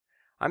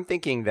I'm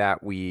thinking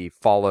that we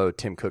follow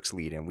Tim Cook's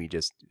lead and we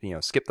just,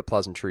 skip the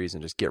pleasantries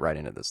and just get right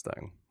into this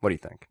thing. What do you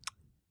think?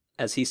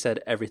 As he said,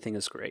 everything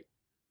is great.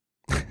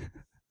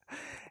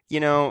 You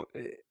know,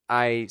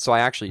 I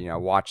actually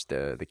watched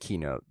the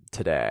keynote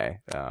today.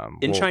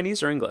 In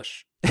Chinese or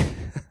English?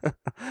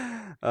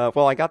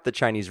 Well, I got the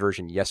Chinese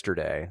version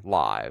yesterday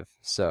live,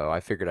 so I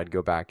figured I'd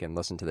go back and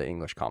listen to the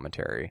English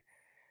commentary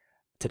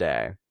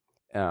today.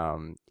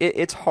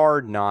 It's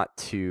hard not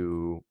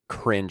to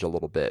cringe a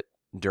little bit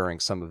during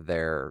some of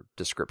their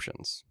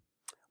descriptions.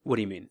 What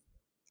do you mean?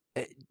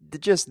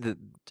 Just the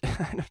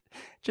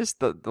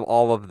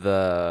all of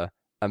the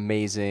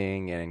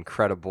amazing and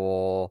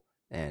incredible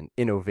and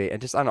innovate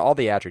and just I don't know, all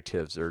the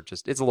adjectives are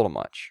just it's a little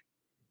much.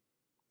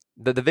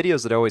 The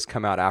videos that always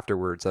come out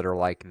afterwards that are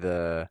like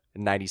the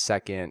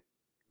 90-second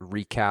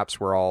recaps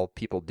where all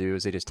people do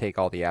is they just take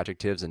all the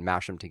adjectives and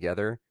mash them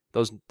together.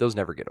 Those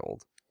never get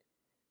old.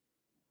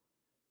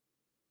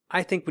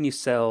 I think when you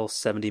sell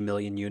 70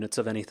 million units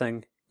of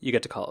anything, you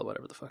get to call it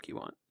whatever the fuck you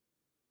want.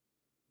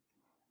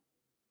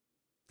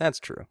 That's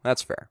true.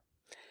 That's fair.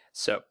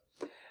 So,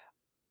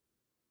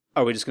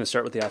 are we just going to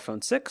start with the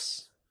iPhone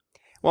 6?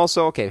 Well,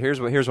 so okay,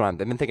 here's what I've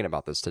been thinking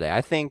about this today.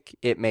 I think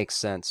it makes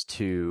sense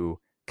to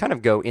kind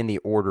of go in the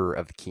order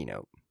of the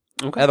keynote.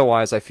 Okay.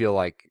 Otherwise, I feel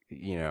like,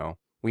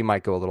 we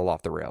might go a little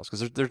off the rails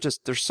because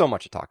there's so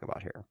much to talk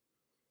about here.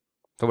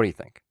 So what do you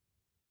think?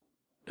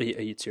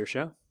 It's your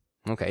show.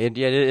 Okay, it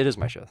is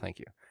my show. Thank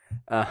you.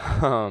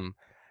 All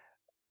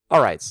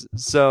right.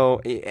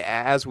 So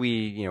as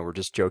we were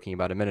just joking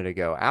about a minute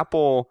ago,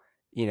 Apple,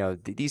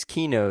 these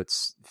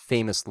keynotes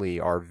famously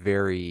are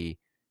very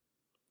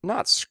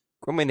not.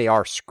 I mean, they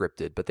are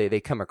scripted, but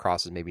they come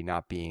across as maybe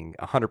not being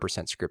 100%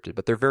 scripted,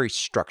 but they're very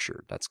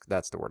structured.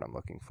 That's the word I'm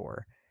looking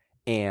for.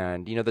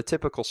 And the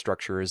typical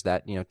structure is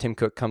that Tim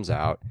Cook comes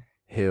out,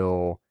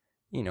 he'll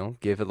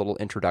give a little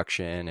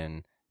introduction,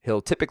 and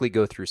he'll typically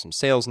go through some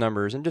sales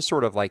numbers and just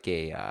sort of like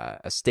a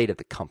state of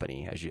the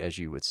company, as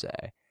you would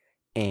say.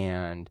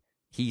 And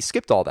he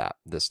skipped all that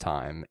this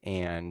time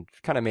and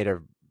kind of made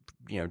a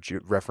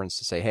reference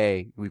to say,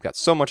 hey, we've got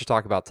so much to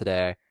talk about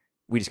today.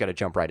 We just got to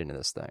jump right into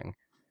this thing.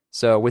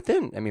 So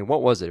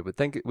what was it?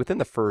 Within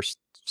the first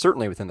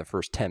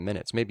 10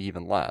 minutes, maybe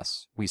even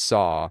less, we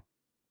saw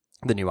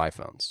the new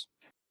iPhones,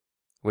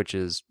 which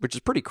is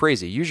pretty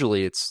crazy.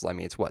 Usually it's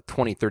what,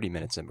 20, 30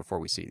 minutes in before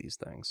we see these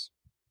things.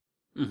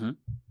 Mm-hmm.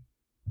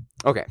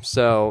 Okay,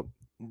 so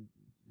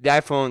the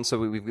iPhone, so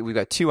we've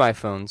got two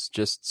iPhones,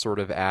 just sort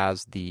of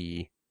as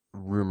the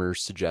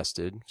rumors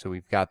suggested. So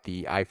we've got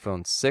the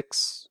iPhone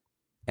 6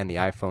 and the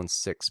iPhone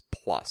 6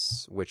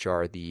 Plus, which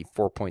are the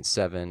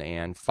 4.7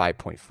 and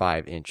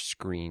 5.5 inch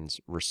screens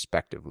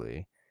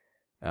respectively.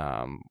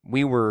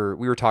 We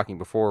were talking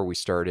before we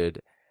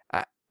started.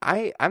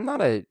 I'm not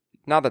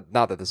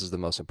that this is the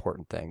most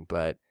important thing,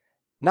 but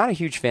not a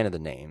huge fan of the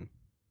name.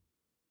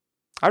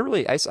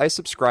 I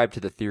subscribe to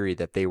the theory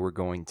that they were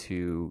going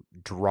to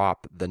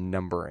drop the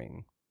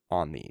numbering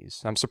on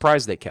these. I'm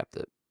surprised they kept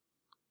it.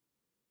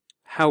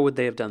 How would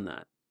they have done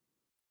that?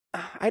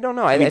 I don't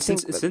know. I mean,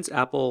 think since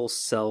Apple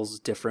sells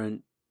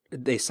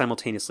they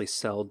simultaneously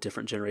sell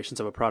different generations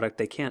of a product,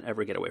 they can't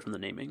ever get away from the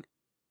naming.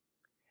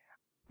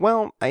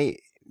 Well, I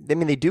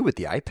mean, they do with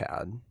the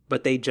iPad.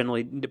 But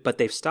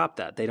they've stopped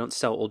that. They don't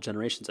sell old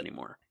generations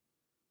anymore.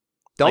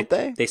 Don't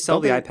they? They sell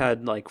the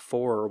iPad like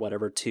 4 or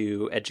whatever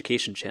to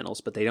education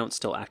channels, but they don't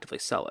still actively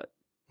sell it.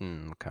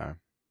 Okay.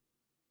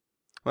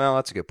 Well,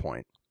 that's a good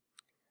point.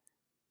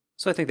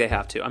 So I think they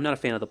have to. I'm not a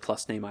fan of the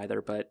Plus name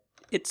either, but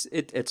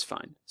it's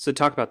fine. So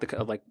talk about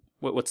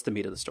what's the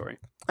meat of the story.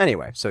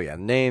 Anyway, so yeah,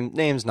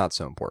 name's not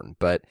so important,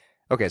 but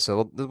okay,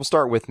 so we'll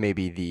start with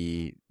maybe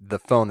the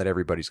phone that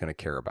everybody's going to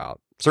care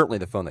about. Certainly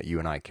the phone that you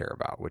and I care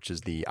about, which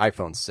is the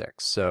iPhone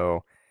 6.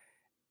 So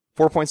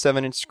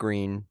 4.7 inch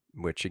screen,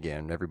 which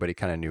again everybody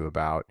kind of knew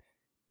about.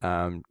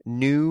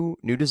 New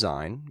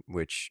design,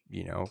 which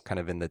kind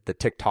of in the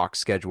TikTok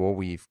schedule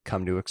we've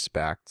come to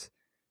expect.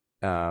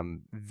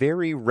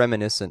 Very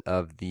reminiscent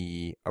of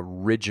the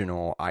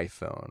original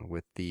iPhone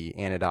with the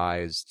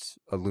anodized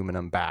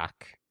aluminum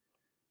back,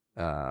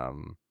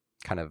 kind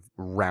of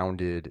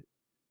rounded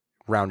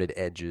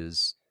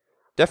edges.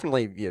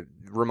 Definitely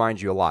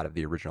reminds you a lot of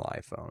the original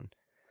iPhone.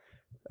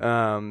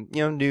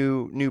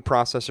 New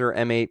processor,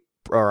 M8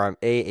 or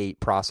A8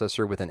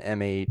 processor with an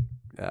M8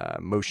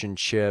 Motion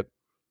chip.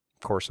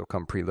 Of course, it'll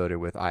come preloaded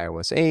with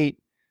iOS 8.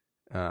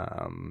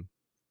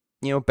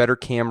 Better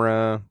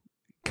camera.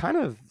 Kind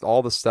of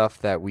all the stuff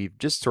that we've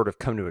just sort of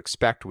come to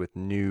expect with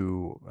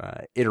new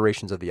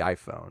iterations of the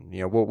iPhone.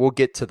 We'll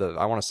get to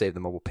I want to save the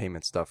mobile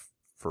payment stuff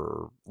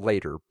for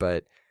later,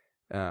 but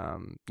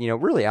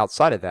really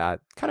outside of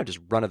that, kind of just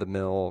run of the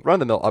mill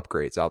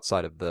upgrades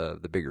outside of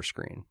the bigger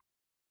screen.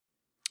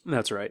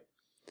 That's right.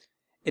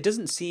 It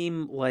doesn't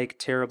seem like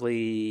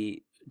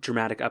terribly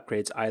dramatic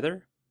upgrades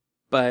either,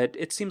 but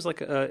it seems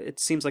like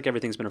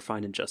everything's been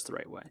refined in just the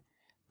right way.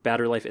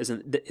 Battery life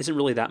isn't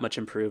really that much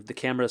improved. The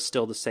camera is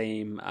still the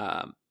same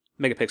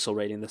megapixel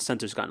rating. The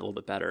sensor's gotten a little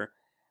bit better.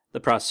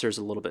 The processor's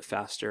a little bit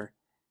faster.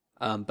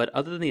 But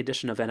other than the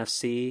addition of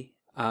NFC,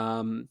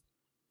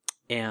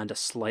 and a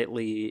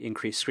slightly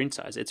increased screen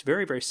size. It's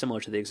very, very similar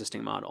to the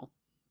existing model.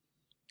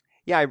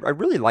 Yeah, I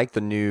really like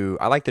the new.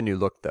 I like the new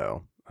look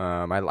though.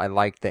 I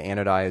like the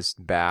anodized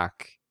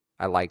back.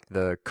 I like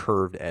the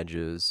curved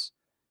edges.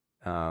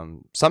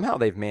 Somehow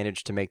they've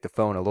managed to make the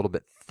phone a little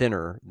bit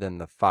thinner than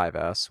the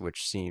 5S,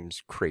 which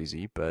seems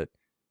crazy, but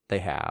they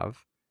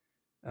have.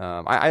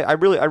 I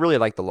really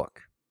like the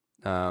look.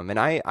 And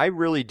I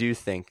really do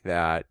think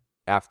that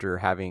after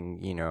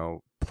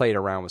having, played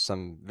around with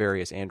some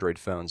various Android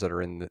phones that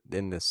are in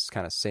this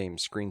kind of same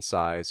screen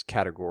size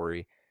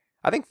category,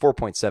 I think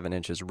 4.7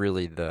 inch is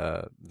really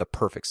the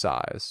perfect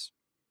size.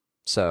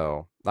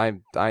 So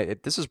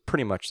this is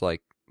pretty much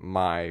like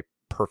my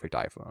perfect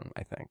iPhone,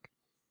 I think.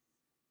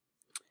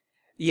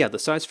 Yeah, the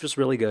size feels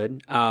really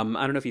good. I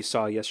don't know if you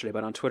saw yesterday,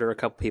 but on Twitter, a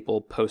couple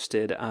people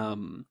posted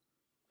kind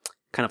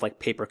of like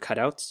paper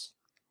cutouts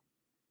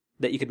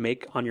that you could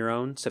make on your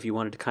own. So if you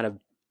wanted to kind of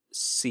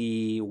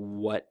see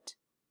what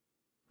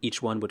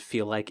each one would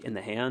feel like in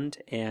the hand,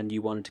 and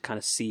you wanted to kind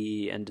of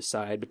see and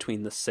decide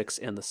between the 6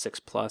 and the 6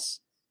 Plus,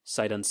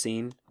 sight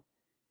unseen.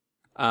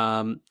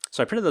 So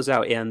I printed those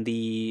out, and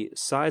the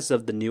size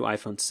of the new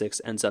iPhone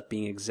 6 ends up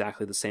being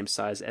exactly the same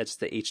size as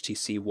the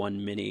HTC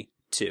One Mini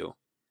 2.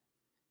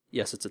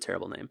 Yes, it's a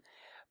terrible name,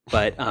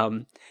 but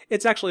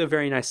it's actually a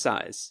very nice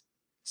size.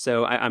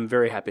 So I'm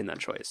very happy in that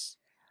choice.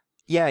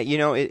 Yeah,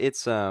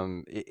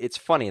 it's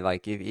funny.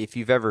 Like if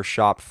you've ever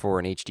shopped for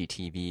an HD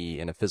TV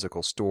in a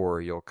physical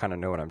store, you'll kind of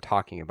know what I'm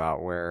talking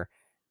about. Where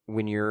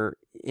when you're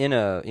in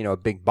a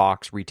big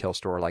box retail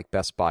store like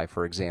Best Buy,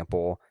 for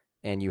example,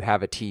 and you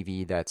have a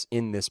TV that's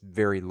in this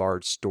very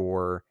large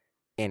store,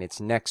 and it's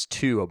next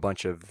to a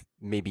bunch of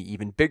maybe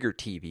even bigger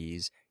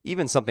TVs,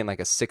 even something like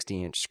a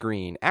 60-inch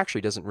screen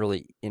actually doesn't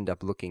really end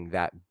up looking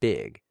that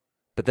big.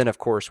 But then, of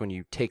course, when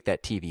you take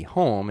that TV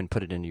home and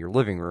put it into your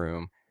living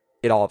room,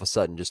 it all of a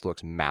sudden just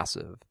looks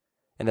massive.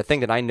 And the thing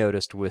that I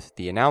noticed with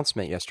the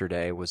announcement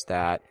yesterday was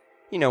that,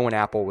 when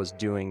Apple was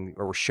doing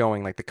or was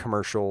showing like the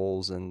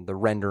commercials and the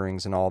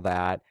renderings and all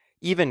that,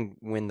 even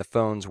when the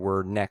phones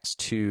were next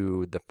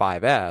to the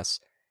 5S,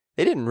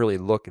 they didn't really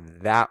look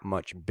that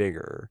much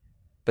bigger.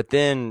 But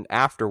then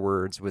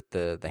afterwards, with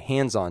the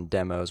hands-on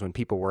demos, when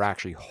people were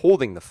actually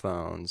holding the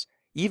phones,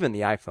 even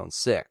the iPhone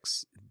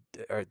 6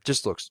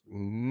 just looks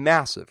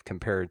massive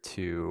compared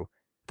to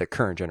the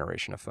current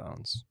generation of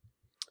phones.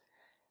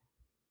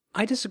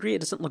 I disagree.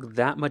 It doesn't look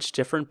that much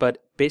different, but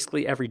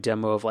basically every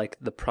demo of like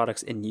the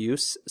products in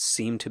use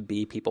seem to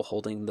be people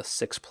holding the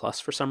 6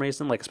 Plus for some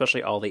reason, like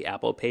especially all the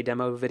Apple Pay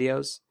demo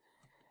videos.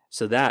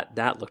 So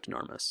that looked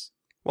enormous.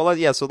 Well,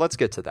 yeah. So let's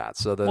get to that.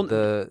 So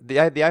the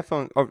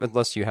iPhone,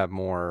 unless you have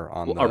more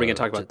on. Well, are we going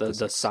to talk about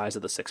the size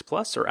of the 6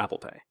 Plus or Apple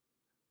Pay?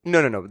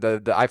 No.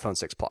 The iPhone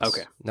 6 Plus.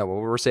 Okay. No,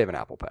 we're saving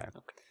Apple Pay.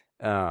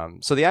 Okay.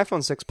 So the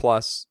iPhone 6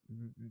 Plus,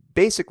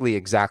 basically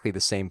exactly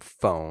the same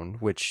phone,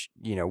 which,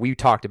 we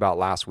talked about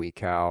last week,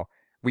 how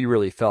we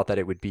really felt that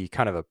it would be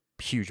kind of a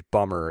huge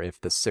bummer if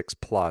the 6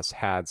 Plus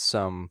had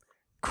some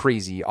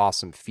crazy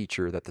awesome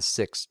feature that the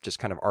 6 just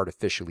kind of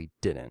artificially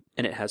didn't.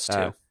 And it has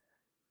two.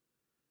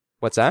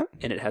 What's that?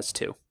 And it has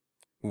two.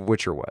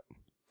 Which are what?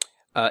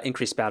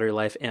 Increased battery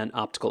life and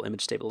optical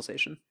image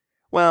stabilization.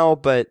 Well,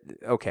 but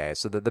okay,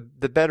 so the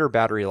better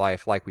battery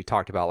life, like we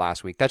talked about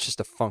last week, that's just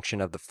a function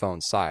of the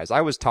phone size.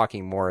 I was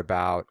talking more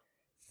about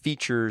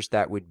features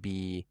that would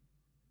be,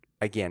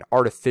 again,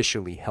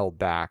 artificially held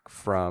back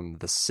from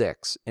the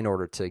 6 in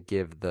order to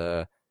give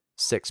the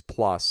 6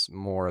 Plus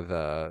more of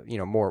a,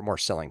 more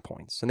selling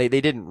points. And they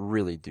didn't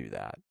really do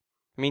that.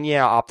 I mean,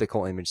 yeah,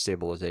 optical image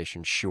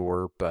stabilization,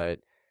 sure, but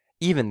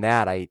even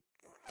that I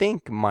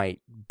think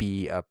might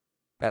be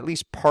at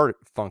least part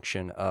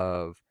function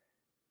of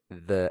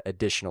the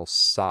additional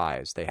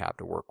size they have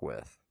to work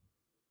with.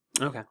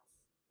 Okay.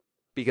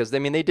 Because,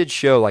 they did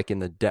show, like in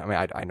the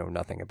demo, I know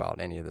nothing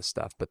about any of this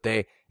stuff, but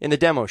they, in the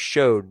demo,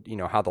 showed,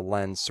 how the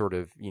lens sort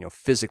of,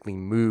 physically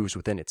moves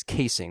within its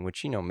casing,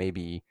 which,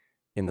 maybe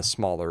in the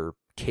smaller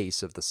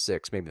case of the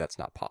 6, maybe that's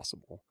not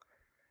possible.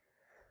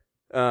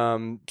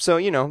 So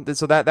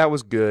that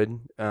was good.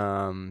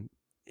 And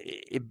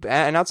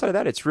outside of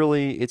that, it's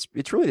really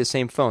the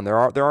same phone. There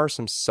are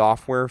some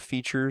software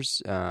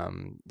features,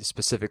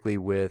 specifically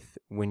with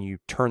when you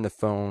turn the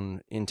phone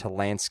into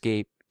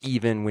landscape.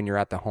 Even when you're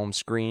at the home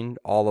screen,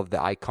 all of the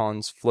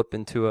icons flip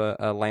into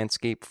a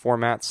landscape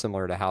format,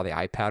 similar to how the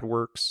iPad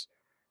works.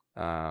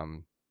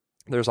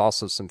 There's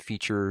also some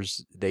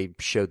features. They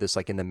showed this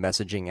like in the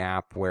messaging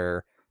app,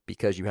 where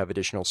because you have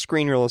additional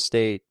screen real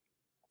estate,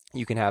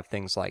 you can have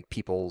things like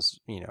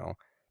people's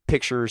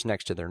pictures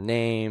next to their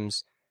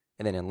names.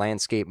 And then in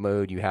landscape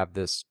mode, you have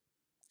this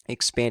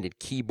expanded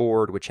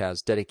keyboard, which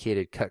has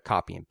dedicated cut,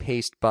 copy, and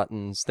paste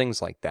buttons,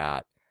 things like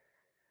that.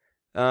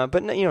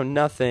 But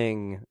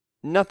nothing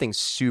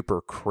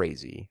super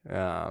crazy.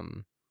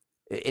 And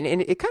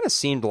it kind of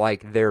seemed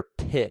like their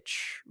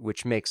pitch,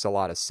 which makes a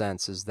lot of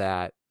sense, is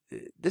that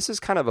this is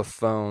kind of a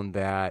phone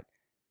that,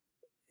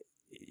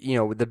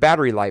 the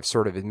battery life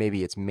sort of is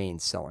maybe its main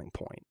selling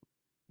point.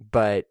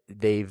 But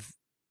they've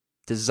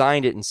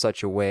designed it in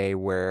such a way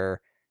where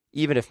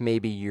even if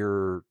maybe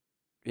your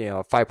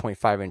a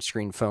 5.5-inch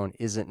screen phone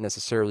isn't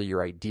necessarily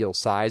your ideal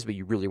size, but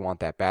you really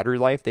want that battery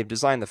life, they've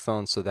designed the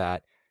phone so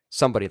that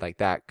somebody like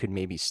that could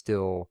maybe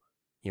still,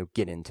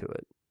 get into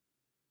it.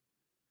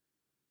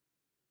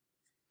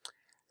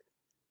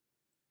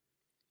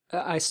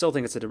 I still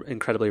think it's an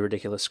incredibly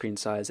ridiculous screen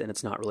size, and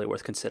it's not really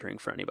worth considering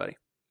for anybody.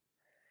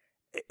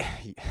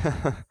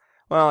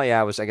 Well,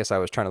 yeah, I guess I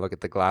was trying to look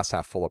at the glass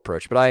half full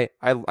approach, but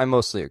I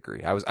mostly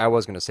agree. I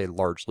was going to say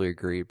largely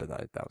agree, but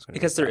that was going to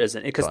because there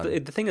isn't. Because the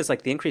thing is,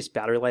 like, the increased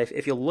battery life,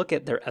 if you look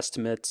at their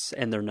estimates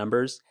and their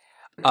numbers,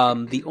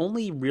 the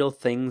only real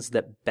things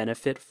that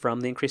benefit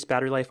from the increased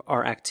battery life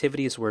are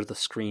activities where the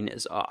screen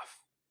is off.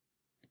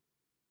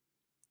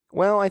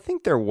 Well, I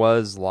think there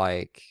was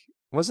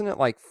wasn't it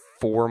like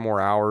 4 more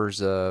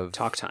hours of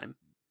talk time?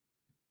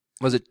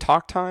 Was it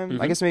talk time?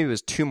 Mm-hmm. I guess maybe it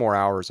was 2 more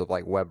hours of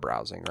like web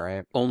browsing,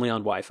 right? Only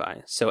on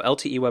Wi-Fi. So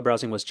LTE web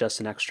browsing was just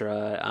an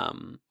extra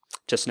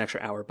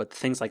hour, but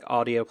things like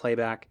audio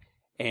playback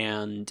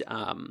and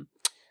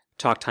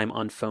talk time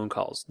on phone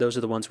calls, those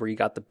are the ones where you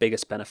got the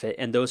biggest benefit,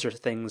 and those are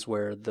things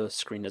where the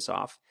screen is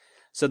off.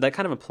 So that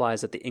kind of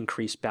implies that the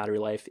increased battery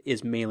life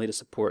is mainly to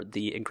support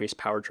the increased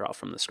power draw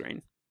from the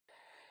screen.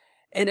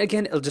 And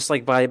again, just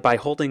like by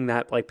holding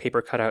that like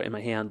paper cutout in my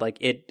hand, like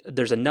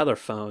there's another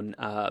phone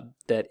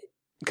that,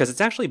 because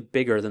it's actually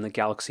bigger than the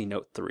Galaxy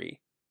Note 3,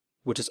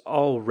 which is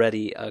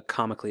already a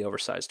comically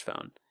oversized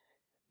phone.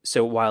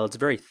 So while it's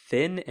very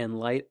thin and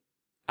light,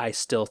 I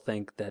still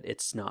think that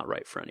it's not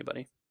right for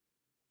anybody,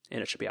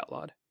 and it should be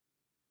outlawed.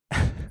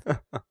 The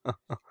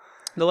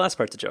last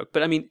part's a joke,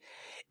 but I mean,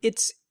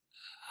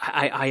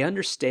 I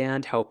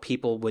understand how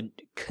people would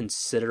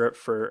consider it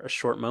for a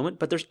short moment,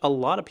 but there's a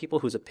lot of people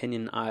whose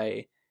opinion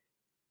I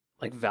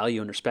like value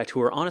and respect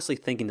who are honestly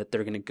thinking that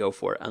they're going to go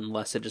for it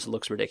unless it just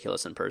looks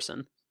ridiculous in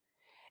person.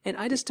 And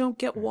I just don't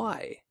get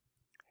why.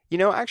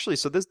 Actually,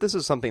 so this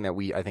is something that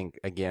we, I think,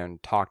 again,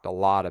 talked a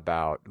lot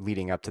about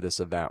leading up to this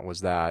event, was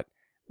that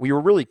we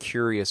were really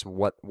curious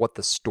what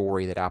the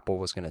story that Apple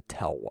was going to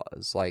tell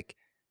was. Like,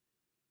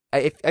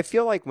 I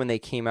feel like when they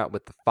came out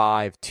with the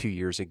 5 2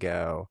 years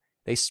ago,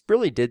 they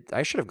really did.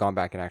 I should have gone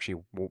back and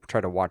actually try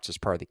to watch this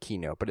part of the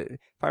keynote. But if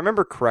I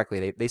remember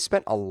correctly, they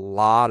spent a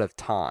lot of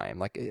time,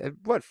 like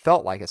what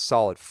felt like a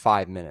solid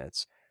 5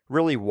 minutes,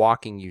 really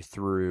walking you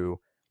through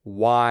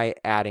why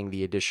adding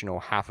the additional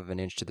 1/2 of an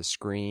inch to the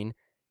screen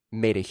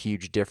made a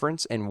huge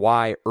difference and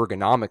why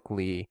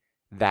ergonomically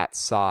that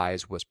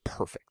size was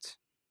perfect.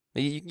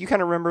 You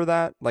kind of remember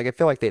that? Like, I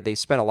feel like they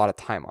spent a lot of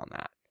time on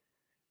that.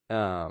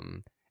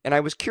 And I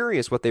was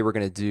curious what they were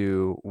going to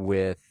do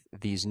with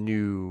these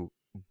new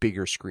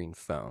bigger screen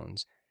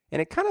phones, and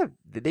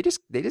they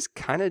just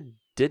kind of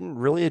didn't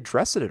really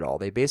address it at all.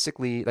 They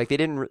basically, like, they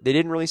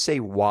didn't really say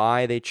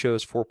why they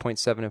chose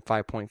 4.7 and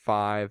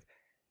 5.5.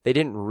 They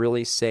didn't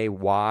really say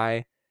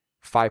why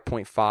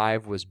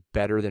 5.5 was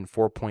better than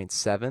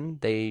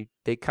 4.7.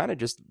 They kind of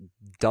just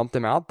dumped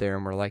them out there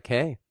and were like,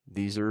 hey,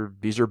 these are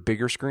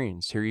bigger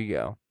screens, here you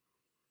go.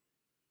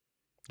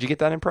 Did you get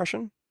that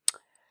impression?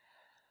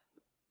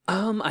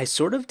 I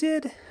sort of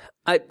did.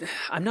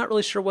 I'm not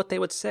really sure what they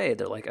would say.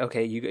 They're like,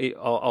 okay,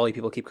 all you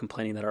people keep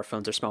complaining that our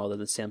phones are smaller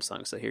than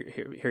Samsung, so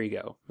here you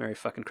go. Merry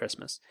fucking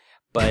Christmas.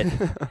 But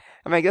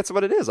I mean, that's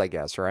what it is, I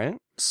guess, right?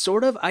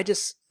 Sort of.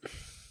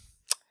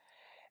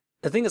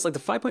 The thing is, like, the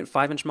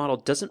 5.5-inch model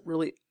doesn't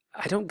really,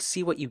 I don't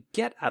see what you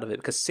get out of it,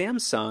 because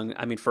Samsung,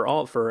 I mean,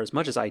 for as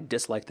much as I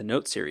dislike the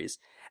Note series,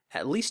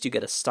 at least you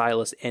get a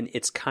stylus, and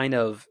it's kind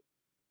of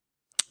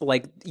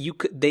like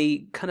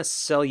they kind of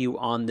sell you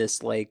on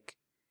this like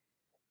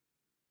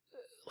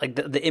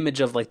the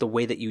image of like the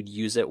way that you'd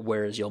use it,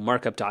 whereas you'll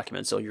mark up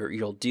documents, so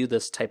you'll do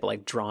this type of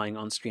like drawing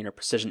on screen or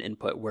precision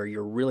input where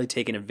you're really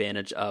taking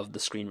advantage of the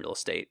screen real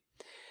estate.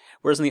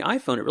 Whereas in the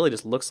iPhone, it really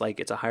just looks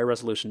like it's a high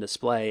resolution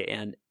display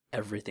and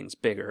everything's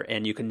bigger,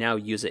 and you can now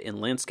use it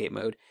in landscape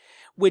mode,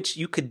 which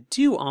you could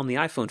do on the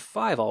iPhone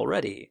 5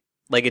 already.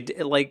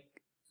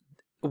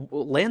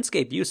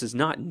 Landscape use is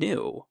not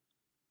new.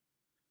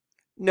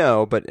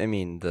 No, but I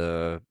mean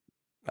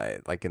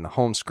like in the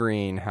home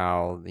screen,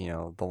 how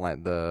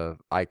the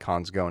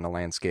icons go into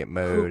landscape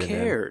mode. Who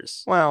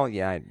cares? Well,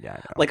 yeah, I know.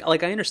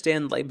 Like I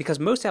understand, like, because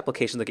most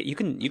applications, like, you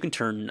can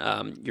turn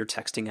your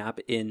texting app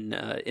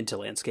into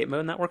landscape mode,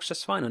 and that works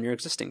just fine on your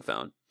existing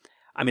phone.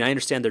 I mean, I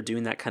understand they're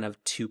doing that kind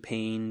of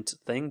two-paned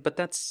thing, but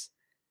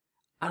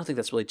I don't think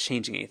that's really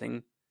changing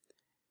anything.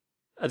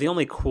 The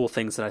only cool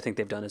things that I think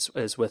they've done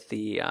is with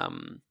the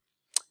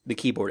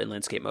keyboard in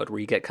landscape mode, where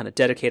you get kind of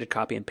dedicated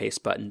copy and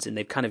paste buttons, and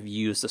they've kind of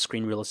used the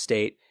screen real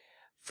estate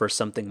for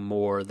something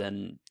more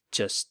than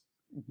just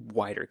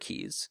wider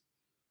keys.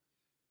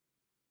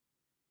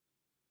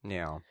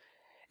 Yeah.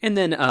 And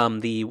then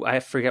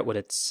I forget what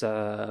it's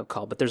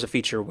called, but there's a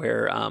feature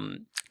where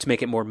to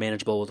make it more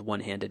manageable with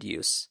one-handed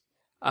use,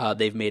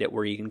 they've made it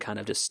where you can kind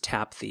of just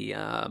tap the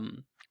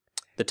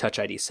Touch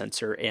ID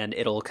sensor, and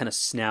it'll kind of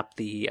snap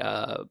the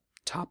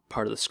top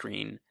part of the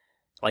screen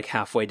like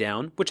halfway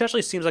down, which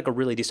actually seems like a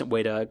really decent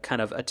way to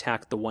kind of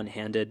attack the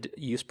one-handed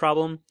use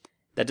problem.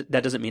 That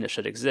doesn't mean it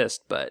should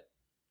exist, but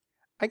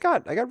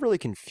got really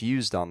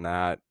confused on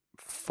that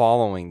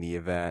following the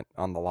event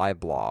on the live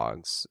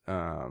blogs,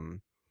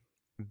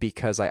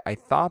 because I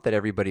thought that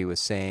everybody was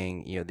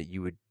saying, that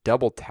you would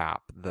double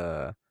tap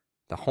the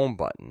home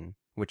button,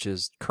 which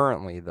is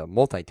currently the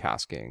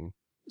multitasking.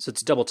 So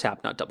it's double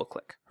tap, not double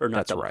click, or not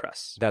That's double right.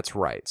 press. That's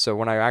right. So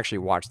when I actually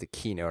watched the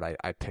keynote,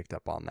 I picked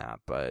up on that,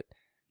 but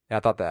I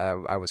thought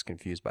that I was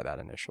confused by that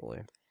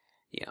initially.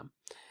 Yeah.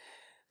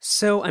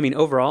 So, I mean,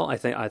 overall,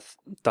 I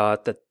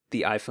thought that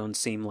the iPhone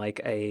seemed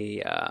like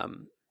a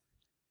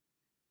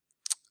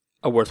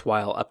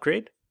worthwhile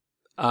upgrade,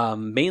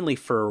 mainly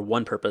for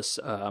one purpose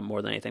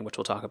more than anything, which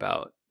we'll talk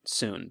about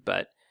soon.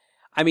 But,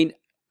 I mean,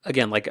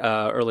 again, like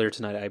earlier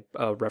tonight,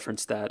 I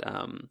referenced that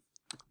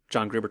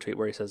John Gruber tweet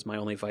where he says, "My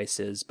only vice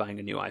is buying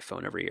a new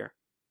iPhone every year,"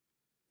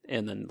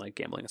 and then like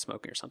gambling and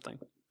smoking or something.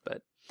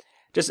 But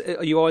just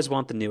you always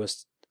want the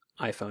newest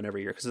iPhone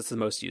every year because it's the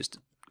most used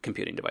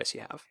computing device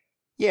you have.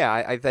 Yeah,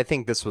 I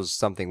think this was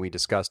something we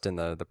discussed in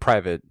the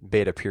private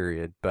beta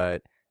period,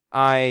 but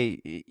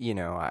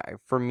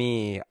for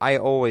me, I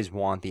always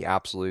want the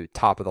absolute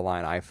top of the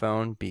line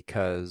iPhone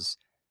because,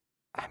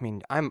 I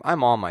mean, I'm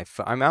on my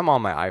phone. I'm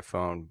on my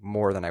iPhone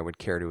more than I would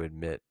care to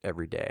admit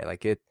every day.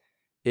 Like it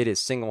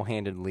is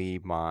single-handedly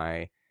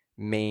my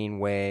main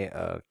way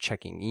of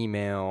checking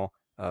email,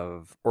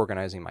 of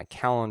organizing my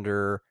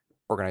calendar,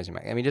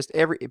 just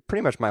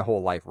pretty much my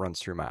whole life runs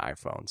through my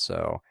iPhone.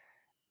 So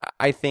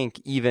I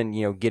think even,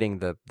 getting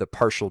the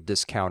partial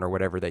discount or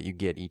whatever that you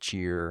get each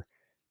year,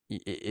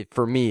 it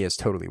for me is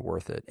totally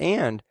worth it.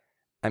 And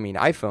I mean,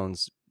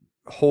 iPhones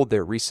hold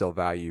their resale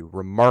value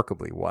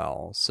remarkably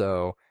well.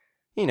 So,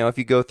 if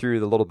you go through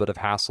the little bit of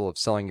hassle of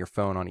selling your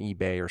phone on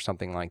eBay or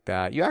something like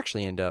that, you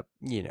actually end up,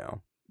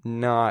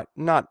 not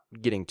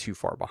getting too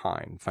far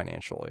behind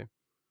financially.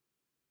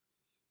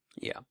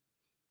 Yeah.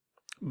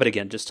 But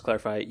again, just to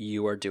clarify,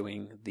 you are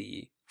doing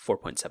the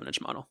 4.7-inch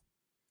model.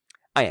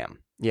 I am.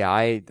 Yeah,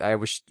 I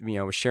was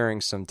was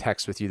sharing some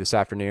text with you this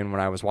afternoon when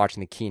I was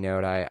watching the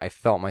keynote. I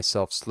felt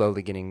myself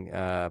slowly getting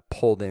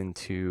pulled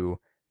into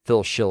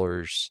Phil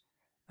Schiller's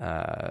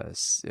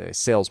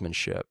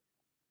salesmanship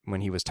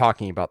when he was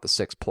talking about the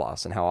 6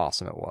 Plus and how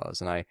awesome it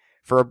was. And I,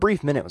 for a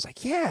brief minute, was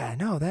like, yeah,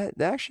 no, that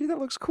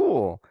looks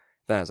cool.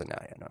 Then I was like,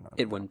 no.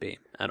 It wouldn't be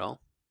at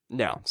all.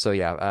 No. So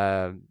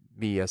yeah,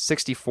 be a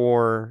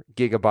 64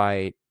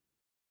 gigabyte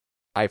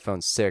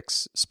iPhone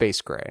 6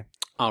 space gray.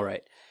 All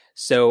right.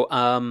 So,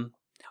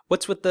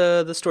 what's with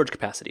the storage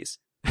capacities?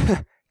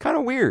 Kind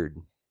of weird.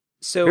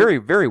 So very,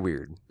 very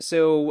weird.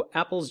 So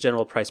Apple's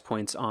general price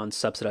points on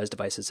subsidized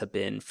devices have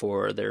been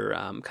for their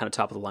kind of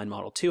top of the line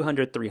model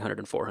 $200, $300,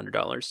 and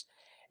 $400.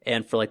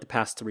 And for like the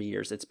past 3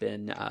 years, it's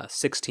been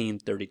 16,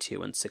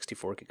 32, and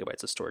 64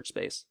 gigabytes of storage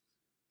space.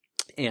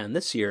 And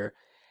this year,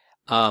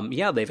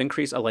 they've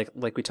increased, like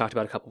we talked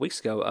about a couple weeks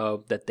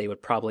ago, that they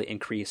would probably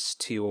increase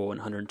to a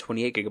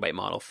 128 gigabyte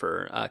model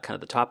for kind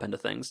of the top end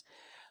of things.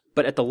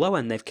 But at the low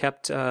end, they've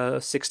kept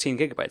 16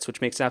 gigabytes,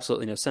 which makes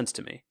absolutely no sense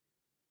to me.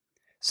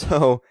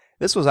 So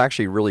this was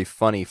actually really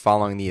funny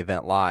following the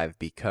event live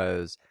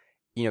because,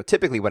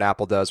 typically what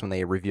Apple does when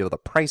they reveal the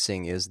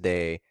pricing is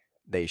they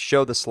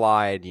show the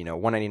slide,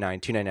 $199,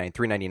 $299,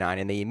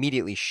 $399, and they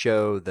immediately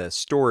show the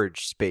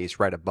storage space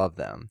right above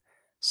them.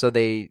 So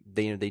they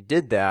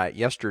did that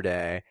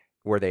yesterday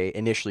where they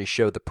initially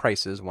showed the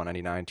prices,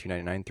 $199,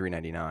 $299,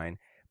 $399.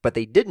 But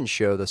they didn't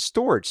show the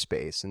storage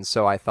space. And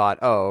so I thought,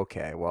 oh,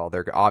 okay, well,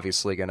 they're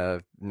obviously going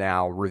to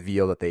now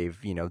reveal that they've,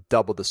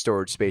 doubled the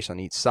storage space on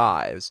each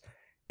size.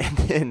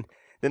 And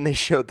then they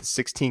showed the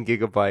 16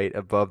 gigabyte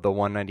above the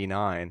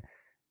 199.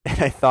 And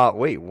I thought,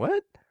 wait,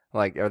 what?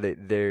 Like,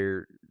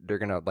 they're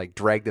going to like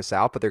drag this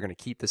out, but they're going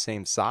to keep the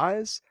same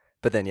size?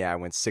 But then, I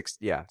went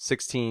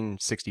 16,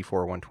 64,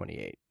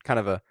 128. Kind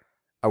of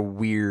a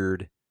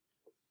weird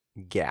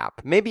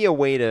gap. Maybe a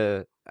way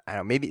to, I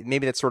don't know,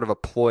 maybe that's sort of a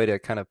ploy to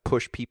kind of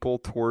push people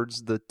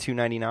towards the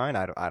 299.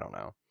 I don't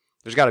know.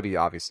 There's got to be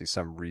obviously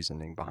some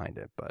reasoning behind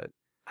it, but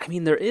I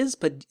mean there is.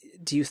 But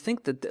do you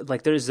think that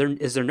like is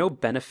there no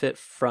benefit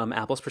from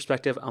Apple's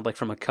perspective, like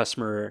from a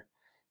customer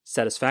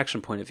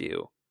satisfaction point of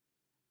view,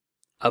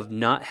 of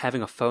not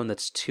having a phone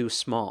that's too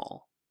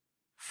small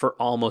for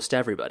almost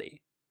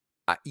everybody?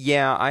 I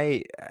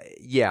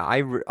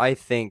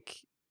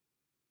think.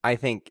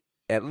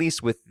 At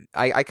least with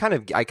I kind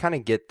of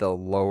get the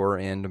lower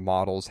end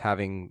models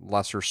having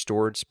lesser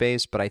storage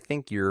space, but I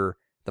think the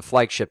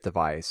flagship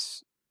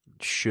device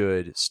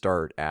should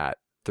start at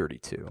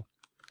 32.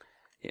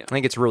 Yeah. I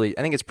think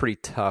it's pretty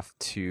tough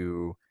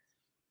to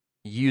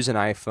use an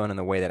iPhone in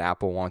the way that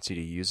Apple wants you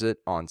to use it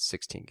on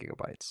 16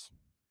 gigabytes.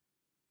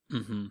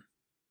 Mm-hmm.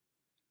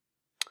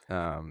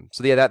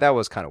 So yeah, that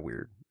was kind of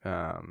weird.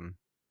 And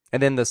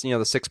then the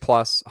 6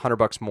 Plus,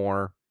 $100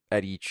 more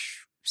at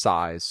each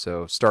size,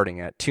 so starting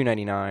at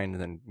 $299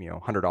 and then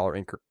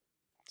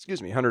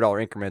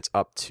 $100 increments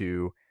up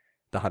to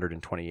the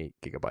 128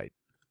 gigabyte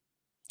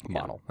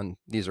model. And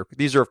these are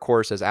of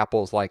course, as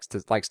Apple likes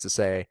to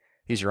say,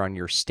 these are on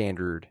your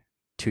standard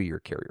 2-year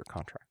carrier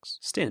contracts.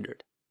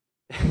 Standard.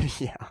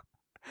 Yeah.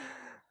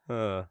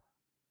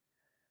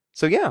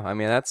 So yeah, I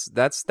mean that's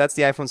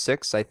the iPhone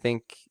 6. I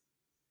think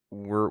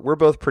we're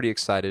both pretty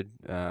excited.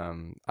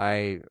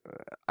 I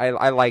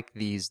like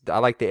these. I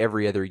like the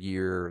every other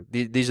year.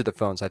 These are the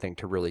phones I think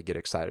to really get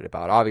excited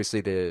about.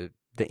 Obviously, the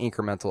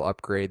incremental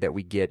upgrade that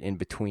we get in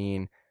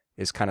between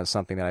is kind of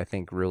something that I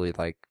think really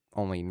like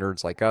only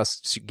nerds like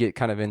us get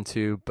kind of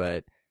into.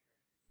 But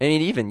I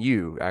mean, even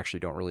you actually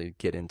don't really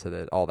get into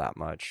that all that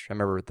much. I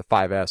remember with the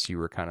 5S, you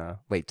were kind of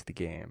late to the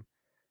game.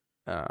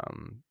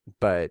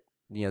 But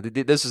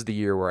this is the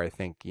year where I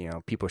think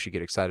people should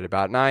get excited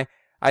about, and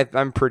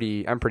I'm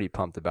pretty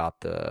pumped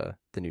about the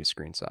new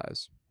screen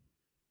size.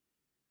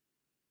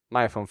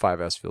 My iPhone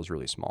 5S feels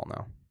really small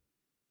now.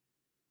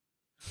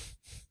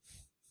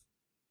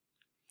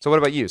 So what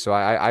about you? So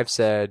I've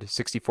said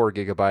 64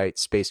 gigabyte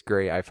space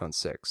gray iPhone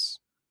 6.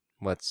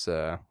 What's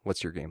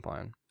your game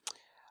plan?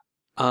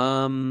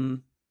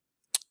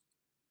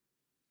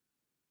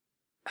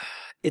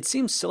 It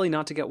seems silly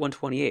not to get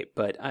 128,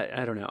 but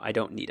I don't know. I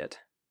don't need it.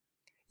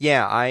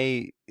 Yeah,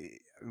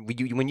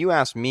 when you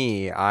asked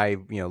me, I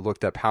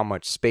looked up how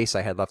much space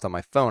I had left on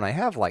my phone. I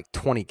have like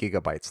 20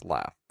 gigabytes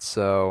left.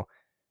 So,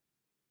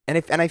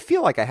 and I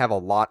feel like I have a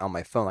lot on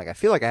my phone. Like I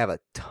feel like I have a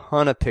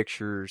ton of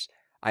pictures.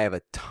 I have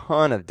a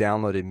ton of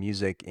downloaded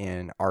music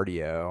in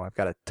Rdio. I've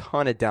got a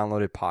ton of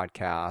downloaded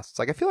podcasts.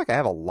 Like I feel like I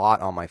have a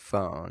lot on my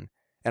phone,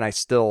 and I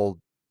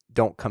still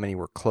don't come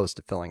anywhere close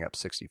to filling up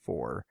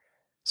 64.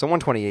 So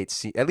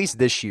 128, at least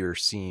this year,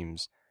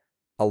 seems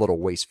a little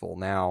wasteful.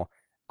 Now,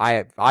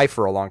 I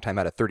for a long time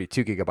had a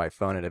 32 gigabyte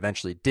phone and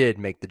eventually did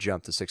make the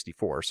jump to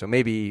 64. So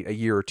maybe a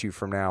year or two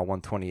from now,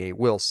 128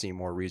 will seem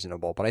more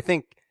reasonable. But I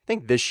think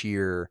this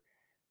year,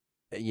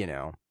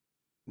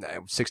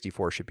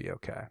 64 should be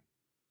okay.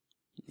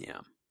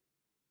 Yeah.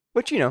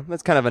 Which,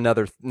 that's kind of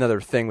another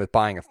thing with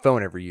buying a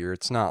phone every year.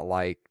 It's not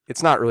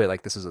really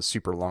like this is a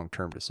super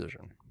long-term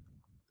decision.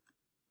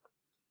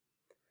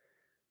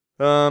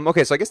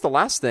 Okay, so I guess the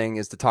last thing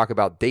is to talk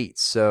about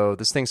dates. So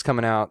this thing's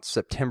coming out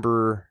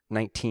September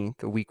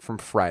 19th, a week from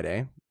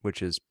Friday,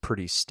 which is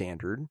pretty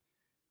standard.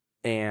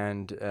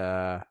 And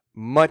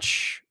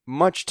much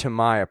to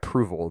my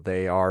approval,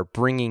 they are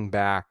bringing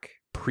back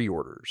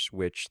pre-orders,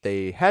 which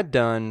they had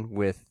done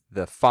with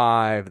the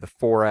 5, the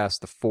 4S,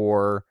 the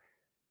 4,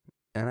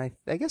 and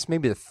I guess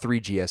maybe the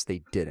 3GS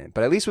they didn't.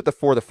 But at least with the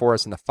 4, the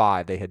 4S, and the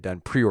 5, they had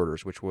done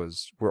pre-orders, which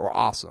were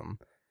awesome.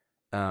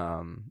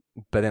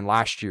 But then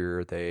last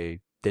year they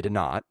did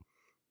not.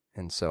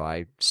 And so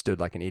I stood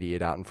like an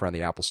idiot out in front of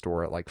the Apple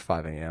store at like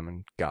 5 a.m.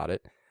 and got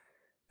it.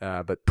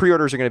 But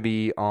pre-orders are going to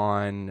be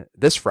on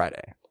this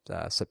Friday,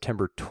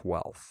 September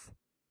 12th.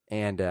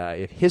 And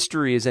if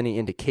history is any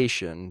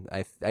indication,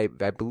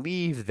 I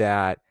believe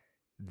that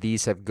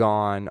these have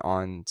gone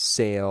on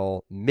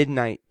sale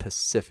midnight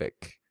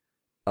Pacific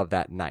of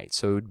that night.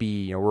 So it would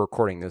be, we're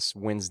recording this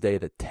Wednesday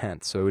the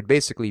 10th. So it would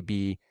basically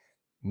be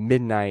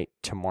midnight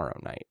tomorrow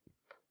night.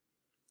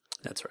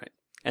 That's right.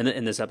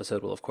 And this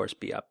episode will, of course,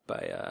 be up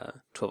by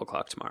 12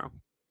 o'clock tomorrow.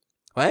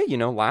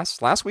 Well,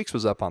 last week's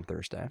was up on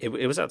Thursday.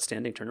 It was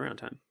outstanding turnaround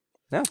time.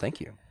 No, thank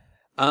you.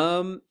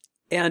 And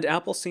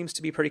Apple seems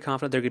to be pretty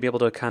confident they're going to be able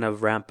to kind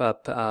of ramp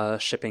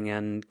up shipping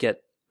and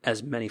get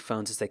as many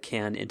phones as they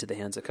can into the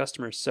hands of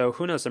customers. So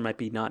who knows? There might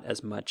be not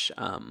as much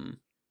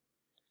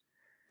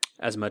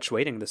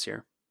waiting this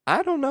year.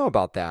 I don't know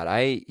about that.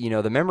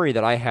 The memory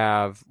that I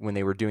have when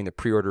they were doing the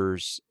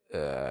pre-orders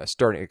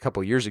starting a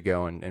couple of years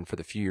ago and for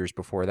the few years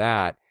before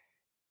that,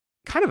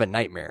 kind of a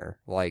nightmare.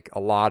 Like a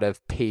lot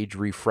of page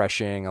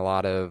refreshing, a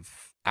lot of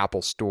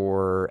Apple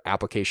Store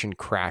application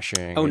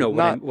crashing. Oh no,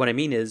 what I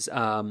mean is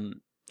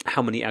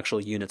how many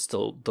actual units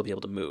they'll be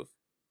able to move.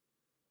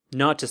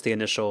 Not just the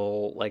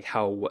initial, like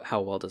how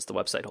well does the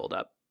website hold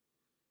up?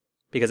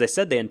 Because they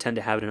said they intend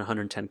to have it in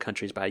 110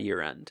 countries by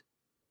year end.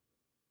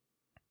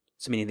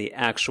 So meaning the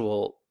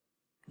actual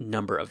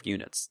number of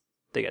units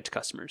they get to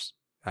customers.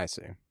 I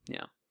see.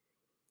 Yeah.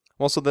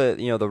 Well, so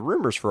the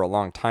rumors for a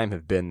long time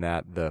have been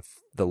that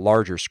the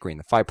larger screen,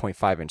 the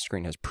 5.5 inch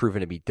screen, has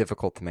proven to be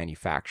difficult to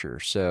manufacture.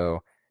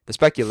 So the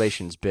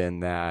speculation's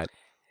been that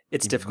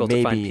it's difficult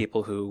to find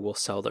people who will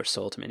sell their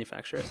soul to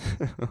manufacture it.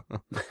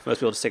 Most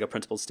people just take a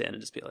principled stand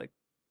and just be like,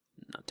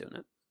 not doing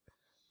it.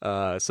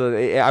 So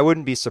I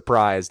wouldn't be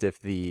surprised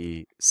if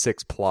the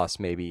 6 Plus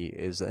maybe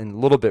is in a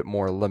little bit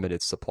more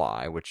limited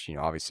supply, which,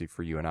 obviously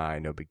for you and I,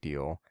 no big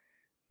deal.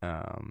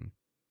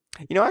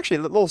 Actually,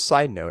 a little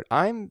side note,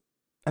 I'm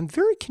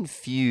very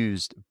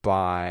confused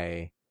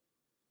by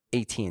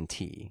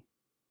AT&T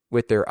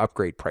with their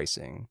upgrade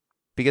pricing.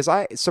 Because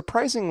I'm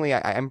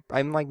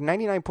like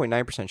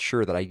 99.9%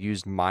 sure that I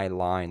used my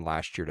line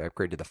last year to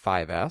upgrade to the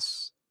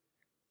 5S.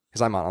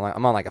 Because I'm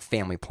on like a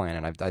family plan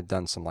and I've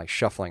done some like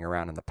shuffling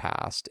around in the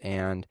past,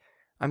 and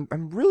I'm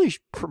really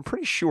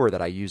pretty sure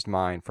that I used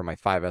mine for my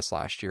 5S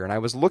last year. And I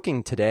was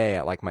looking today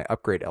at like my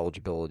upgrade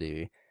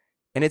eligibility,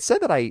 and it said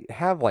that I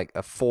have like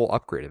a full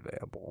upgrade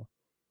available.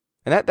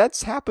 And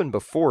that's happened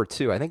before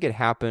too. I think it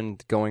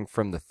happened going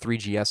from the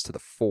 3GS to the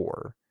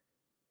 4.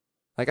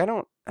 Like I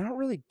don't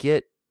really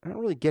get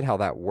how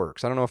that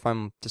works. I don't know if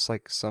I'm just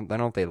like I don't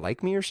know if they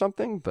like me or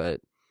something,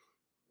 but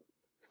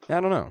I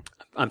don't know.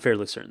 I'm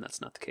fairly certain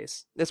that's not the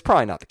case. It's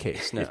probably not the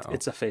case. No,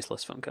 It's a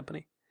faceless phone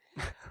company.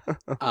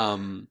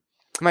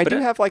 I do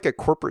have like a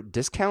corporate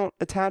discount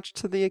attached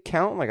to the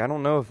account. Like I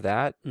don't know if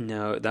that.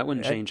 No, that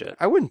wouldn't change it.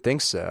 I wouldn't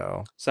think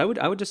so. So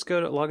I would just go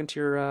to log into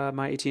your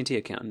my AT&T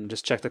account and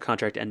just check the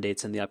contract end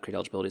dates and the upgrade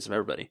eligibilities of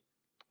everybody.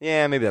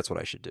 Yeah, maybe that's what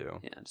I should do.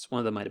 Yeah, just one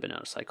of them might have been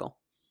out of cycle.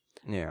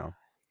 Yeah,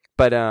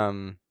 but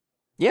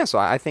yeah. So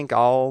I think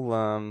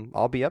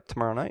I'll be up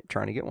tomorrow night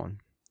trying to get one.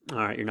 All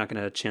right, you're not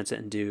going to chance it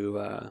and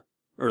do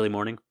early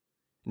morning?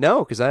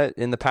 No, because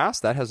in the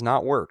past that has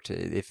not worked.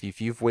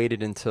 If you've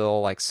waited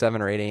until like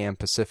 7 or 8 a.m.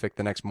 Pacific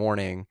the next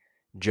morning,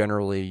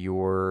 generally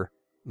you're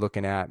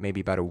looking at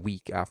maybe about a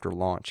week after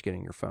launch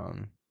getting your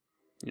phone.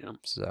 Yeah.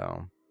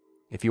 So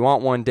if you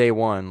want one day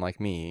one like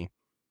me,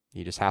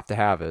 you just have to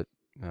have it.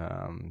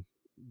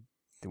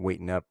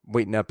 Waiting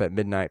up at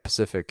midnight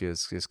Pacific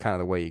is kind of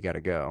the way you got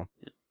to go.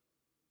 Yeah.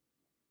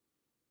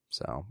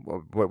 So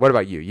what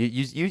about you?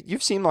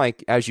 You've seemed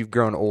like as you've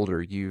grown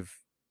older, you've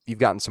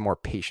gotten some more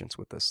patience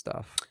with this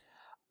stuff.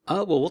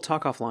 Well, we'll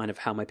talk offline of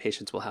how my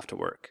patience will have to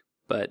work.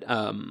 But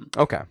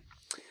okay.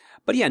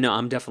 But yeah, no,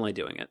 I'm definitely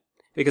doing it.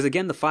 Because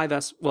again, the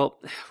 5S, well,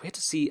 we have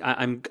to see.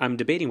 I'm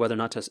debating whether or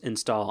not to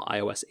install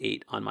iOS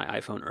 8 on my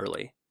iPhone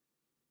early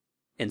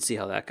and see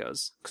how that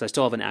goes. Because I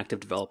still have an active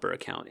developer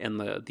account, and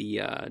the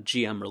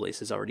GM release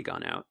has already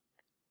gone out.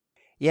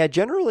 Yeah,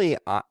 generally,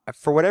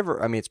 for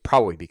whatever, I mean, it's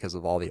probably because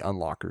of all the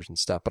unlockers and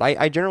stuff, but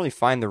I generally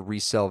find the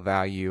resale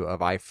value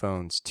of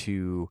iPhones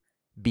to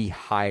be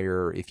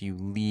higher if you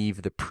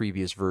leave the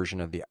previous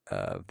version of the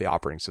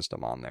operating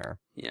system on there.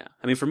 Yeah,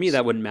 I mean, for me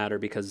that wouldn't matter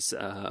because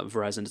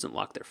Verizon doesn't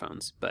lock their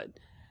phones. But,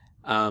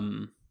 yeah.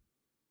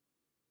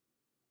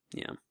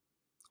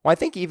 Well, I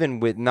think even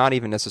with not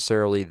even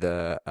necessarily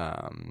the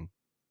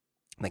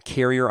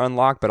carrier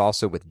unlock, but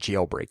also with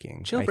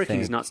jailbreaking. Jailbreaking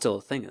is not still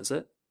a thing, is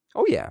it?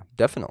 Oh yeah,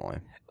 definitely.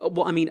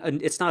 Well, I mean,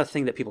 it's not a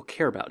thing that people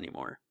care about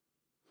anymore.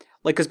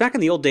 Like, because back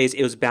in the old days,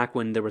 it was back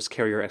when there was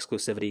carrier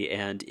exclusivity,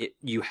 and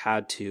you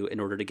had to,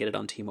 in order to get it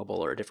on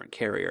T-Mobile or a different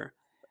carrier.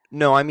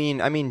 No, I mean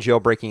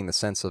jailbreaking in the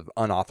sense of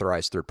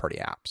unauthorized third-party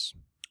apps.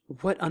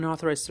 What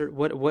unauthorized?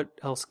 What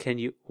else can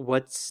you?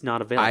 What's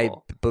not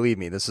available? Believe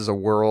me, this is a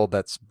world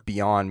that's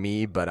beyond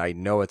me, but I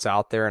know it's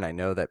out there, and I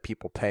know that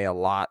people pay a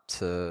lot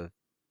to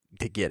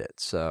get it.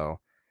 So,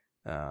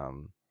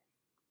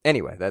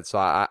 anyway, that's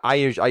I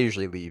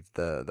usually leave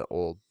the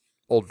old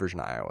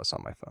version of iOS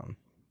on my phone.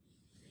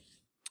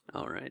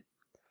 All right.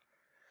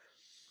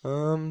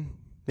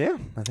 Yeah,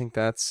 I think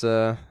that's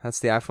the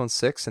iPhone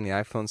 6 and the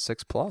iPhone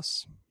 6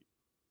 Plus.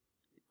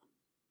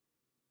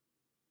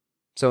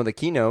 So the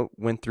keynote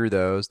went through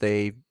those.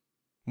 They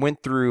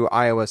went through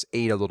iOS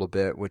 8 a little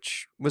bit,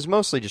 which was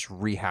mostly just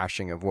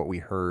rehashing of what we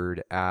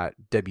heard at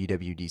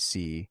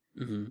WWDC.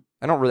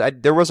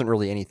 Mm-hmm. There wasn't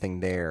really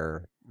anything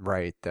there,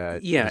 right,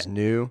 that was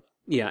new.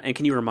 Yeah, and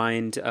can you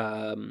remind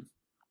our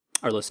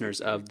listeners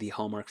of the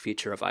hallmark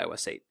feature of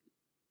iOS 8?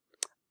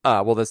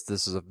 Well, this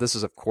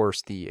is of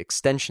course the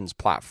extensions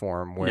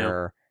platform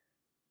where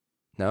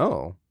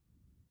no.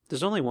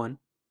 There's only one.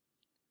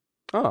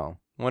 Oh,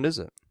 what is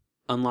it?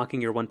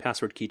 Unlocking your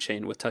 1Password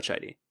keychain with Touch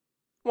ID.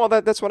 Well,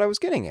 that's what I was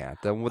getting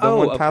at. The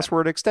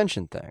 1Password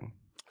extension thing.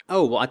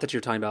 Oh, well, I thought you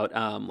were talking about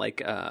like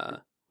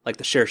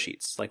the share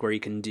sheets, like where you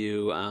can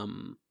do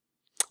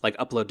like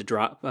upload to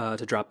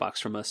Dropbox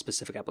from a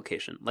specific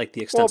application, like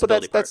the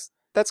extensibility part.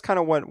 That's kind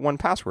of what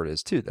 1Password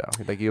is too, though.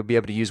 Like you'll be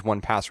able to use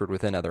 1Password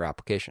within other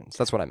applications.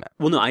 That's what I meant.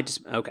 Well, no,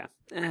 okay,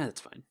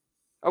 that's fine.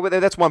 Oh, but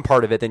that's one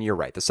part of it. Then you're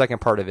right. The second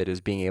part of it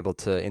is being able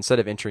to, instead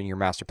of entering your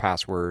master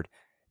password,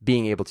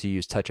 being able to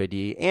use Touch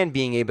ID and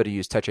being able to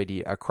use Touch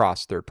ID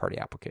across third-party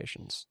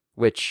applications,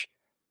 which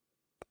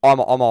I'm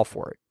all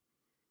for it.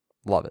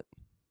 Love it.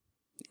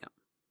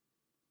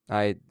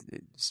 Yeah.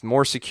 It's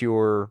more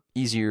secure,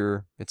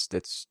 easier. It's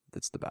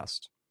the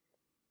best.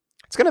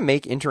 It's going to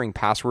make entering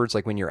passwords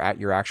like when you're at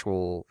your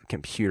actual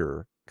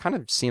computer kind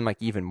of seem like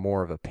even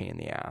more of a pain in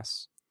the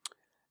ass.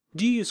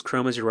 Do you use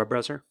Chrome as your web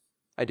browser?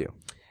 I do.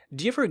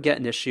 Do you ever get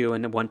an issue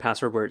in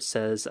 1Password where it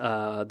says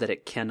that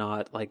it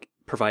cannot like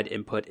provide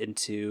input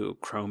into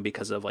Chrome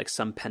because of like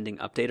some pending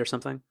update or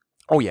something?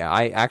 Oh yeah,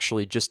 I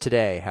actually just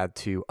today had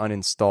to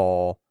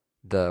uninstall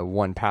the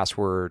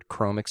 1Password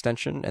Chrome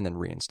extension and then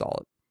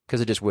reinstall it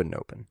because it just wouldn't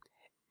open.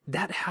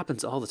 That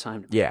happens all the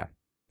time to me. Yeah.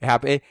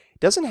 It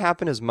doesn't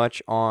happen as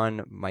much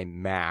on my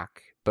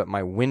Mac, but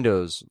my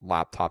Windows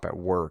laptop at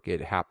work,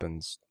 it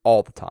happens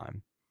all the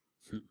time.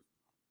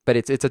 But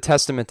it's a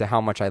testament to how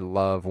much I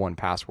love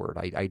 1Password.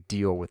 I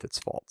deal with its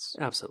faults.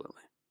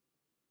 Absolutely.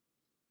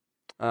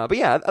 But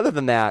yeah, other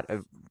than that,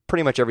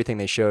 pretty much everything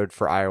they showed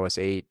for iOS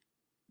 8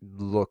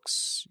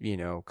 looks,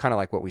 kind of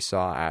like what we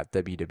saw at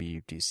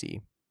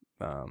WWDC.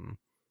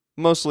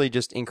 Mostly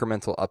just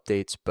incremental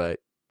updates,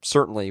 but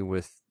certainly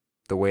with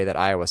the way that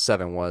iOS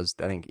 7 was,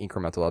 I think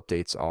incremental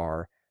updates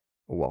are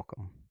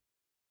welcome.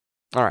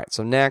 All right,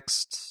 so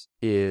next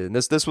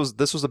is this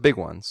was a big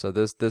one. So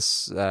this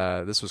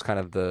was kind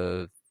of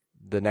the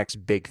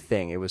next big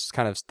thing. It was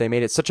kind of, they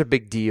made it such a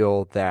big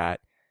deal that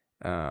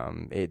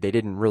They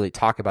didn't really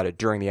talk about it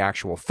during the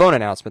actual phone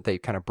announcement. They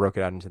kind of broke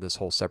it out into this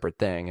whole separate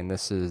thing, and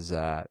this is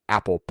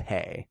Apple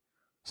Pay.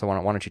 So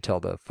why don't you tell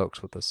the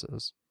folks what this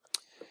is?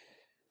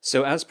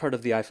 So as part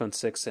of the iPhone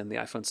 6 and the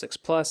iPhone 6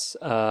 Plus,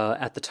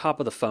 at the top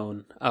of the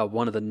phone,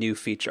 one of the new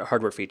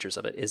hardware features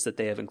of it is that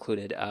they have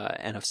included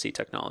NFC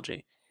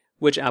technology,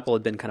 which Apple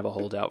had been kind of a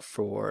holdout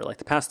for like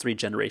the past 3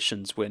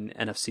 generations when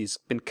NFC's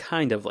been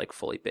kind of like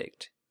fully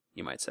baked,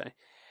 you might say.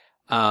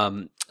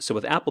 So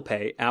with Apple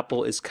Pay,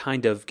 Apple is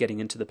kind of getting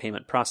into the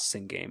payment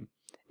processing game,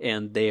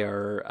 and they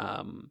are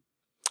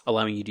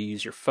allowing you to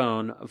use your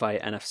phone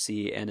via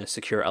NFC and a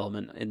secure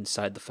element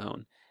inside the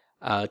phone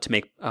to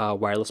make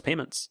wireless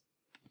payments.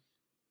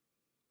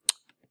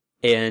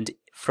 And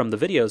from the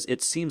videos,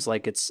 it seems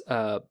like it's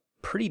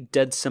pretty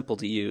dead simple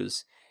to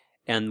use.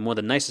 And one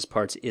of the nicest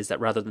parts is that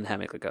rather than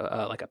having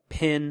like a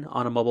PIN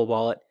on a mobile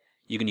wallet,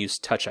 you can use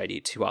Touch ID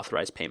to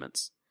authorize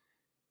payments.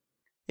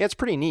 Yeah, it's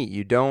pretty neat.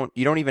 You don't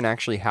even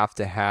actually have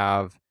to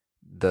have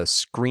the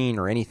screen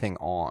or anything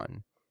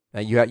on.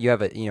 You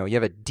have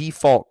a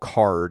default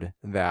card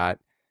that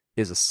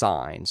is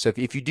assigned. So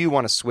if you do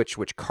want to switch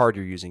which card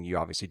you're using, you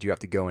obviously do have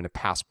to go into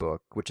Passbook,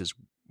 which is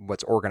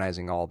what's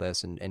organizing all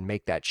this, and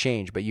make that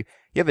change. But you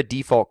have a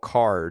default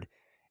card,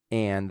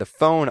 and the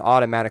phone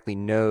automatically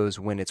knows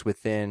when it's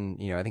within,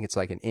 I think it's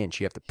like an inch.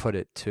 You have to put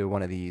it to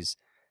one of these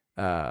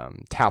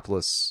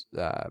tapless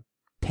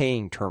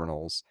paying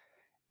terminals.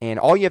 And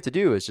all you have to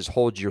do is just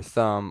hold your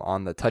thumb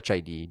on the Touch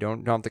ID.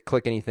 Don't have to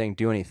click anything,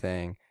 do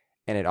anything,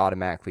 and it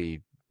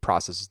automatically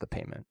processes the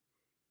payment.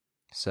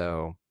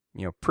 So,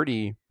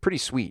 pretty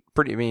sweet.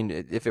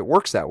 If it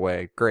works that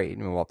way, great.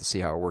 We'll have to see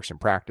how it works in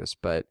practice.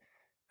 But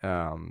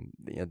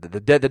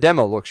the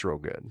demo looks real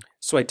good.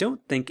 So I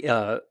don't think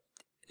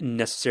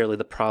necessarily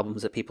the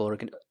problems that people are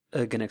going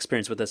to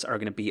experience with this are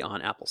going to be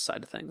on Apple's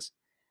side of things.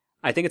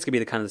 I think it's going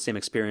to be the same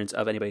experience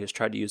of anybody who's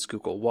tried to use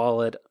Google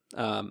Wallet,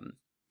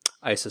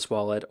 Isis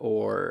Wallet,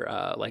 or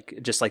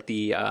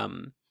the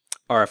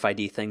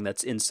RFID thing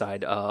that's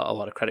inside a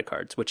lot of credit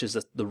cards, which is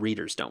the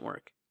readers don't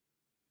work.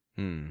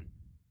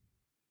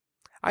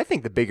 I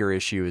think the bigger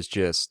issue is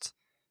just,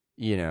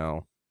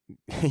 you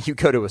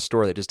go to a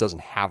store that just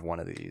doesn't have one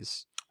of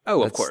these.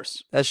 Oh, of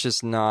course. That's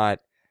just not.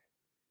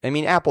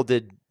 Apple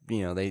did.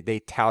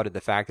 They touted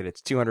the fact that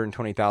it's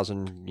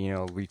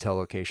 220,000, retail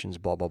locations,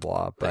 blah blah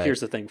blah. But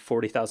here's the thing: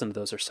 40,000 of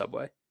those are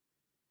Subway.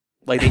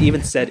 Like they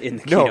even said in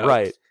the keynote. No,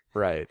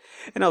 right.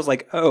 And I was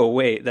like, oh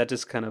wait, that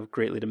just kind of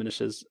greatly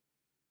diminishes.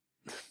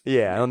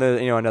 Yeah, and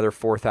then another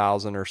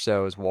 4,000 or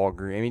so is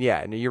Walgreens.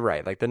 Yeah, you're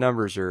right. Like the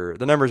numbers are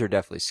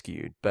definitely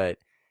skewed, but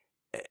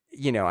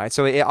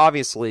so it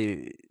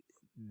obviously.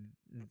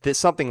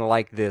 Something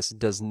like this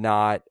does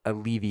not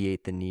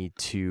alleviate the need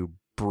to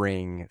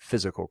bring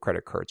physical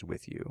credit cards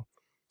with you,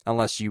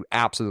 unless you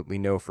absolutely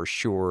know for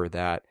sure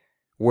that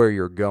where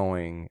you're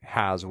going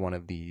has one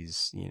of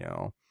these,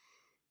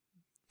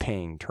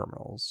 paying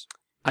terminals.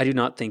 I do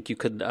not think you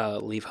could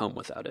leave home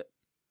without it.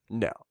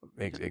 No,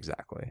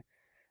 exactly.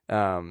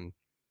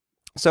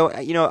 So,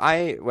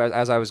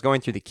 as I was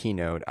going through the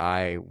keynote,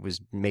 I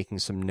was making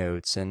some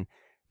notes, and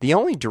the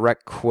only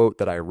direct quote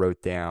that I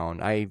wrote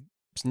down, I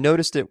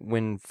noticed it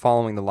when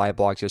following the live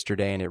blogs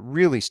yesterday, and it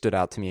really stood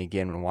out to me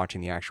again when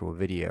watching the actual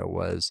video,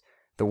 was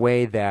the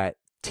way that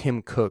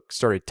Tim Cook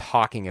started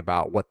talking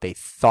about what they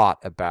thought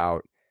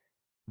about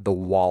the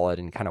wallet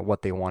and kind of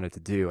what they wanted to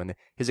do. And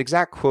his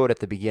exact quote at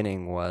the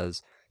beginning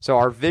was, "So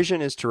our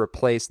vision is to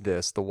replace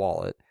the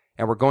wallet,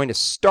 and we're going to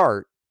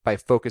start by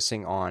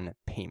focusing on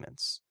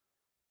payments."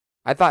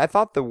 I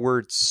thought the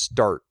word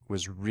 "start"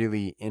 was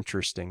really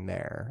interesting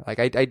there. Like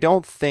I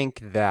don't think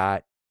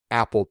that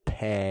Apple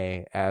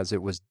Pay, as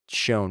it was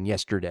shown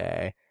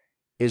yesterday,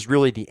 is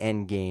really the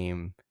end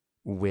game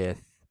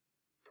with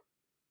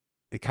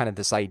the kind of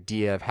this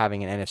idea of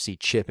having an NFC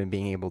chip and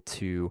being able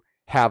to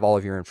have all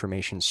of your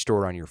information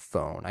stored on your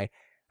phone. I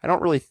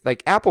don't really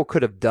like Apple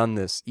could have done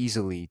this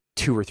easily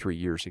 2 or 3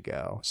 years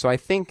ago. So I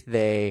think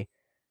they're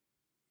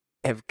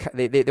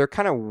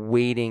kind of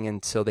waiting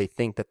until they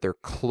think that they're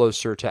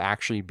closer to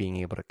actually being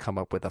able to come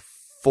up with a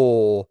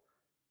full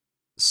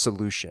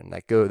solution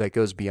that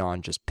goes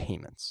beyond just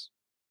payments.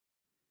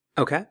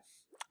 Okay.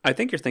 I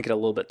think you're thinking a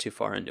little bit too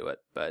far into it,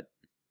 but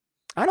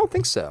I don't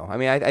think so.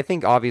 I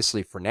think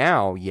obviously for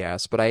now,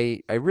 yes, but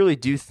I really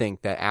do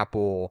think that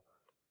Apple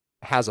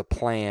has a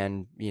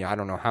plan, I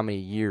don't know how many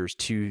years,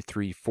 2,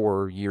 3,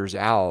 4 years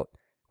out,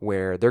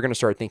 where they're going to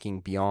start thinking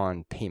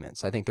beyond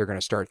payments. I think they're going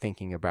to start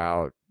thinking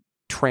about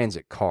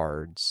transit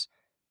cards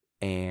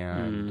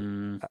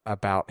and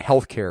about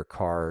healthcare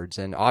cards,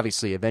 and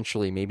obviously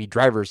eventually maybe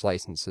driver's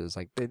licenses.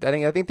 Like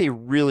I think they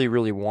really,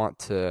 really want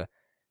to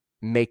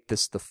make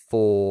this the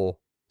full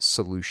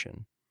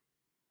solution.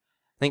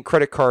 I think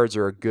credit cards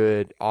are a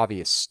good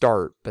obvious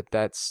start, but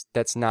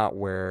that's not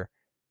where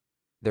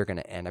they're going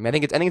to end. I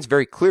think it's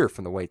very clear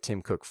from the way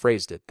Tim Cook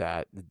phrased it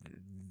that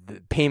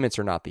the payments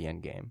are not the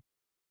end game.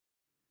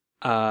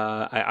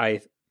 I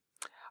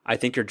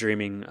think you're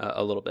dreaming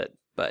a little bit,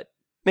 but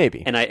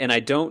maybe. And I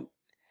don't.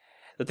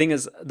 The thing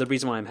is, the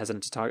reason why I'm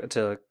hesitant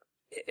to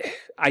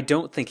I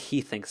don't think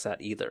he thinks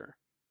that either.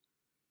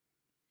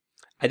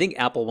 I think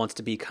Apple wants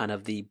to be kind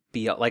of the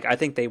like, I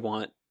think they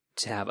want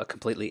to have a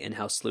completely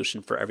in-house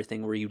solution for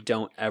everything where you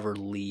don't ever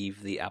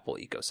leave the Apple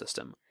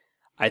ecosystem.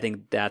 I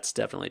think that's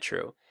definitely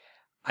true.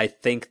 I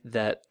think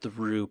that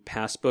through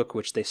Passbook,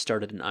 which they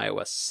started in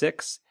iOS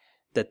 6,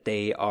 that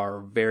they are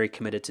very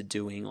committed to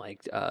doing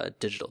like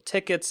digital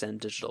tickets and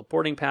digital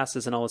boarding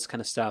passes and all this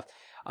kind of stuff,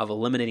 of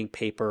eliminating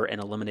paper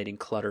and eliminating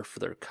clutter for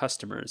their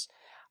customers.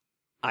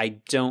 I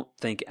don't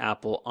think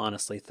Apple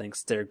honestly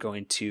thinks they're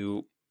going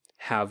to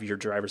have your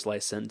driver's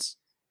license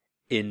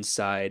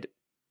inside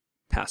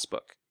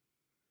Passbook.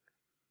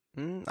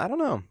 I don't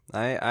know.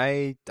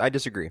 I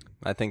disagree.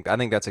 I think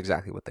that's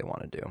exactly what they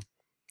want to do.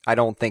 I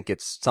don't think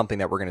it's something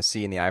that we're going to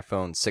see in the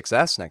iPhone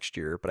 6S next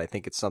year, but I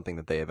think it's something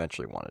that they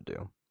eventually want to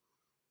do.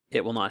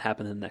 It will not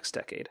happen in the next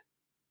decade.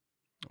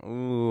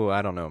 Ooh,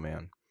 I don't know,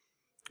 man.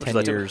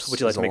 Would you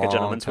like to make a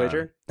gentleman's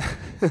wager?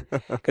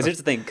 Because here's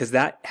the thing, because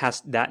that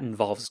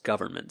involves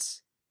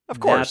governments. Of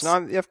course,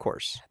 of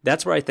course.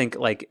 That's where I think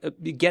like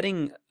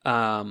getting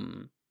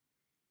an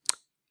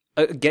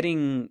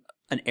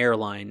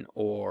airline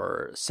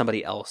or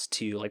somebody else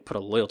to like put a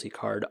loyalty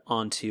card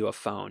onto a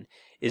phone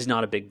is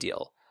not a big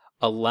deal.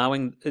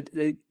 Getting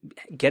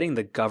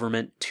the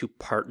government to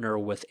partner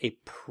with a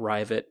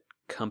private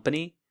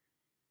company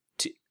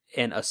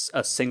and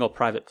a single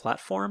private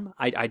platform,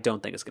 I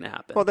don't think it's going to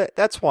happen. Well,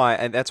 that's why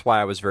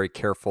I was very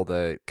careful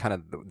to kind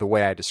of the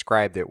way I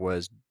described it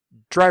was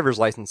driver's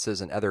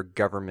licenses and other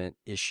government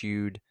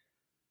issued,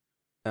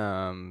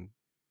 IDs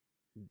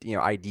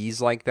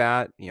like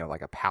that,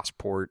 like a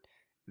passport.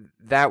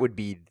 That would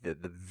be the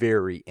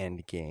very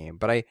end game.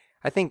 But I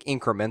think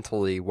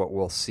incrementally what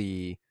we'll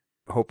see,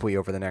 hopefully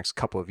over the next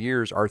couple of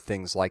years, are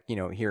things like,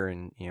 here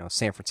in,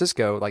 San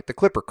Francisco, like the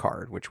Clipper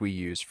card, which we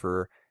use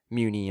for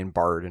Muni and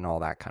BART and all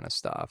that kind of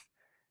stuff.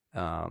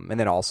 And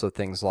then also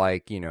things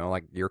like,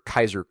 like your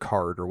Kaiser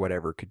card or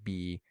whatever could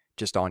be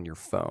just on your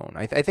phone.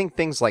 I think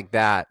things like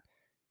that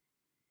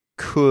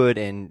could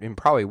and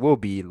probably will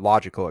be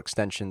logical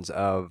extensions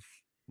of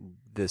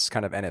this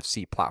kind of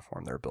NFC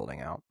platform they're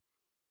building out.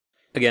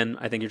 Again,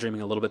 I think you're dreaming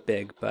a little bit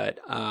big, but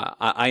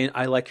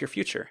I like your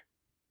future.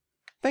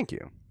 Thank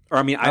you. Or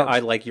I mean, I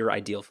like your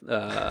ideal.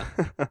 I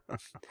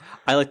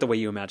like the way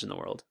you imagine the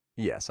world.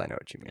 Yes, I know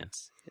what you mean.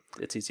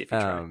 It's easy if you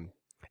try.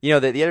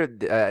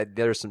 The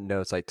other some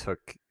notes I took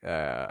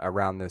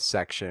around this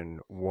section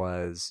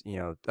was,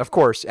 of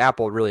course,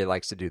 Apple really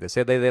likes to do this.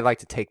 They like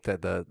to take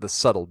the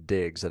subtle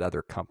digs at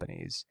other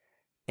companies,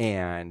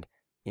 and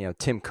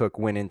Tim Cook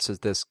went into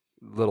this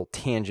little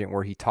tangent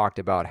where he talked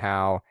about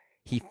how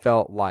he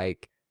felt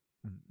like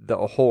the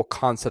whole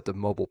concept of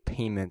mobile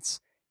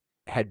payments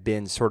had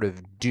been sort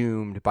of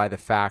doomed by the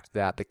fact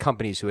that the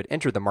companies who had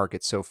entered the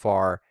market so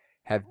far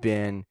have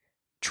been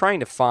trying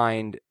to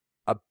find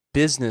a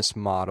business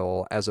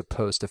model as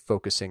opposed to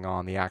focusing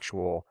on the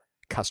actual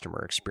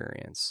customer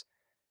experience.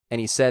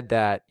 And he said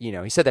that,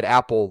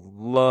 Apple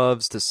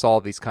loves to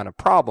solve these kind of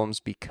problems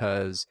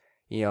because,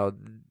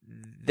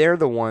 they're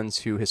the ones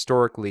who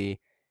historically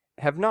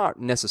have not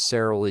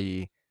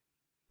necessarily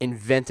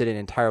invented an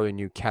entirely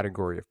new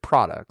category of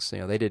products.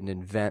 They didn't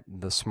invent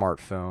the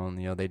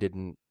smartphone. They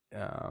didn't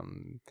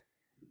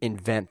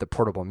invent the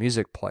portable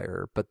music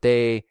player, but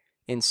they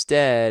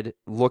instead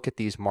look at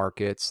these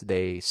markets,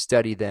 they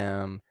study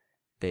them,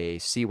 they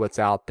see what's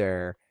out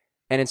there,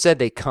 and instead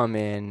they come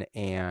in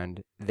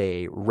and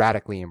they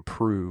radically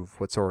improve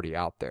what's already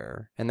out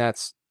there. And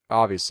that's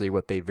obviously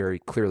what they very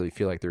clearly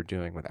feel like they're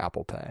doing with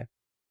Apple Pay.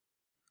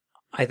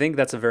 I think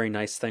that's a very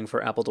nice thing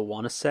for Apple to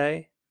want to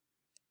say.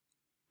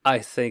 I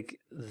think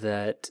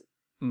that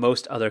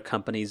most other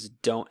companies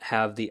don't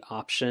have the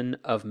option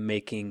of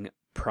making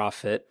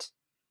profit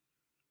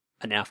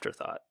an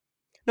afterthought.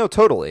 No,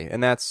 totally.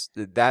 And that's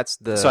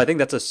the... So I think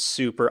that's a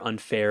super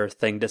unfair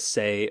thing to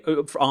say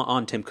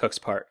on Tim Cook's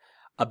part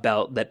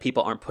about that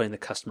people aren't putting the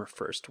customer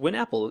first, when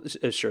Apple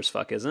sure as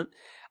fuck isn't.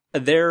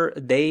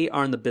 They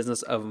are in the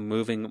business of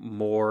moving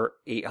more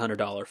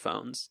 $800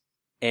 phones.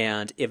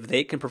 And if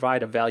they can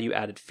provide a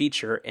value-added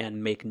feature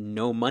and make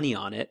no money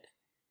on it,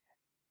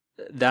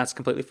 that's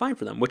completely fine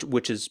for them,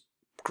 which is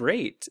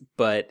great.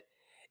 But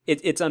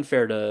it's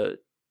unfair to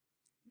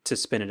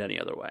spin it any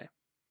other way.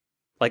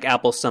 Like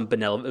Apple's some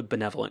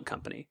benevolent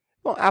company.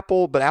 Well,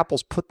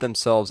 Apple's put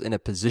themselves in a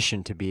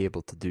position to be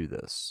able to do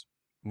this,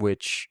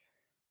 which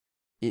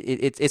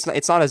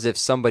it's not as if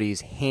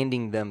somebody's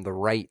handing them the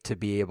right to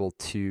be able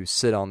to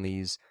sit on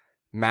these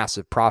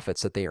massive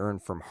profits that they earn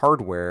from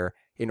hardware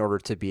in order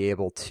to be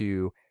able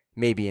to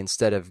maybe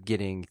instead of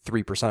getting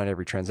 3% on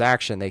every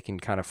transaction, they can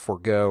kind of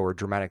forego or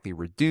dramatically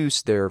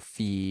reduce their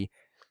fee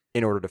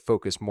in order to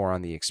focus more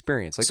on the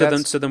experience. Like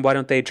so then why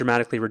don't they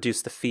dramatically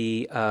reduce the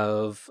fee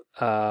of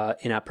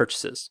in-app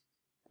purchases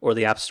or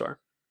the App Store?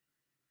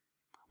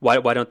 Why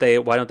don't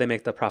they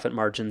make the profit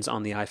margins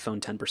on the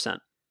iPhone 10%?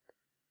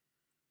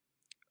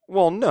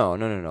 Well, no.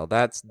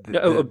 That's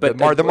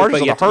the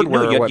margins on the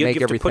hardware are what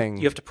make everything.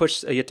 You have to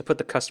put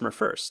the customer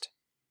first.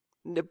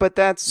 But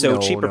that's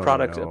cheaper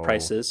product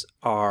prices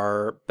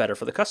are better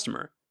for the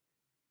customer.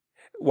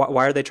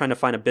 Why are they trying to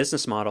find a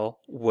business model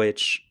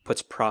which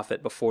puts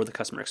profit before the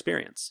customer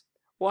experience?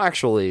 Well,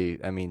 actually,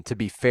 I mean, to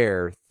be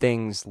fair,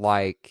 things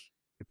like,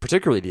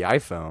 particularly the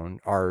iPhone,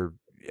 are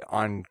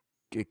on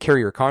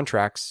carrier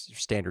contracts,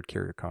 standard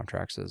carrier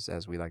contracts,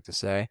 as we like to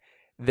say.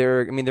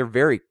 They're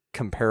very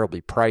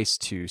comparably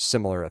priced to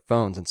similar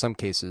phones. In some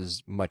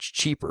cases, much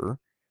cheaper.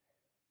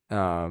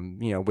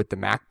 With the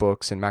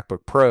MacBooks and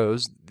MacBook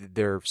Pros,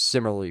 they're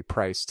similarly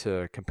priced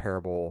to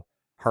comparable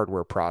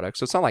hardware products.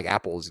 So it's not like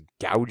Apple is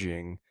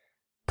gouging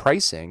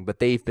pricing, but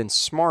they've been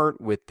smart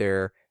with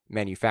their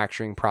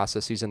manufacturing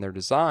processes and their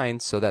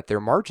designs so that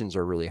their margins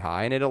are really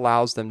high, and it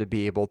allows them to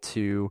be able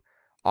to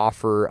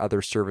offer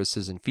other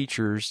services and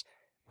features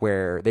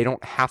where they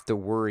don't have to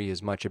worry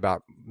as much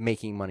about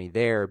making money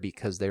there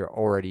because they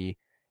already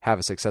have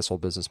a successful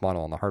business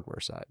model on the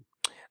hardware side.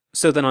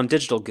 So then on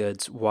digital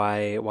goods,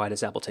 why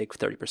does Apple take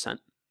 30%?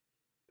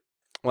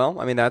 Well,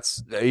 I mean, are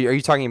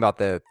you talking about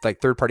the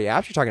third-party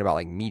apps? You're talking about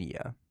like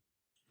media?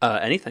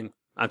 Anything.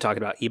 I'm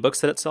talking about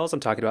ebooks that it sells. I'm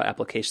talking about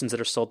applications that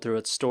are sold through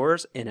its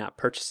stores, in-app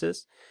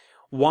purchases.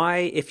 Why,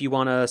 if you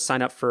want to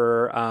sign up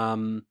for,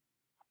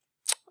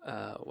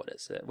 what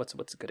is it? What's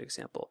a good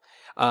example?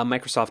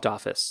 Microsoft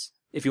Office.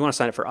 If you want to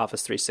sign up for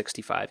Office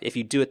 365, if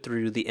you do it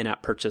through the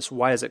in-app purchase,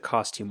 why does it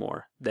cost you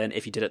more than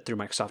if you did it through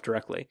Microsoft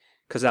directly?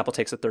 Because Apple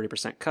takes a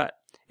 30% cut.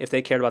 If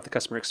they cared about the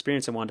customer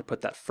experience and wanted to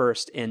put that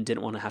first and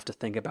didn't want to have to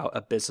think about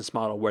a business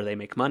model where they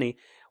make money,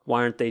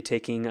 why aren't they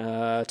taking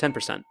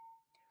 10%?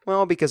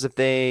 Well, because if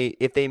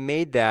they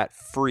made that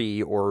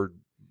free or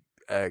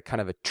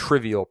kind of a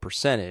trivial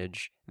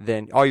percentage,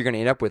 then all you're going to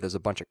end up with is a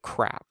bunch of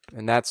crap,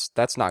 and that's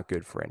not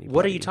good for anybody.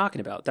 What are you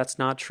talking about? That's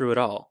not true at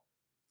all.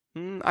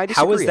 I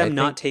disagree. How is them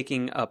not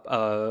taking up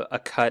a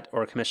cut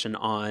or a commission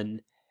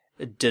on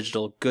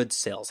digital goods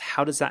sales?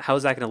 How is that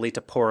going to lead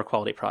to poorer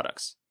quality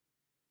products?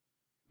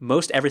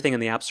 Most everything in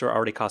the App Store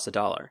already costs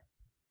 $1.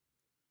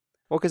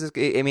 Well, because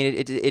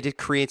it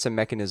creates a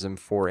mechanism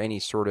for any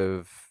sort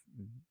of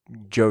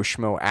Joe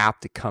Schmo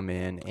app to come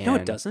in and no,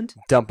 it doesn't.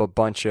 Dump a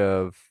bunch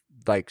of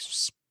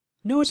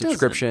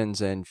subscriptions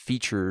doesn't. And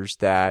features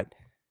that.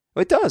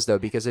 Well, it does, though,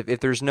 because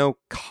if there's no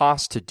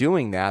cost to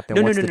doing that,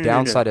 then what's the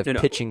downside of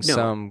pitching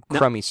some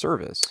crummy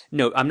service?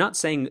 No, I'm not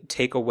saying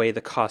take away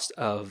the cost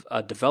of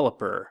a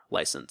developer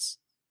license.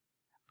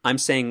 I'm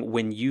saying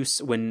when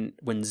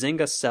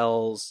Zynga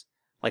sells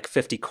like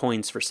 50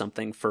 coins for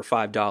something for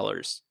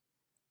 $5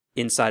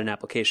 inside an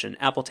application,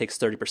 Apple takes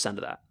 30%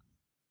 of that.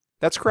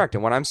 That's correct.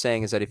 And what I'm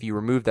saying is that if you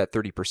remove that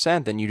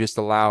 30%, then you just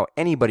allow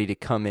anybody to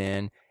come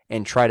in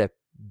and try to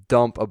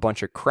dump a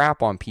bunch of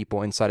crap on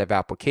people inside of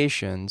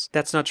applications.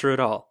 That's not true at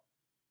all.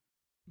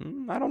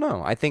 I don't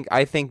know. I think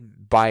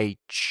by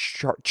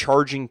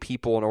charging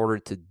people in order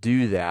to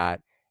do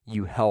that,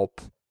 you help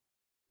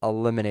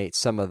eliminate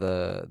some of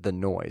the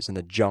noise and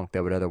the junk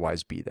that would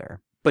otherwise be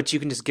there. But you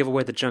can just give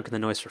away the junk and the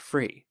noise for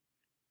free.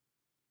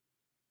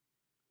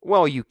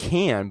 Well, you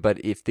can, but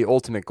if the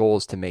ultimate goal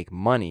is to make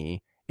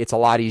money, it's a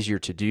lot easier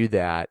to do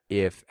that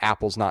if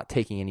Apple's not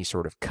taking any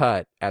sort of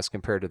cut as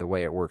compared to the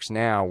way it works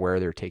now, where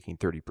they're taking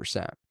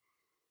 30%.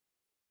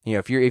 You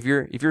know, if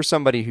you're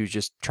somebody who's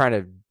just trying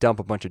to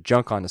dump a bunch of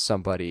junk onto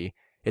somebody,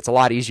 it's a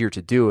lot easier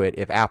to do it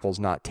if Apple's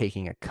not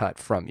taking a cut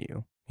from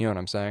you. You know what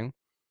I'm saying?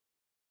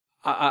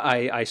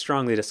 I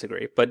strongly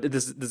disagree, but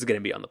this is going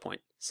to be on the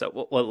point.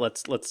 So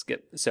let's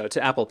get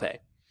to Apple Pay.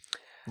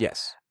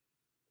 Yes.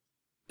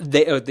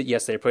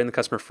 Yes, they're putting the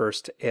customer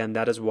first, and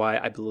that is why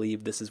I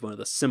believe this is one of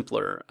the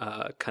simpler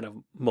kind of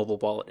mobile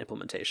wallet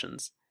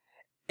implementations.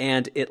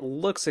 And it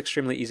looks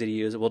extremely easy to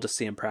use. We'll just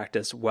see in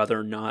practice whether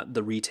or not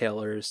the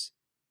retailers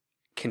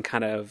can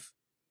kind of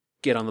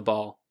get on the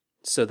ball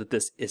so that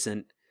this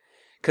isn't...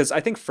 Because I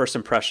think first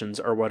impressions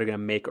are what are going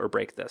to make or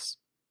break this.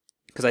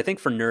 Because I think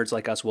for nerds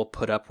like us, we'll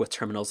put up with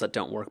terminals that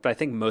don't work. But I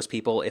think most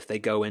people, if they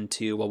go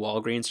into a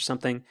Walgreens or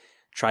something,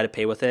 try to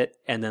pay with it,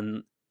 and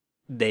then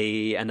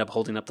they end up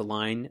holding up the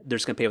line, they're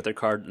just going to pay with their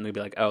card, and they'll be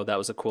like, oh, that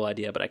was a cool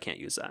idea, but I can't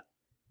use that.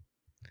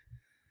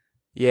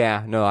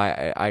 Yeah, no,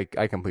 I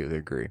completely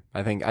agree.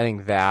 I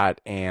think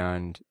that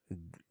and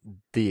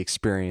the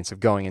experience of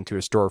going into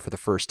a store for the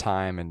first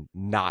time and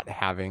not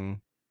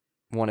having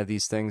one of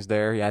these things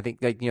there. Yeah, I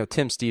think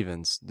Tim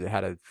Stevens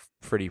had a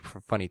pretty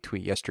funny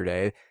tweet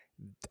yesterday.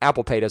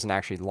 Apple Pay doesn't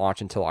actually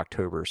launch until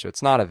October, so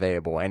it's not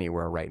available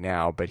anywhere right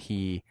now, but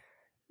he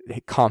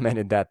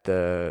commented that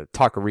the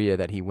taqueria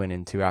that he went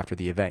into after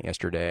the event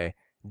yesterday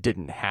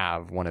didn't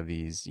have one of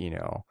these,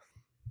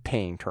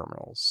 paying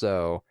terminals.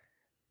 So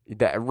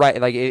that, right,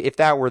 like if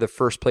that were the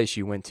first place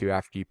you went to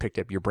after you picked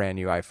up your brand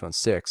new iPhone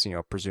 6,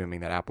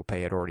 presuming that Apple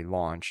Pay had already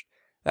launched,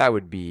 that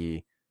would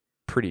be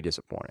pretty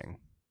disappointing.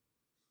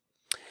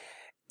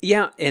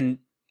 Yeah, and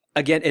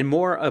again, and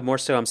more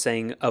so I'm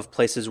saying of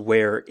places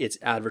where it's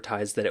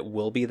advertised that it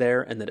will be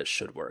there and that it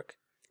should work,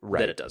 right.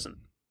 That it doesn't.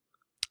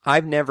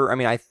 I've never,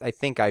 I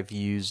think I've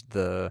used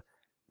the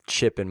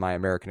chip in my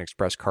American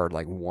Express card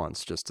like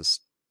once just to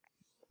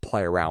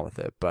play around with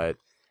it, but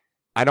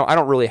I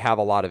don't really have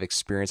a lot of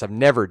experience. I've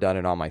never done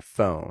it on my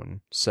phone,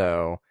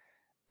 so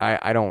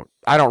I don't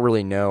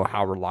really know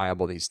how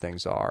reliable these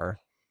things are.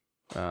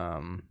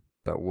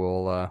 But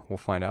we'll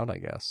find out, I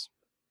guess.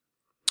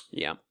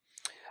 Yeah.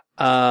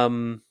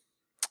 And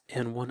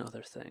one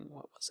other thing,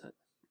 what was it?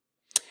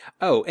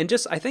 Oh, and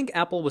I think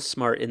Apple was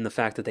smart in the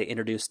fact that they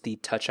introduced the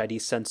Touch ID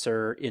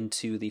sensor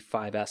into the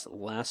 5S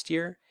last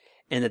year,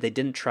 and that they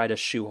didn't try to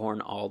shoehorn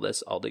all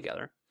this all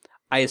together.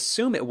 I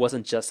assume it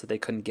wasn't just that they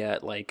couldn't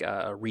get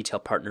retail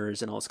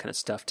partners and all this kind of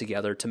stuff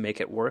together to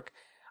make it work.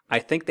 I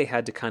think they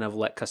had to kind of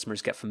let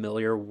customers get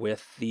familiar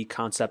with the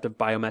concept of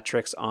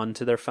biometrics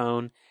onto their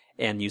phone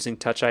and using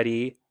Touch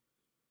ID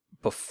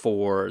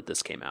before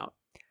this came out.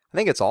 I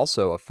think it's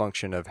also a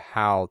function of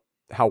how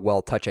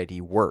well Touch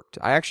ID worked.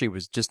 I actually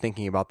was just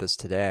thinking about this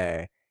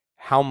today,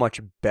 how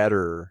much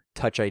better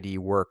Touch ID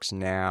works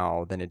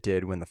now than it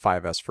did when the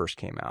 5S first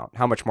came out,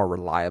 how much more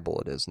reliable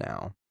it is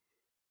now.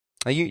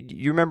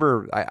 You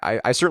remember,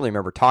 I certainly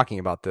remember talking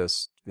about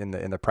this in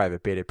the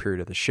private beta period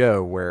of the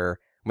show, where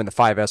when the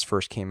 5S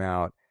first came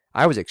out,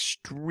 I was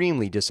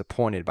extremely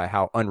disappointed by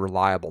how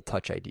unreliable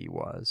Touch ID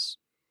was.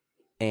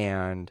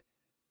 And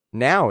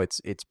now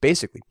it's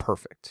basically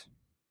perfect.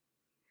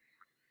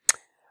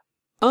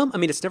 I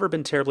mean, it's never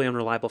been terribly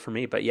unreliable for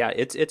me, but yeah,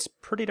 it's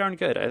pretty darn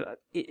good.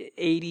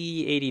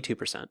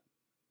 82%,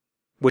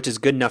 which is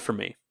good enough for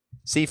me.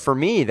 See, for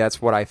me,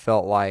 that's what I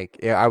felt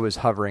like. I was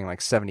hovering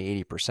like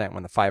 70-80%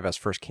 when the 5S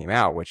first came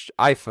out, which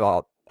I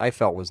felt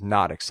was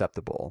not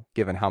acceptable,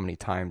 given how many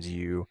times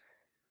you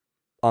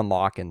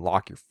unlock and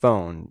lock your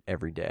phone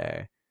every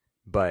day.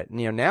 But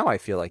now I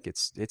feel like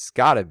it's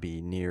got to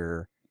be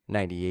near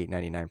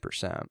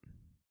 98-99%.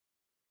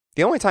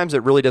 The only times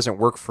it really doesn't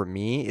work for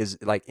me is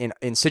like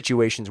in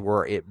situations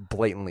where it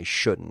blatantly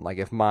shouldn't. Like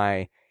if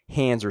my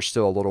hands are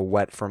still a little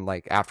wet from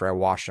like after I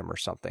wash them or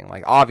something.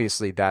 Like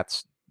obviously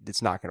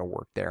it's not going to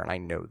work there, and I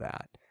know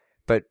that.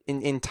 But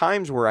in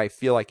times where I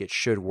feel like it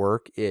should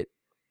work, it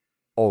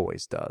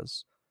always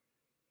does.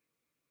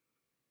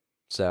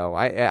 So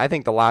I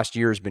think the last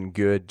year has been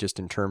good just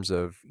in terms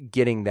of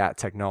getting that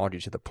technology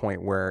to the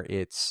point where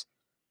it's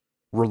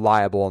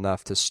reliable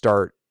enough to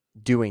start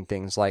doing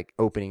things like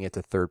opening it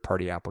to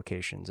third-party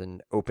applications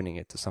and opening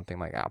it to something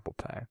like Apple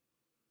Pay.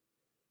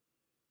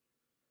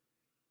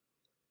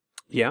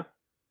 Yeah.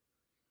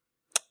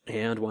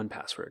 And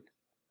 1Password.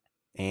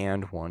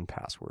 And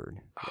 1Password.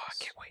 Oh, yes.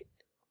 I can't wait.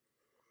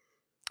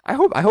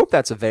 I hope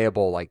that's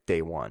available like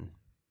day one.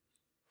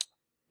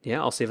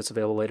 Yeah, I'll see if it's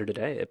available later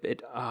today.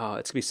 It's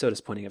gonna be so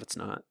disappointing if it's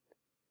not.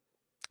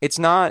 It's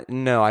not.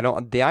 No, I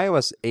don't. The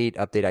iOS 8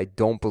 update, I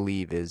don't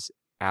believe is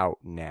out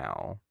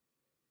now.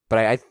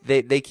 But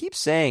they keep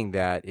saying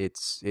that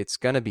it's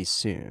going to be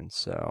soon.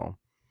 So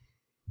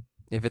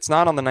if it's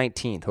not on the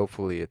 19th,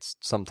 hopefully it's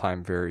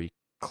sometime very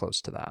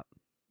close to that.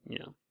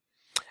 Yeah.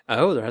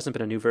 Oh, there hasn't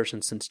been a new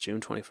version since June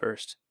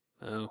 21st.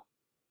 Oh.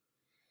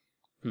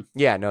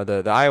 Yeah, no,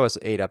 the iOS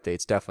 8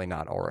 update's definitely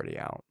not already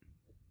out.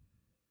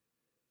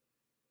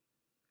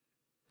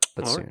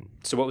 But all soon. Right.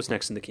 So what was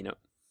next in the keynote?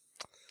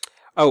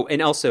 Oh,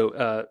 and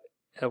also,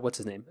 what's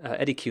his name?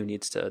 Eddie Q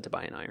needs to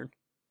buy an iron.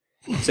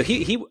 So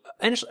he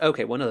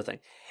okay. One other thing,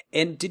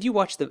 and did you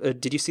watch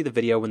did you see the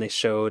video when they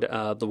showed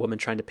the woman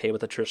trying to pay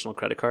with a traditional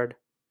credit card?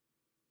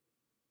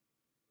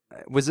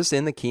 Was this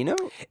in the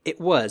keynote? It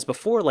was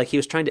before. Like he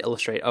was trying to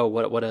illustrate,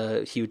 what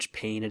a huge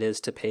pain it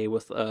is to pay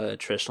with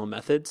traditional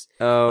methods.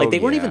 Oh, like they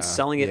weren't even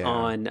selling it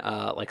on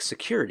like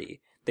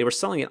security. They were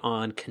selling it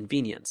on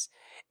convenience,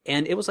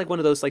 and it was like one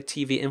of those like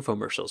TV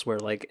infomercials where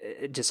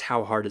like just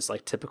how hard is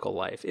like typical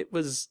life. It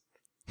was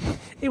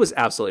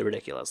absolutely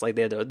ridiculous. Like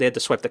they had to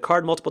swipe the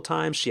card multiple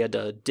times. She had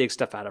to dig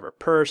stuff out of her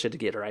purse. She had to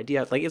get her ID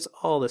out. Like it's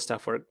all this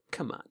stuff where,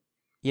 come on.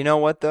 You know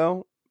what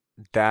though?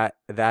 That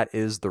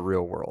is the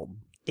real world.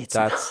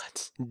 That's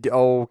not.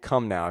 Oh,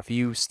 come now. If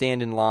you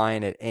stand in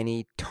line at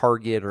any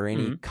Target or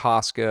any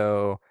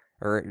Costco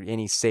or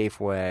any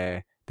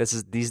Safeway, this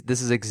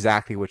is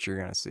exactly what you're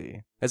gonna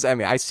see.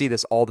 I see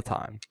this all the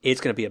time. It's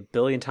gonna be a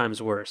billion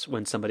times worse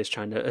when somebody's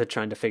trying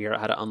to figure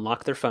out how to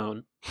unlock their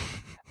phone.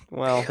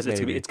 Well, because it's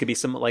gonna be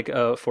some like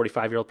a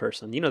 45-year-old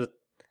person. You know that.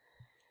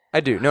 I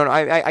do. No,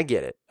 I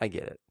get it. I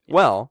get it. Yeah.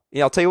 Well,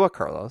 I'll tell you what,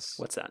 Carlos.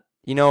 What's that?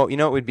 You know,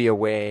 it would be a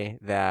way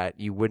that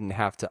you wouldn't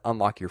have to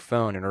unlock your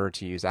phone in order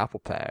to use Apple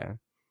Pay.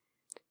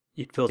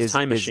 You'd build a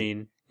time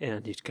machine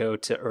and you'd go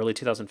to early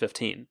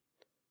 2015.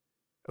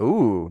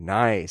 Ooh,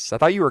 nice. I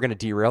thought you were going to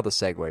derail the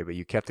segue, but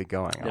you kept it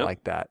going. Nope. I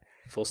like that.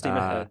 Full steam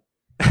ahead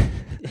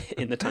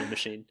in the time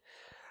machine.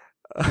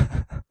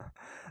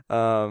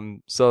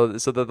 So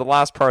the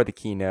last part of the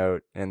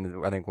keynote,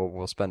 and I think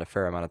we'll spend a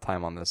fair amount of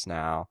time on this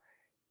now,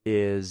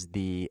 is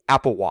the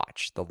Apple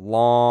Watch, the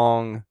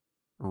long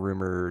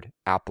rumored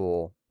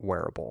Apple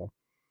wearable.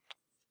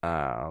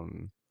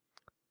 Man,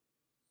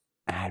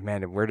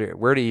 where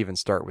to even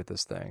start with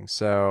this thing?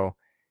 So,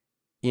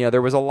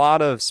 there was a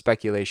lot of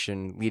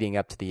speculation leading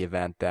up to the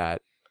event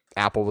that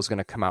Apple was going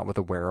to come out with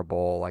a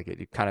wearable. Like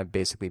it kind of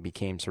basically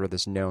became sort of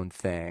this known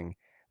thing.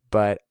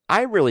 But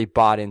I really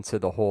bought into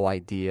the whole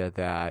idea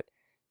that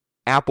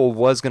Apple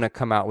was going to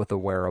come out with a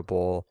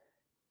wearable,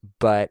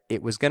 but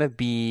it was going to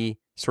be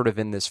sort of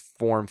in this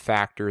form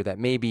factor that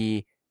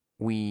maybe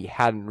we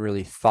hadn't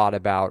really thought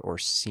about or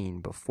seen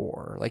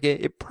before. Like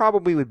it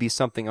probably would be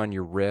something on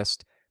your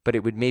wrist, but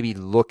it would maybe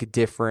look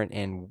different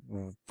and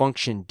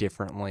function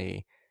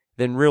differently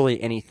than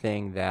really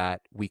anything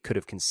that we could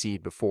have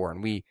conceived before.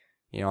 And we,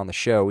 on the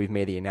show, we've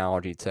made the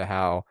analogy to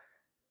how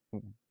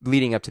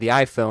leading up to the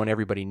iPhone,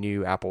 everybody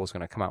knew Apple was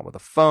going to come out with a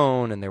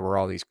phone, and there were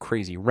all these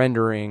crazy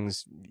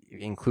renderings,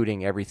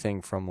 including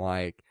everything from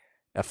like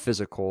a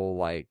physical,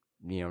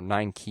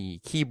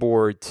 9-key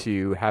keyboard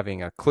to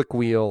having a click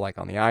wheel like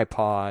on the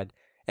iPod.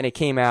 And it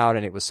came out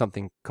and it was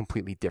something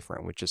completely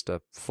different with just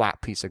a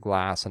flat piece of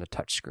glass and a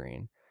touch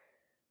screen.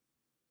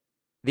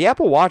 The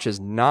Apple Watch is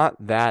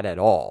not that at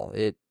all.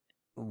 It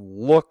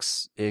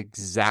looks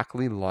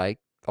exactly like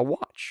a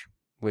watch,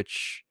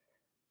 which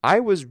I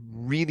was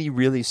really,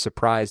 really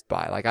surprised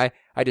by. Like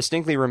I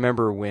distinctly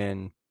remember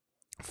when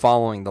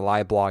following the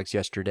live blogs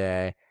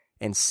yesterday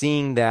and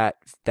seeing that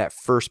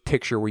first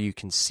picture where you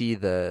can see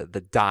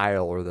the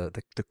dial or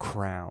the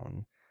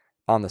crown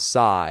on the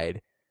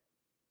side,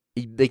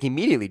 like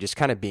immediately just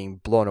kind of being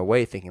blown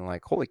away, thinking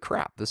like, holy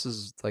crap, this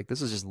is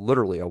just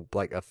literally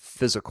a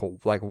physical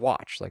like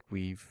watch like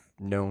we've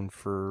known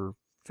for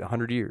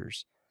 100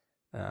 years.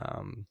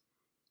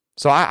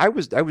 So I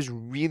was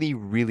really,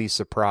 really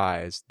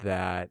surprised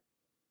that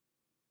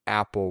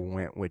Apple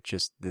went with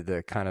just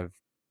the kind of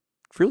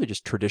really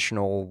just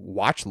traditional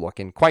watch look,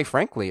 and quite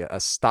frankly, a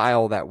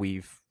style that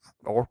we've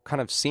all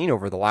kind of seen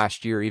over the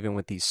last year, even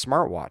with these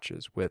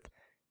smartwatches with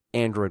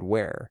Android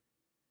Wear.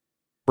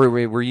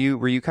 Were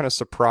you kind of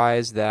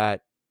surprised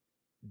that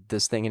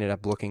this thing ended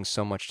up looking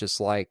so much just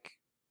like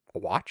a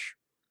watch?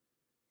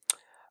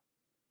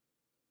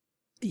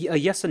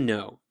 Yes and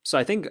no. So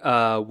I think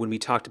when we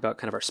talked about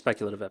kind of our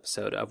speculative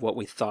episode of what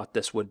we thought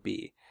this would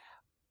be,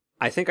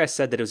 I think I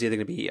said that it was either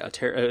going to be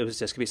it was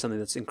just going to be something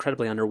that's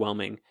incredibly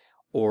underwhelming,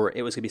 or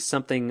it was going to be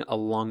something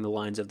along the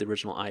lines of the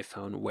original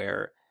iPhone,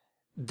 where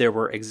there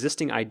were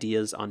existing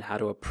ideas on how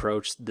to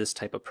approach this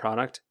type of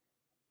product,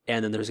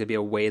 and then there's going to be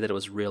a way that it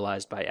was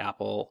realized by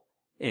Apple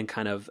and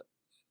kind of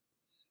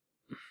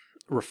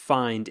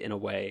refined in a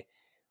way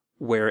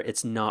where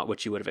it's not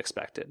what you would have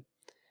expected.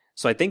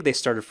 So I think they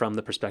started from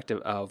the perspective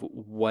of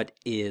what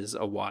is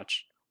a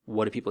watch,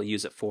 what do people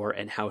use it for,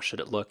 and how should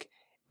it look,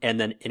 and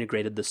then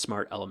integrated the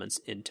smart elements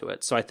into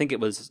it. So I think it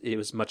was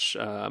much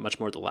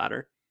more the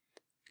latter,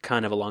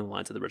 kind of along the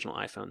lines of the original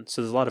iPhone.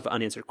 So there's a lot of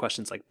unanswered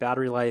questions like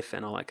battery life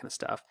and all that kind of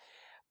stuff.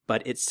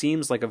 But it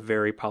seems like a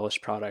very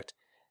polished product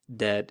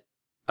that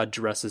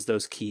addresses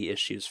those key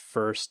issues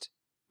first,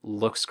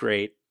 looks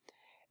great.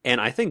 And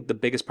I think the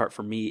biggest part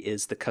for me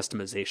is the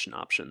customization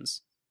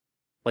options.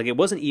 Like it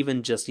wasn't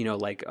even just,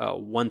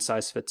 one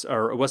size fits,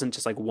 or it wasn't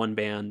just like one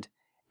band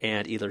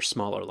and either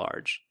small or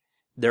large.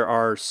 There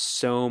are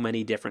so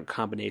many different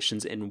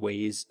combinations and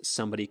ways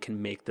somebody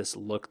can make this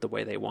look the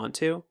way they want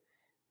to,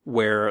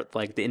 where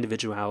like the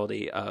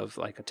individuality of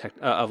like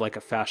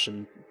a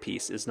fashion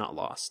piece is not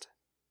lost.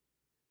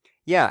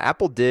 Yeah,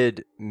 Apple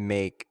did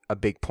make a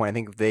big point. I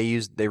think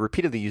they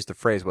repeatedly used the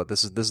phrase,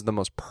 this is the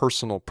most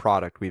personal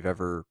product we've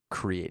ever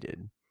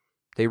created.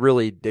 They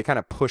kind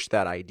of pushed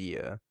that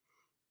idea.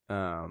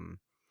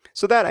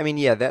 So that, I mean,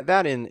 yeah,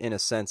 that in a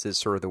sense is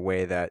sort of the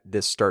way that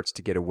this starts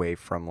to get away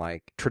from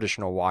like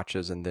traditional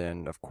watches. And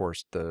then of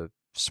course the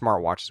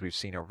smart watches we've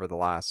seen over the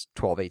last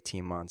 12,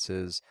 18 months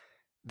is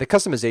the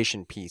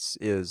customization piece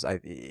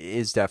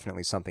is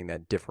definitely something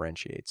that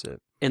differentiates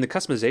it. And the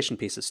customization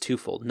piece is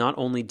twofold. Not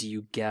only do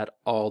you get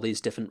all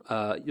these different,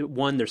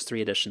 there's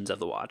 3 editions of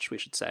the watch, we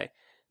should say.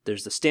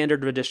 There's the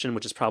standard edition,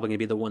 which is probably going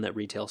to be the one that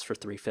retails for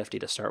 $350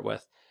 to start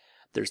with.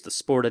 There's the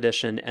Sport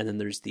Edition, and then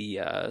there's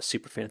the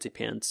Super Fancy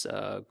Pants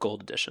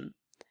Gold Edition.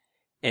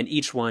 And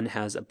each one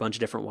has a bunch of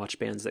different watch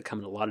bands that come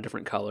in a lot of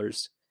different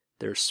colors.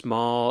 There's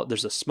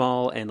a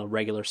small and a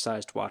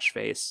regular-sized watch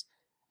face.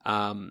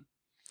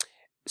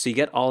 So you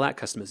get all that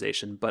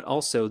customization, but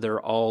also there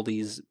are all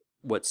these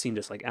what seem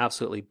just like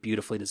absolutely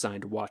beautifully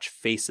designed watch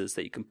faces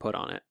that you can put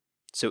on it.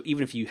 So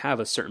even if you have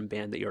a certain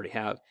band that you already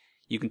have,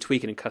 you can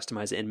tweak it and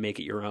customize it and make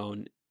it your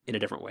own in a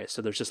different way.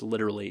 So there's just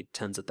literally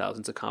tens of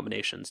thousands of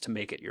combinations to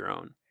make it your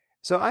own.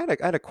 So I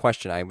had a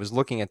question. I was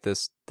looking at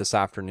this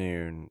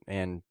afternoon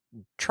and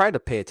tried to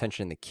pay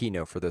attention in the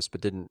keynote for this,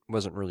 but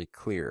wasn't really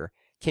clear.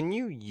 Can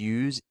you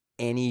use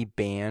any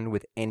band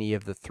with any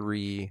of the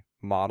 3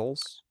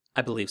 models?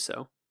 I believe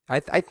so.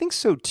 I think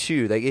so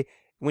too. Like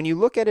when you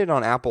look at it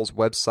on Apple's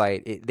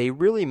website, they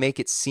really make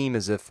it seem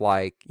as if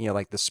like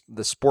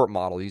the sport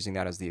model, using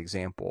that as the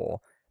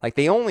example, like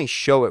they only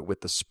show it with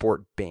the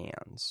sport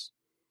bands.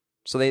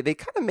 So they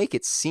kind of make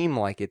it seem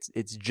like it's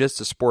just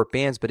a sport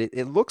bands, but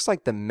it looks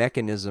like the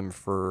mechanism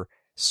for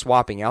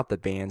swapping out the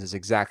bands is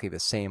exactly the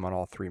same on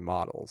all 3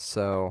 models.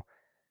 So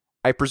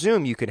I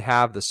presume you could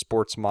have the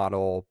sports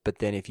model, but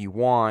then if you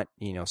want,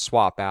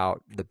 swap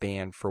out the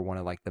band for one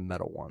of like the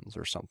metal ones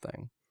or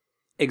something.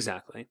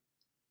 Exactly.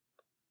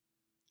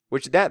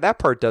 Which that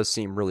part does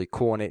seem really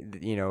cool. And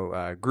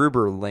it,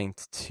 Gruber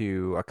linked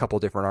to a couple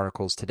different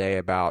articles today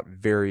about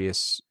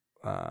various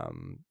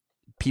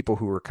people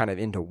who were kind of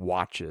into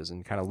watches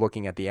and kind of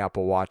looking at the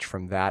Apple Watch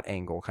from that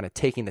angle, kind of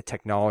taking the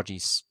technology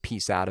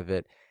piece out of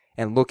it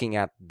and looking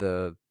at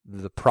the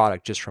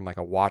product just from like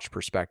a watch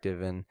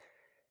perspective. And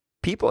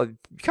people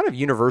kind of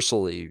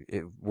universally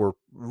were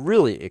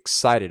really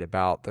excited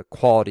about the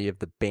quality of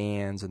the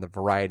bands and the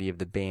variety of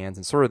the bands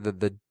and sort of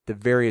the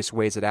various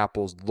ways that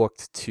Apple's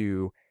looked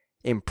to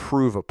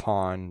improve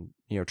upon,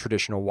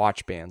 traditional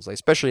watch bands, like,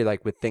 especially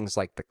like with things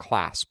like the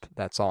clasp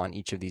that's on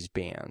each of these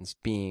bands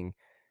being,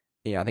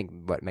 I think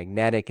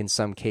magnetic in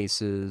some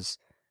cases,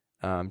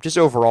 just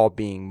overall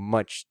being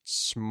much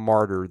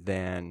smarter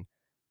than,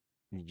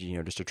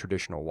 just a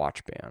traditional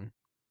watch band.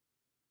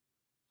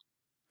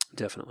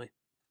 Definitely.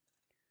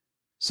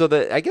 So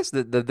I guess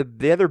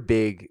the other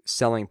big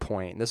selling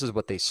point, and this is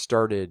what they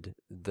started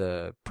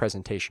the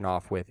presentation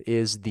off with,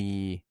 is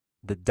the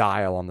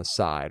dial on the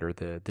side, or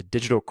the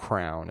digital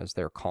crown as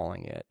they're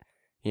calling it.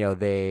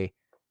 They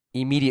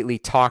immediately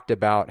talked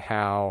about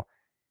how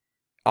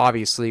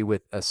obviously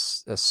with a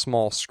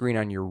small screen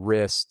on your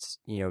wrist,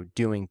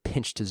 doing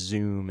pinch to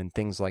zoom and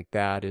things like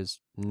that is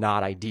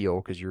not ideal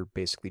because you're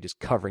basically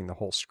just covering the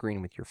whole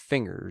screen with your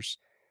fingers.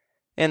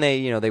 And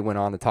they went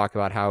on to talk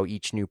about how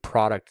each new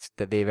product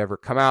that they've ever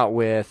come out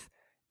with,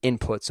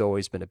 input's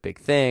always been a big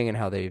thing, and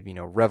how they've,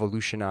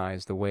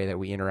 revolutionized the way that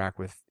we interact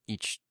with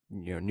each,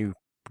 new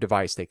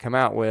device they come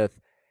out with.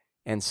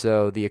 And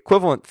so the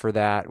equivalent for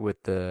that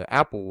with the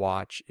Apple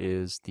Watch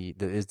is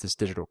this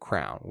digital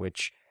crown,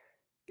 which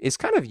is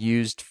kind of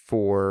used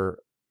for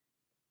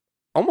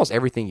almost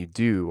everything you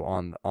do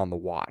on the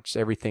watch.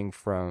 Everything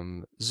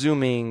from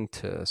zooming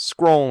to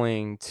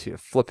scrolling to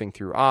flipping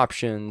through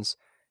options.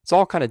 It's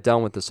all kind of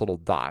done with this little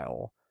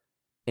dial.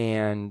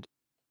 And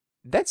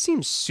that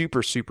seems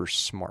super, super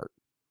smart.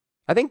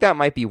 I think that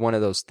might be one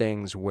of those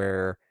things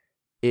where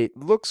it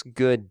looks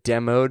good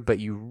demoed, but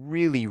you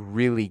really,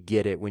 really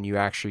get it when you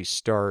actually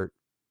start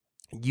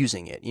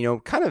using it.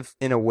 Kind of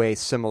in a way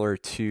similar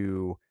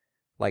to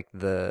like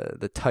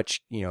the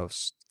touch,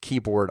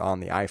 keyboard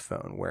on the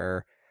iPhone,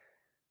 where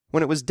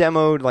when it was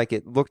demoed, like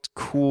it looked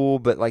cool,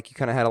 but like you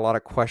kind of had a lot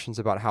of questions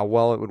about how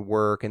well it would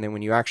work. And then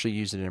when you actually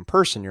use it in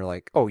person, you're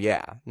like, oh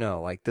yeah,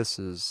 no, like this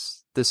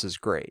is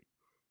great.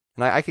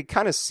 And I could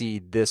kind of see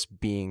this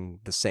being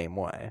the same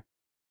way.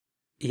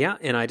 Yeah,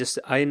 and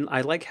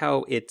I like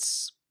how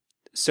it's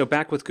so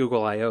back with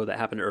Google I/O that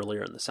happened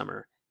earlier in the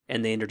summer,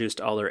 and they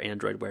introduced all their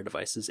Android Wear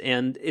devices,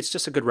 and it's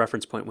just a good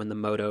reference point when the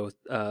Moto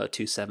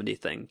 270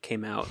 thing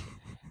came out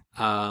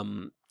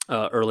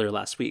earlier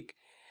last week,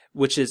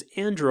 which is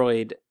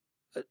Android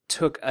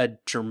took a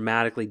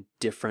dramatically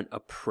different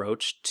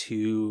approach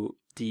to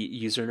the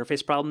user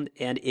interface problem,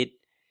 and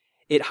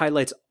it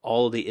highlights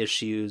all of the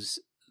issues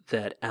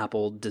that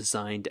Apple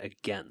designed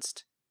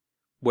against.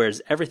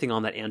 Whereas everything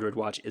on that Android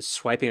watch is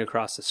swiping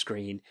across the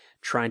screen,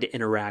 trying to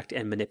interact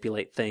and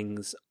manipulate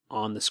things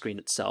on the screen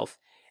itself.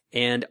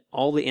 And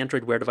all the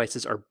Android Wear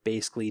devices are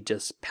basically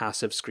just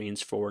passive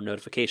screens for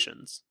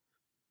notifications.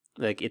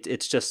 Like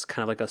it's just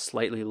kind of like a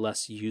slightly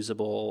less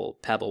usable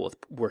Pebble with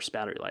worse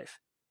battery life.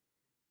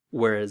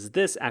 Whereas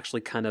this actually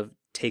kind of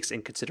takes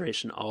in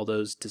consideration all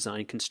those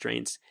design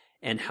constraints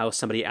and how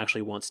somebody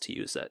actually wants to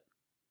use it.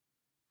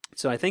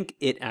 So I think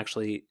it's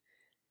going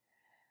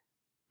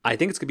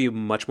to be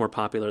much more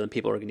popular than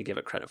people are going to give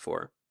it credit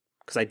for,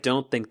 because I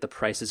don't think the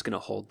price is going to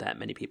hold that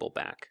many people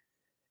back.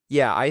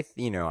 Yeah, I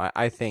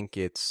think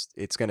it's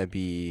going to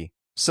be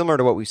similar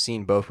to what we've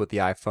seen both with the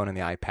iPhone and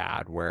the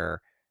iPad,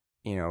 where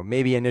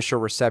maybe initial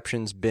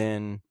reception's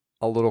been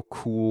a little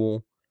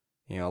cool,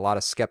 a lot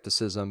of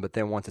skepticism, but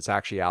then once it's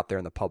actually out there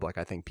in the public,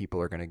 I think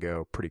people are going to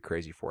go pretty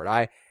crazy for it.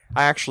 I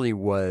actually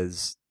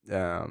was.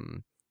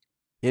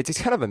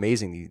 It's kind of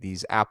amazing,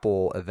 these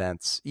Apple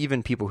events.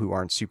 Even people who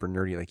aren't super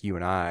nerdy like you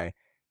and I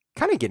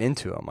kind of get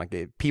into them. Like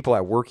the people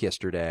at work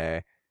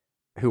yesterday,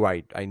 who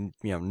I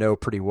know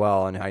pretty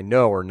well, and I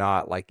know are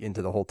not like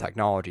into the whole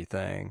technology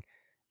thing,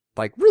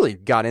 like really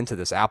got into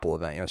this Apple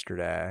event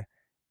yesterday,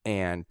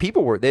 and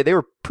people were they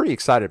were pretty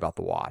excited about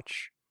the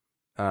watch.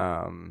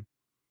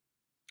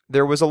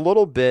 There was a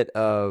little bit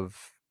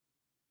of,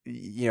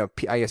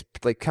 I guess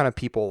like kind of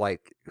people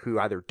like who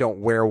either don't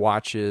wear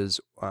watches,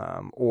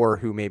 or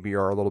who maybe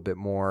are a little bit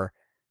more,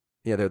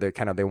 they're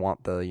they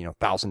want the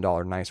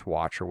 $1,000 nice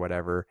watch or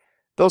whatever.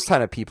 Those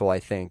kind of people, I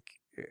think,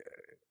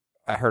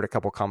 I heard a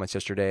couple comments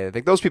yesterday. I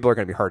think those people are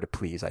going to be hard to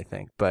please, I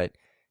think. But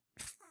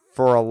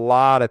for a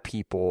lot of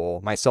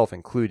people, myself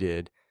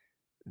included,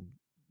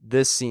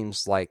 this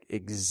seems like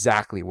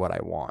exactly what I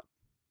want.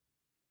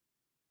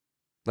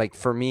 Like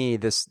for me,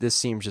 this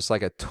seems just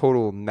like a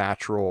total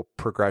natural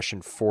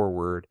progression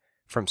forward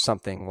from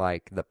something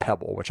like the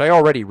Pebble, which I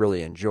already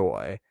really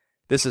enjoy.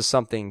 This is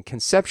something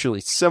conceptually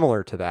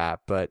similar to that,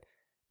 but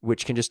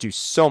which can just do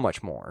so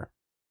much more.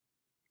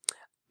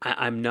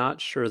 I'm not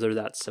sure they're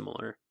that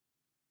similar.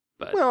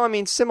 But well, I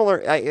mean,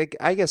 similar.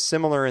 I guess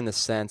similar in the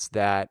sense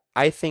that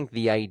I think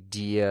the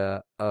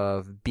idea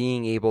of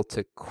being able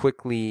to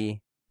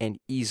quickly and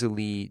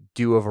easily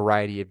do a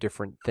variety of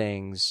different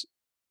things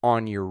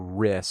on your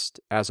wrist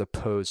as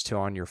opposed to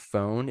on your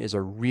phone is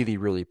a really,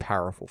 really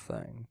powerful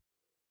thing.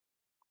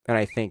 and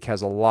I think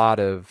has a lot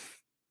of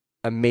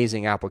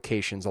amazing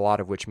applications, a lot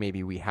of which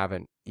maybe we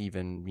haven't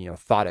even,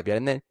 thought of yet.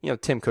 And then,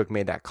 Tim Cook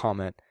made that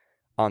comment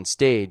on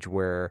stage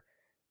where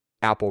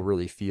Apple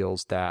really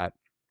feels that,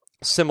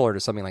 similar to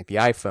something like the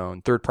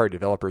iPhone, third-party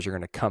developers are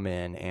going to come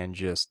in and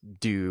just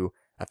do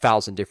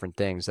 1,000 different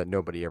things that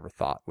nobody ever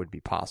thought would be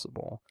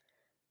possible.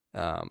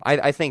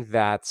 I think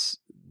that's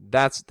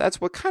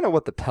what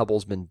the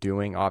Pebble's been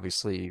doing,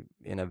 obviously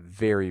in a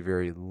very,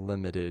 very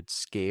limited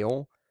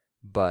scale,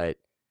 but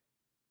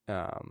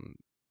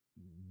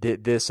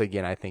this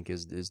again I think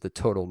is the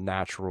total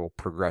natural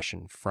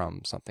progression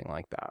from something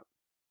like that.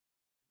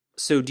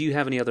 So do you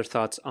have any other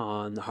thoughts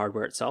on the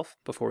hardware itself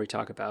before we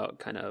talk about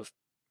kind of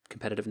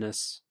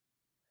competitiveness?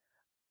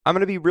 I'm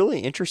going to be really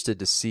interested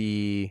to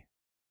see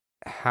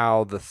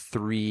how the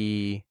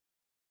three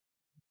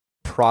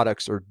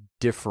products are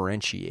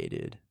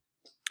differentiated.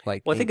 Well,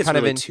 I think it's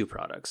really two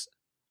products.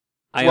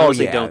 I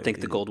honestly don't think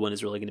the gold one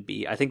is really going to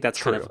be. I think that's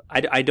true. kind of.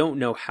 I don't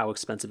know how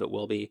expensive it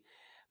will be,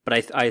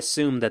 but I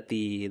assume that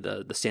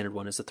the standard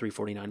one is the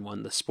 $349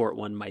 one. The sport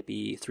one might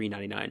be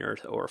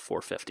 $399 or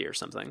 $450 or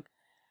something.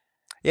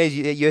 Yeah,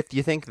 you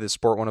think the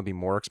sport one will be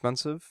more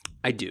expensive?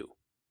 I do.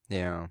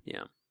 Yeah.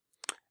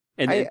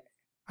 And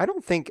I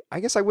don't think. I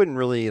guess I wouldn't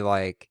really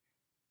like.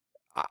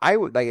 I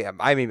would like.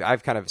 I mean,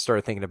 I've kind of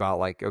started thinking about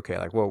like, okay,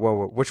 like,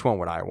 which one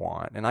would I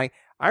want? And I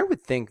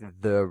would think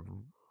the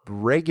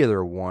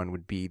regular one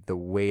would be the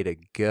way to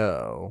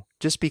go,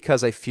 just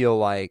because I feel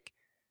like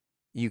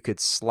you could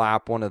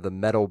slap one of the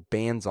metal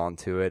bands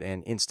onto it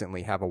and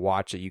instantly have a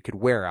watch that you could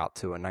wear out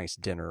to a nice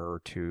dinner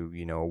or to,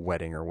 a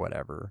wedding or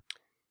whatever.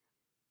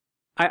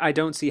 I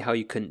don't see how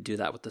you couldn't do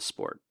that with the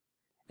sport,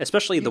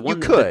 especially the one.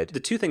 You could. The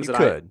two things you that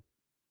could.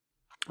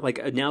 I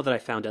like now that I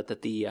found out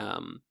that the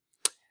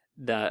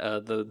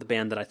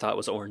band that I thought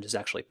was orange is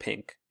actually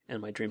pink,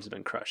 and my dreams have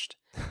been crushed.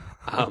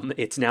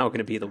 It's now going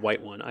to be the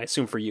white one. I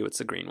assume for you it's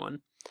the green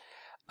one.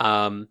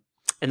 And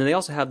then they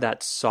also have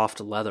that soft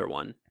leather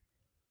one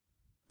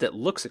that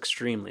looks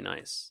extremely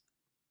nice.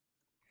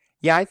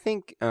 Yeah, I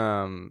think.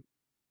 I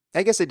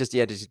guess it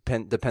just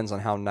depends on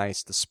how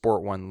nice the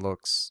sport one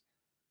looks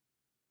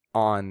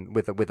on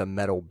with a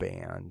metal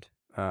band.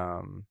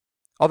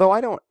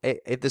 Although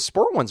if the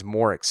sport one's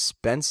more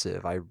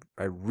expensive, I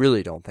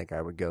really don't think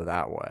I would go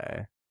that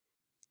way.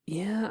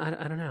 Yeah,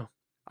 I don't know.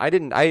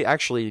 I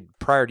actually,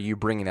 prior to you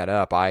bringing that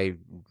up, I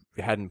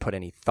hadn't put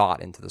any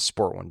thought into the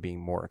sport one being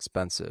more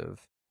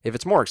expensive. If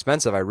it's more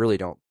expensive,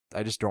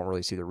 I just don't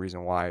really see the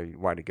reason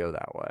why to go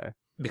that way.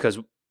 Because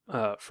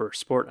for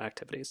sport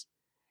activities.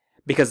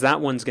 Because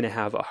that one's going to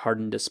have a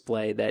hardened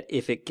display that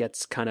if it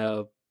gets kind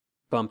of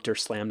bumped or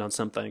slammed on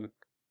something,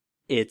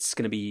 it's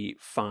going to be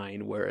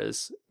fine,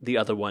 whereas the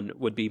other one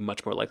would be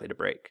much more likely to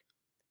break.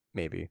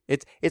 Maybe.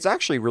 It's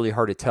actually really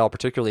hard to tell,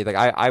 particularly like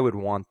I would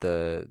want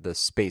the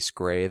space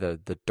gray,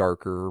 the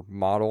darker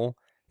model.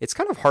 It's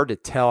kind of hard to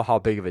tell how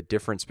big of a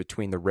difference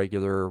between the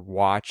regular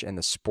watch and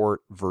the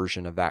sport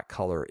version of that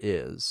color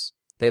is.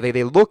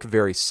 They look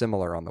very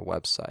similar on the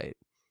website.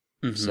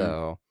 Mm-hmm.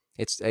 So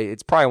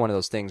it's probably one of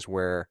those things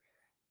where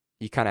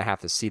you kind of have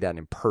to see that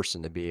in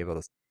person to be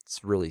able to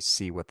really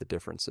see what the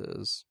difference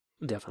is.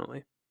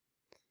 Definitely.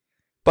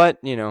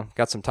 But,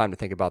 got some time to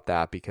think about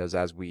that because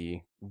as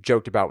we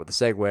joked about with the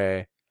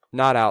Segway,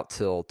 not out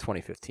till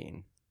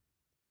 2015.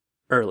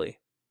 Early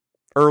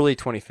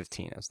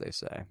 2015, as they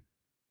say. I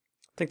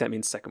think that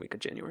means second week of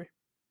January.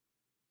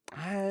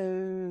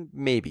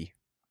 Maybe.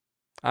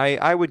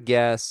 I would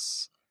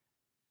guess.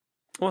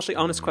 Well, actually,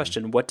 honest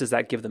question. What does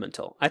that give them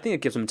until? I think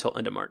it gives them until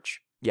end of March.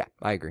 Yeah,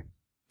 I agree.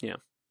 Yeah.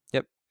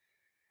 Yep.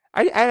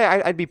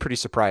 I'd be pretty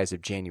surprised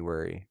if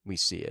January we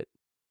see it.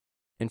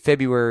 In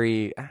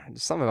February,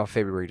 something about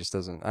February just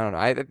doesn't. I don't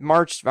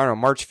know.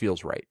 March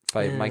feels right.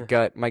 My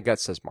gut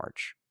says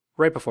March.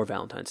 Right before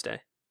Valentine's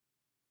Day.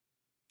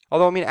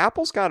 Although, I mean,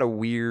 Apple's got a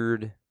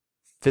weird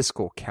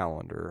fiscal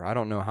calendar. I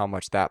don't know how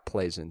much that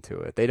plays into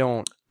it.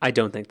 I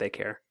don't think they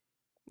care.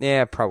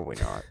 Yeah, probably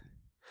not.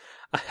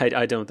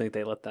 I don't think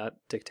they let that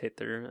dictate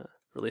their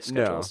release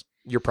schedules.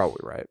 No, you're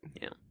probably right.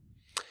 Yeah.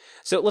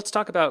 So let's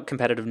talk about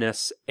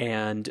competitiveness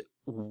and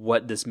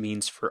what this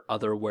means for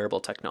other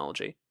wearable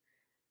technology.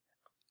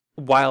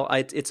 While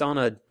it's on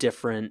a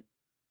different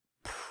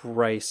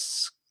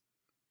price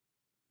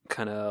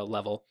kind of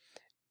level,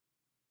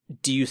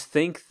 do you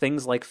think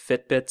things like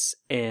Fitbits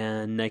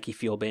and Nike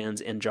Fuel Bands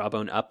and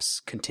Jawbone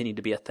Ups continue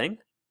to be a thing?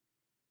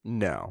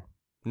 No,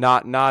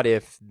 not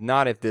if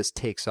this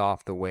takes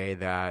off the way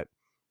that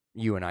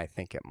you and I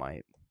think it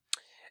might.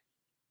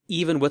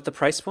 Even with the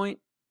price point?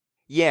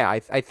 Yeah,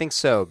 I think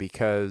so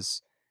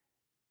because.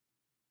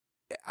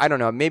 I don't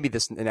know, maybe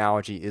this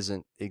analogy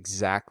isn't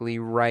exactly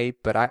right,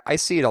 but I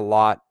see it a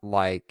lot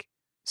like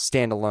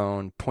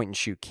standalone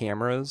point-and-shoot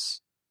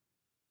cameras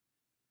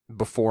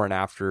before and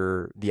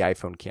after the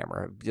iPhone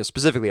camera,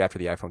 specifically after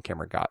the iPhone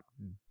camera got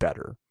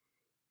better.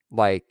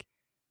 Like,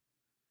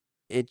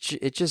 it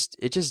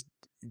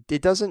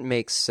doesn't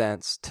make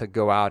sense to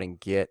go out and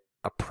get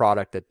a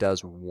product that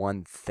does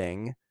one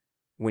thing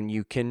when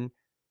you can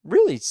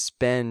really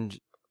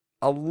spend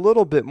a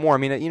little bit more. I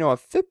mean, you know, a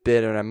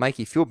Fitbit and a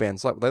Nike Fuel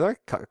Band's like, they're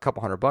like a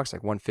couple $100,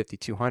 like 150,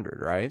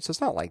 200, right? So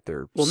it's not like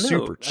they're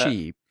super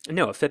cheap.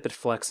 No, a Fitbit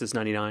Flex is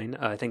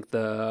 $99. I think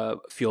the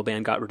Fuel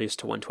Band got reduced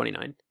to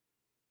 $129.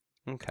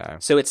 Okay.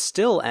 So it's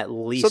still at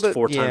least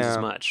four times as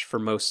much for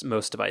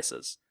most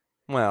devices.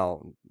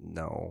 Well,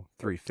 no,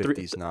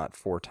 350 is not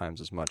 4 times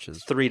as much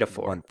as 3 to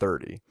 4.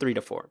 130. 3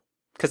 to 4,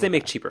 because they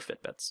make cheaper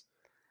Fitbits.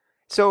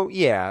 So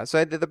yeah,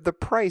 so the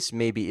price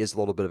maybe is a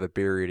little bit of a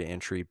barrier to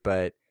entry,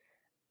 but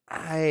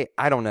I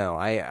don't know.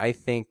 I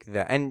think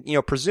that, and you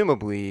know,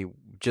 presumably,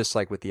 just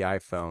like with the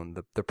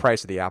iPhone, the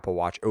price of the Apple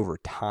Watch over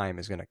time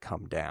is going to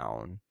come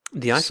down.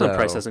 The iPhone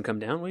price hasn't come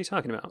down. What are you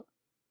talking about?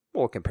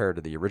 Well, compared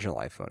to the original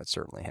iPhone, it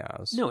certainly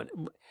has. No,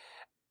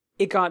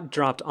 it got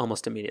dropped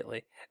almost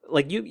immediately.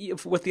 Like you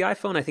with the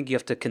iPhone, I think you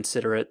have to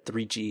consider it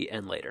 3G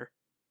and later.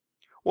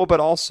 Well, but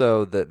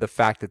also the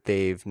fact that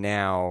they've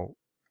now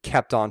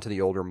kept on to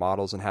the older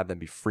models and had them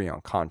be free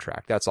on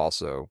contract, that's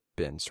also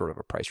been sort of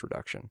a price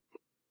reduction.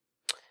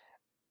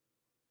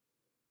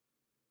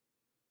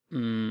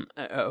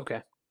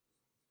 Okay.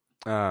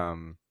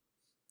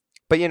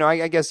 But you know,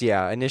 I guess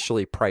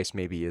initially price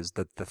maybe is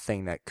the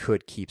thing that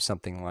could keep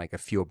something like a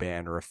Fuel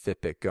Band or a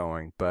Fitbit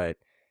going, but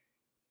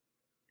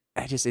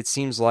it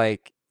seems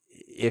like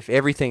if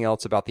everything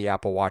else about the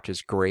Apple Watch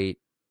is great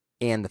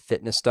and the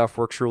fitness stuff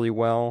works really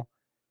well,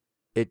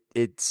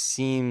 it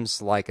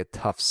seems like a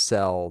tough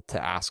sell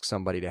to ask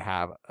somebody to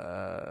have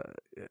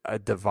a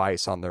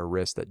device on their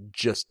wrist that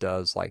just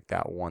does like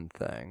that one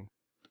thing.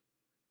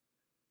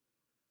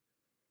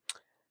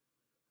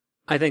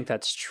 I think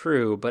that's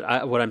true,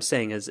 but what I'm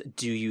saying is,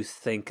 do you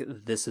think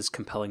this is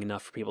compelling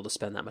enough for people to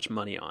spend that much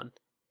money on?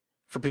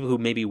 For people who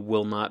maybe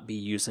will not be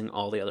using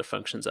all the other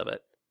functions of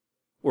it?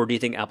 Or do you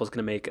think Apple's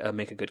going to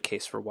make a good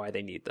case for why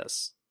they need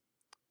this?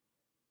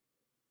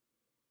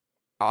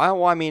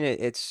 Well, I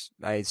mean,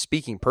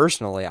 speaking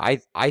personally,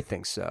 I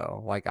think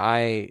so. Like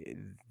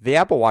the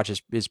Apple Watch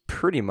is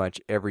pretty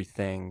much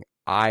everything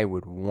I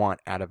would want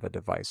out of a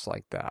device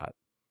like that.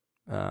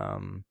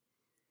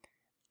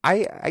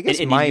 I guess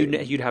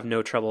you'd have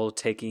no trouble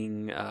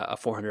taking a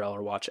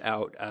 $400 watch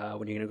out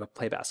when you're going to go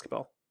play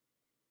basketball.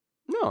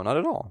 No, not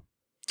at all.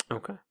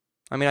 Okay.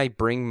 I mean, I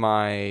bring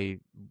my,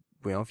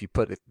 if you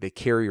put the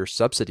carrier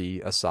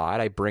subsidy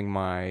aside, I bring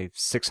my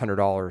 $600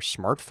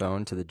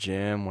 smartphone to the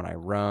gym when I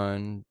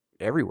run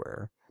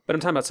everywhere. But I'm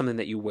talking about something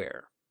that you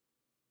wear.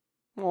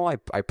 Well,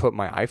 I put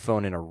my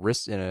iPhone in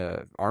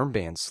a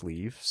armband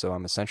sleeve, so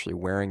I'm essentially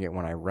wearing it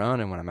when I run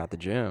and when I'm at the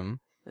gym.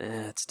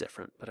 It's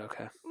different, but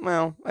okay.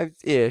 Well,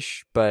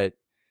 but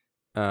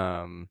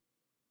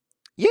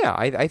yeah,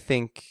 I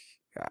think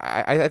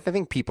I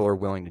think people are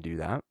willing to do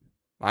that.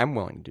 I'm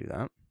willing to do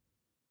that.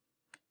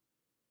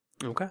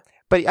 Okay.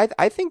 But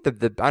I think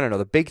I don't know,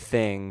 the big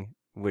thing,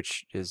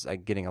 which is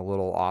getting a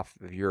little off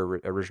of your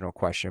original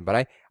question,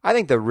 but I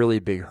think the really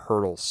big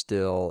hurdle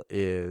still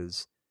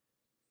is,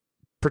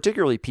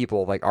 particularly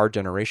people like our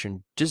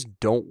generation just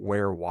don't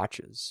wear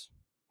watches.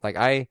 Like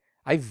I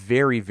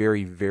very,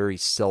 very, very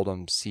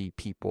seldom see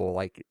people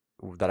like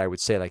that I would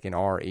say like in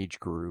our age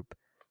group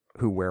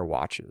who wear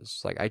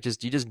watches. Like you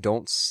just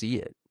don't see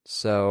it.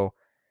 So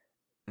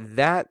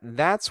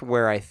that's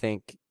where I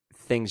think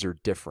things are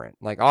different.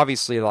 Like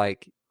obviously,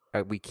 like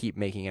we keep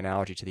making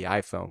analogy to the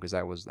iPhone because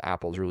that was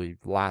Apple's really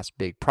last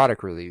big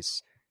product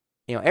release.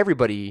 You know,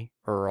 everybody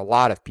or a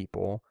lot of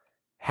people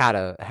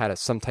had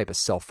some type of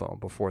cell phone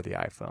before the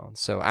iPhone.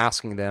 So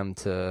asking them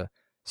to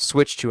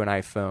switch to an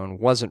iPhone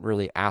wasn't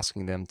really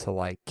asking them to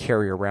like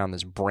carry around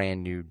this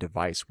brand new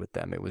device with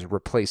them. It was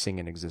replacing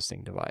an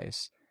existing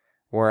device.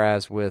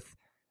 Whereas with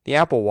the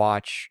Apple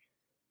Watch,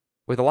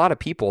 with a lot of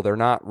people, they're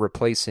not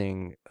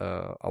replacing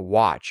a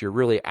watch. You're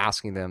really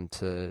asking them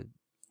to,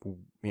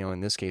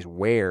 in this case,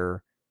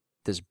 wear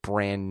this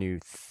brand new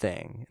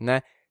thing. And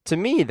that, to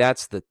me,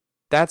 that's the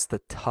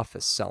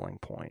toughest selling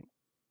point.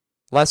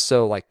 Less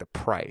so like the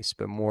price,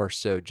 but more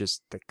so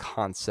just the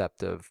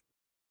concept of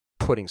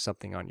putting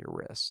something on your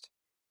wrist.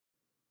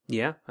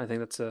 Yeah, I think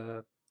that's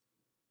a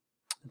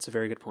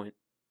very good point.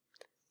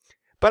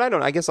 But I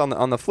don't know. I guess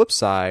on the flip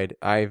side,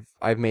 I've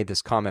made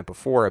this comment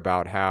before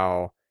about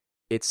how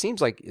it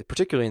seems like,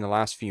 particularly in the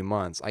last few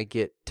months, I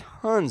get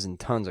tons and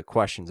tons of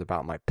questions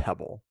about my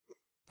Pebble.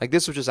 Like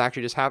this was just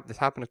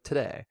happened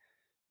today.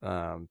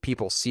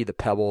 People see the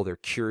Pebble, they're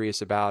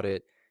curious about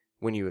it.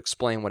 When you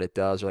explain what it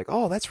does, they're like,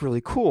 "Oh, that's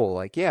really cool!"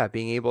 Like, yeah,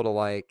 being able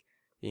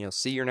to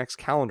see your next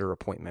calendar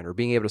appointment, or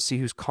being able to see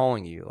who's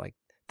calling you, like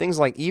things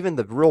like even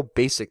the real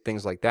basic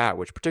things like that,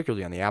 which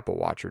particularly on the Apple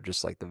Watch are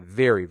just like the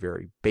very,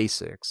 very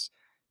basics.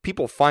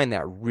 People find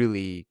that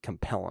really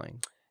compelling.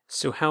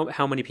 So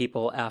how many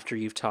people, after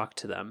you've talked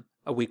to them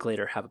a week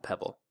later, have a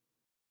Pebble?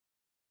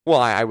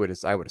 Well, I would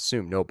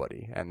assume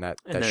nobody, and that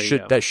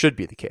should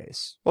be the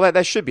case. Well,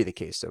 that should be the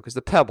case though, because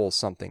the Pebble is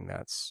something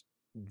that's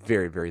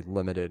very, very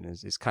limited and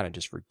is kind of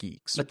just for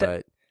geeks.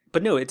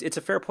 But no, it's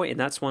a fair point, and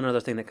that's one other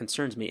thing that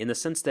concerns me, in the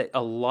sense that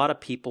a lot of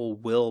people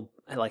will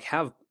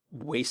have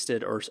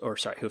wasted who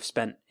have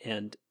spent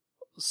and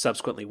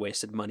subsequently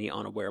wasted money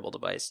on a wearable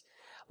device.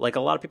 Like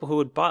a lot of people who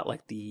had bought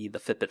like the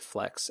Fitbit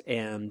Flex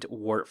and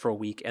wore it for a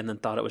week and then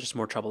thought it was just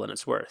more trouble than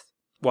it's worth.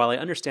 While I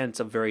understand it's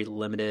a very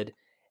limited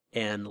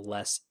and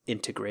less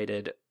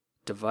integrated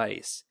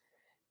device,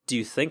 do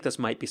you think this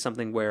might be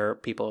something where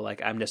people are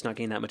like, I'm just not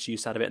getting that much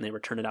use out of it, and they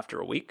return it after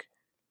a week?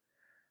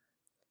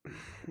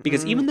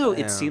 Because even though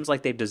it seems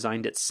like they've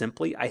designed it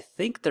simply, I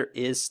think there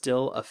is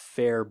still a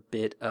fair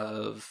bit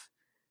of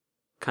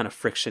kind of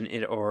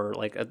friction or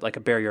like a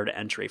barrier to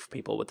entry for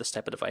people with this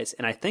type of device.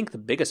 And I think the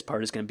biggest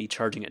part is going to be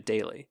charging it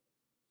daily.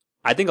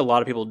 I think a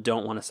lot of people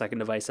don't want a second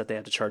device that they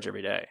have to charge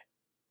every day.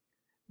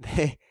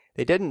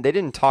 They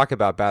didn't talk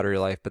about battery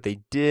life, but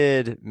they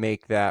did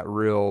make that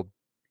real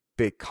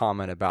big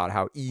comment about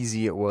how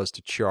easy it was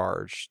to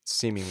charge,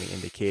 seemingly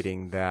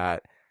indicating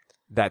that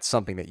that's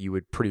something that you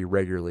would pretty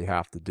regularly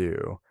have to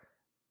do.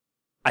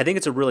 I think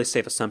it's a really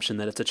safe assumption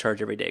that it's a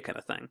charge every day kind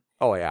of thing.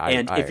 Oh yeah,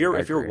 if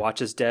your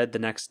watch is dead the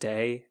next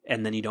day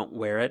and then you don't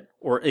wear it,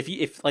 or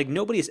if like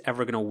nobody's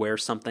ever going to wear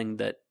something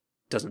that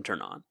doesn't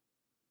turn on.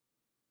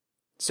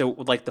 So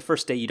like the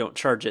first day you don't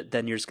charge it,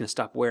 then you're just going to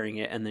stop wearing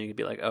it, and then you'd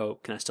be like, oh,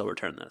 can I still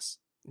return this?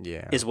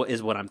 Yeah, is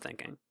what I'm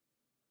thinking.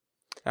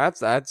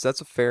 That's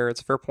a fair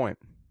point.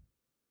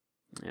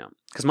 Yeah,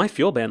 because my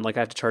fuel band, like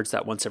I have to charge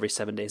that once every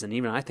 7 days, and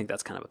even I think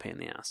that's kind of a pain in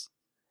the ass.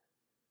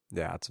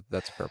 Yeah,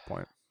 that's a fair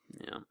point.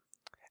 Yeah,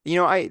 you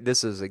know,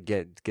 this is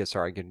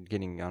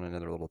getting on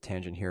another little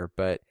tangent here,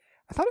 but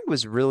I thought it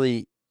was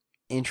really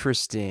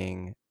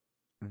interesting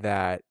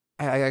that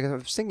I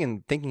was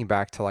thinking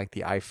back to like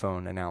the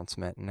iPhone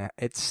announcement, and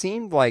it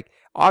seemed like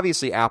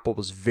obviously Apple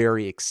was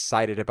very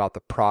excited about the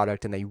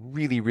product and they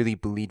really, really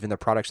believed in the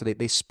product, so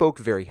they spoke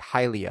very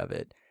highly of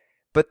it.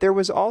 But there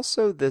was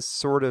also this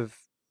sort of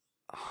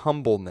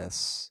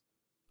humbleness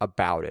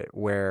about it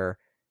where,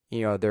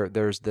 you know,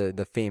 there's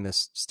the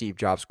famous Steve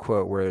Jobs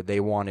quote where they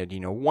wanted, you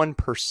know,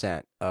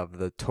 1% of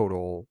the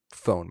total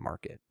phone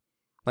market.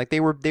 Like they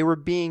were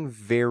being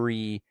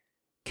very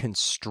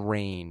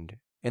constrained,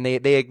 and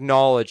they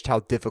acknowledged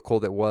how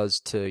difficult it was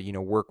to, you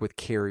know, work with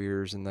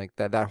carriers and like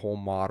that whole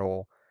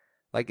model.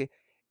 Like,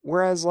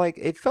 whereas like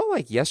it felt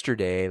like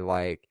yesterday,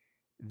 like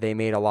they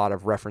made a lot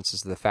of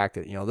references to the fact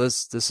that, you know,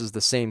 this is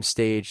the same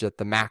stage that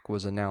the Mac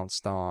was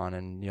announced on,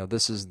 and, you know,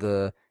 this is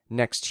the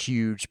next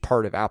huge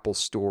part of Apple's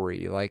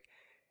story. Like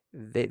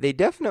they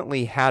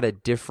definitely had a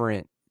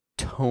different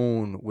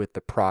tone with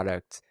the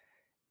product,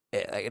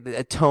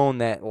 a tone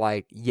that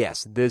like,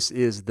 yes, this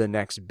is the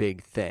next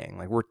big thing.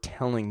 Like we're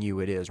telling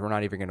you it is. We're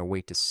not even going to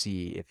wait to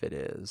see if it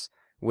is,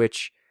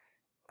 which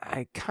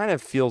I kind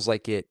of feels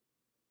like it,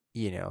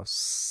 you know,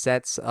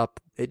 sets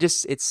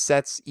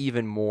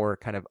even more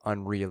kind of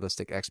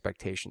unrealistic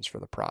expectations for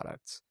the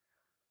products,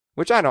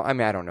 which I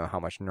don't know how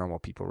much normal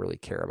people really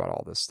care about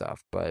all this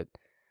stuff, but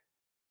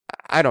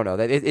I don't know,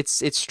 that it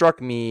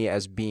struck me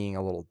as being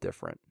a little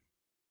different.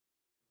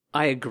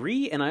 I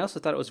agree, and I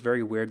also thought it was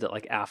very weird that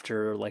like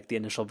after like the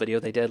initial video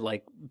they did,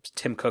 like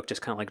Tim Cook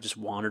just kind of like just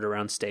wandered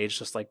around stage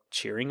just like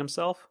cheering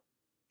himself.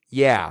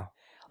 Yeah.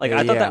 Like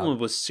I thought that one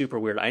was super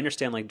weird. I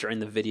understand like during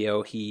the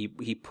video he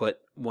put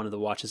one of the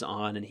watches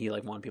on and he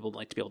like wanted people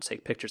like to be able to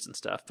take pictures and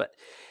stuff, but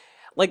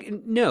like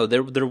no,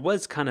 there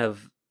was kind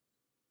of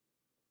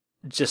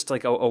just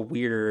like a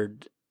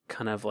weird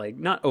kind of like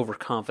not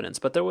overconfidence,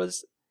 but there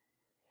was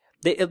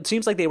it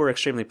seems like they were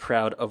extremely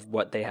proud of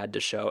what they had to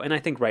show, and I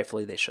think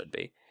rightfully they should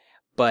be.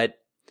 But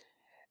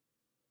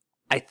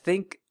I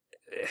think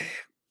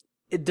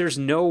there's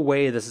no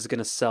way this is going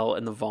to sell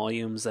in the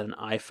volumes that an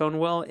iPhone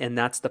will, and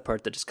that's the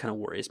part that just kind of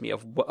worries me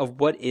of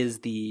what is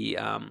the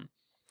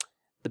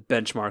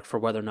benchmark for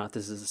whether or not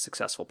this is a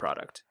successful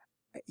product.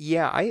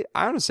 Yeah, I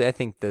honestly I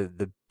think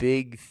the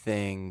big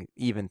thing,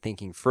 even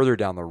thinking further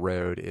down the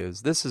road,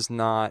 is this is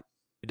not.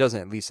 It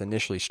doesn't at least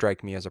initially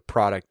strike me as a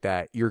product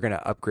that you're going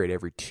to upgrade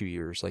every 2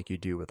 years like you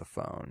do with a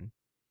phone.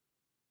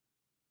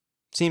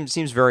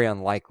 Seems very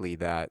unlikely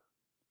that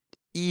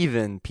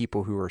even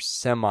people who are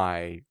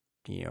semi,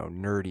 you know,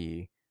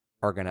 nerdy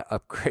are going to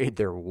upgrade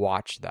their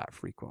watch that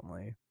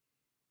frequently.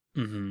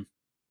 Mm-hmm.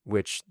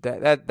 Which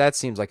that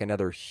seems like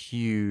another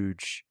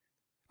huge.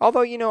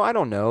 Although, you know, I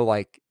don't know.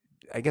 Like,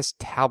 I guess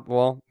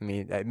well, I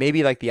mean,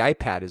 maybe like the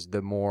iPad is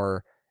the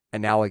more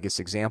analogous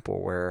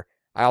example where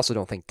I also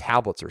don't think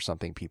tablets are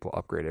something people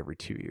upgrade every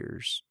 2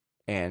 years.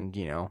 And,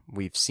 you know,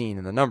 we've seen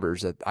in the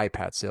numbers that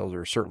iPad sales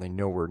are certainly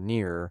nowhere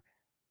near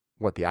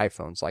what the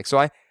iPhone's like. So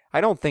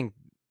I don't think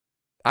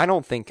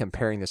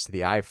comparing this to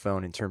the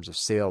iPhone in terms of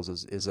sales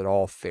is at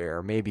all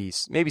fair. Maybe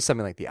something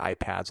like the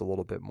iPad's a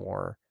little bit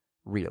more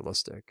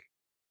realistic.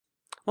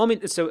 Well, I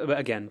mean, so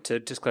again, to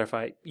just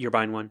clarify, you're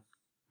buying one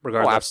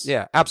regardless.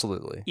 Yeah,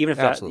 absolutely. Even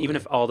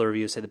if all the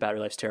reviews say the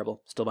battery life's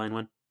terrible, still buying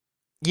one?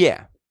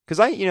 Yeah, because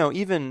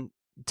even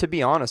to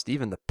be honest,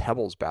 even the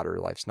Pebbles battery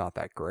life's not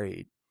that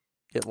great.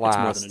 It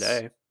lasts more than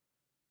a day.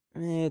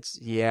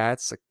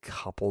 It's a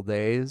couple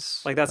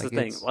days. Like that's the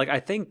thing. Like I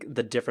think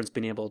the difference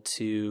being able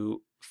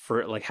to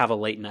have a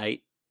late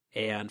night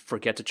and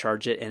forget to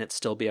charge it and it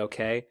still be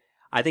okay.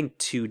 I think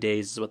 2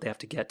 days is what they have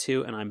to get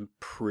to, and I'm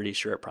pretty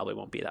sure it probably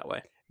won't be that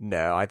way.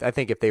 No, I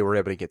think if they were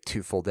able to get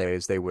 2 full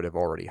days, they would have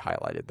already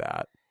highlighted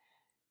that.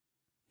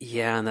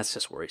 Yeah, and that's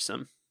just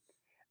worrisome.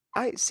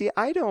 I see.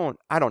 I don't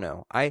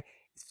know.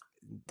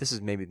 This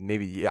is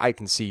maybe I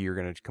can see you're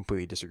going to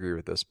completely disagree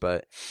with this,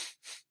 but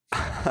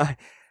I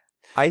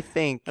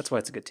think That's why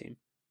it's a good team.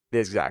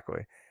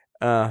 exactly.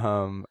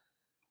 I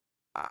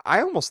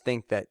almost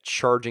think that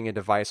charging a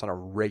device on a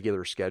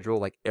regular schedule,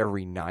 like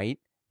every night,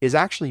 is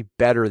actually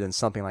better than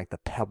something like the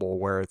Pebble,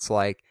 where it's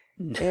like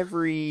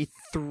every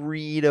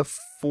 3 to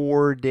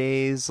 4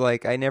 days.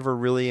 Like I never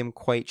really am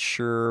quite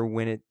sure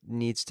when it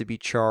needs to be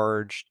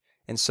charged,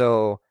 and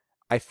so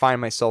I find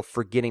myself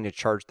forgetting to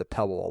charge the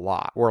Pebble a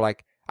lot. Or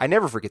like I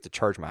never forget to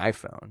charge my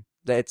iPhone.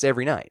 It's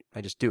every night.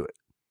 I just do it.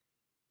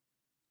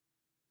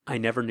 I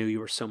never knew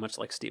you were so much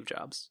like Steve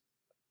Jobs.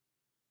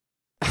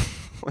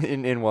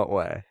 In what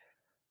way?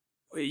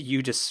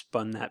 You just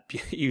spun that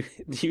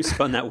you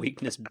spun that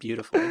weakness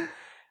beautifully.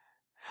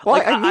 Well,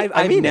 like,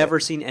 I've never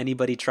it. seen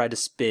anybody try to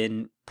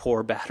spin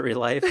poor battery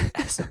life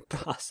as a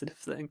positive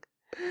thing.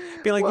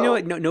 Being like, Well,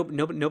 you know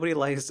what? Nobody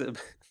likes it.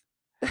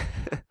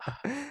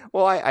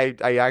 Well, I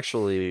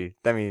actually,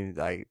 I mean,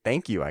 I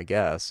thank you, I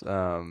guess.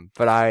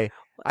 But I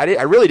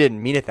really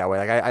didn't mean it that way.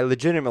 Like I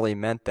legitimately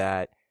meant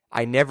that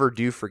I never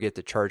do forget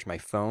to charge my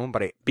phone,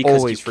 but I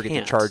always forget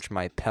to charge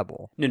my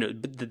Pebble. No.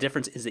 But the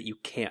difference is that you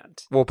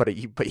can't. Well, but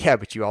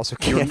you also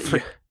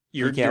can't.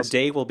 Your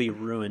day will be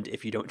ruined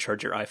if you don't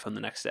charge your iPhone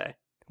the next day.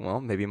 Well,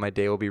 maybe my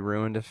day will be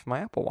ruined if my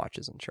Apple Watch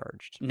isn't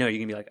charged. No, you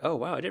can be like, oh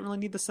wow, I didn't really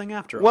need this thing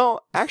after all.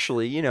 Well,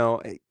 actually,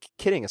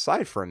 kidding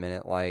aside for a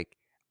minute, like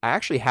I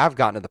actually have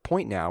gotten to the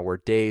point now where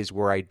days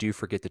where I do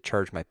forget to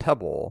charge my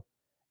Pebble,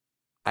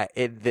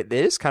 it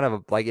is kind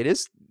of like it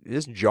is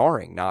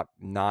jarring not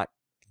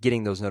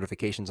getting those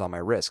notifications on my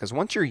wrist, because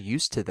once you're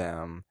used to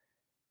them,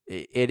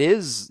 it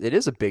is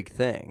a big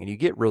thing, and you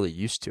get really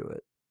used to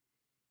it.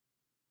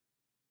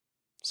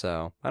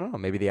 So I don't know.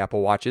 Maybe the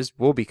Apple Watches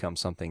will become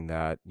something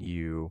that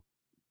you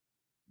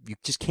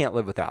just can't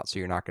live without. So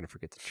you're not going to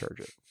forget to charge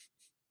it.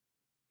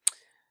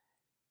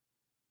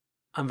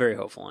 I'm very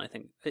hopeful, and I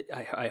think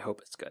I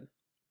hope it's good.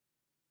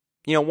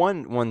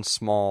 One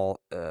small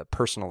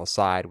personal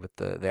aside with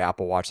the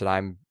Apple Watch that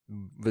I'm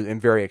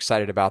very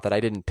excited about, that I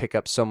didn't pick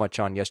up so much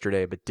on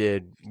yesterday, but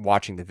did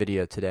watching the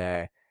video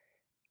today.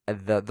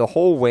 The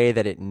whole way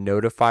that it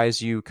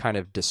notifies you kind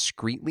of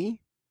discreetly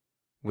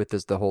with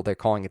they're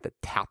calling it the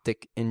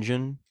Taptic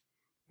engine,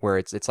 where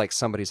it's like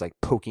somebody's like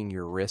poking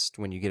your wrist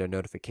when you get a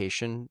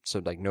notification,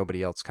 so like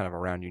nobody else kind of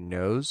around you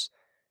knows.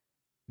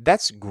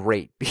 That's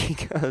great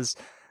because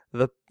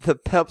the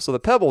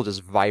Pebble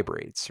just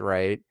vibrates,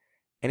 right?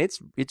 And it's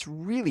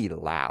really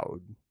loud.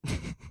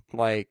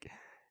 Like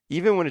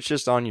even when it's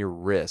just on your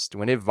wrist,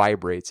 when it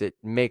vibrates, it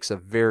makes a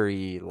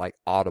very like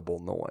audible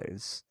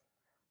noise,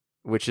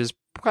 which is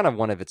kind of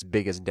one of its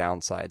biggest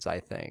downsides, I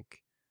think.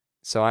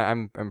 So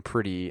I'm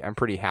pretty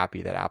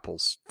happy that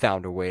Apple's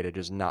found a way to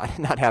just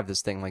not have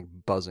this thing like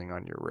buzzing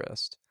on your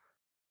wrist.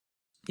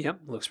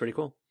 Yep, looks pretty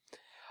cool.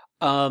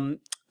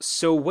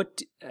 So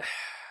what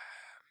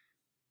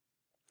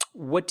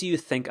do you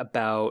think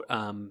about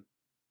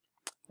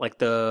like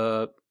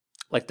the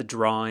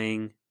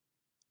drawing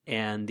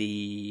and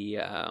the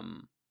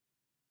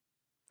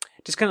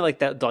just kind of like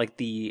that, like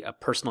the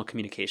personal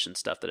communication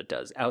stuff that it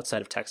does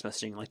outside of text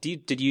messaging? Like,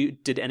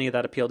 did any of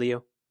that appeal to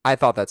you? I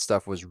thought that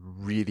stuff was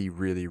really,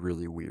 really,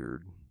 really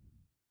weird.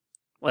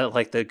 Well,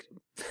 like the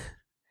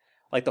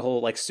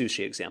whole like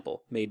sushi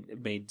example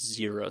made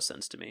zero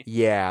sense to me.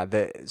 Yeah,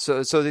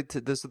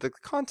 the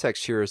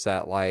context here is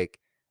that like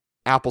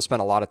Apple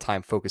spent a lot of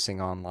time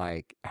focusing on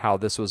like how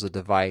this was a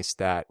device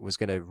that was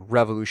going to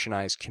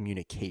revolutionize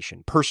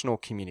communication, personal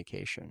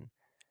communication.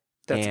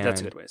 That's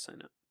a good way to say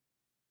it.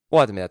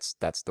 Well, I mean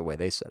that's the way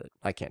they said it.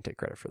 I can't take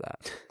credit for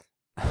that.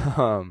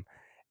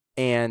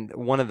 And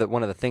one of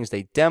the things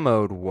they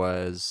demoed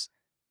was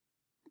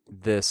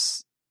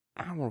this.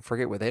 I don't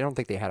forget what, I don't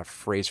think they had a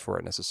phrase for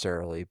it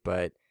necessarily,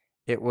 but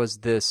it was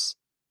this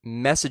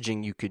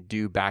messaging you could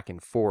do back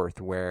and forth,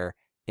 where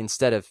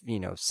instead of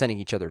sending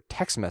each other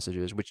text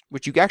messages,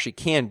 which you actually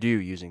can do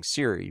using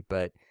Siri,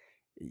 but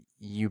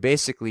you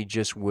basically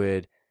just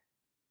would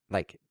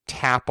like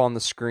tap on the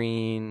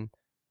screen.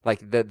 Like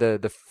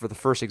for the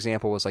first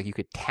example was like you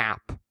could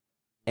tap,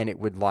 and it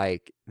would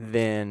like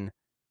then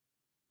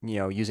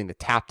using the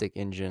Taptic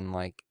engine,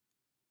 like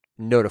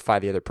notify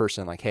the other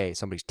person like, hey,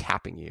 somebody's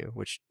tapping you,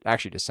 which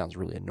actually just sounds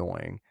really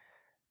annoying.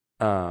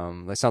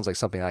 That sounds like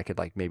something I could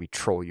like maybe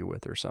troll you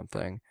with or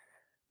something.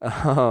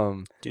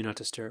 Do not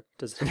disturb.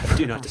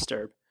 Do not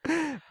disturb.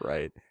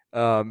 Right.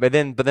 But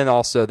then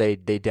also they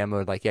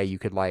demoed like, yeah, you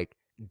could like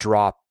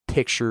draw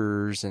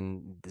pictures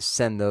and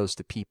send those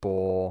to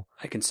people.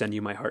 I can send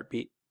you my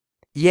heartbeat.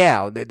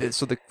 Yeah.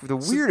 So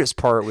the weirdest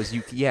part was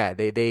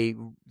they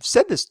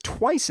said this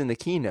twice in the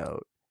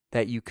keynote,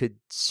 that you could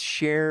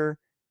share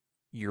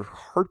your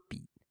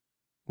heartbeat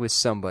with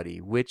somebody,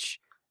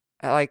 which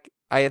like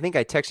I think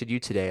I texted you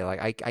today,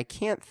 like I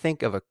can't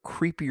think of a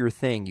creepier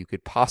thing you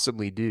could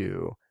possibly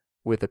do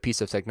with a piece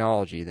of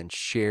technology than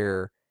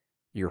share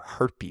your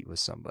heartbeat with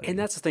somebody. And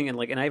that's the thing,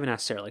 and I even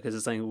asked Sarah, like, is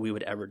this something we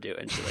would ever do?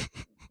 And she's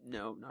like,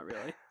 no, not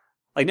really.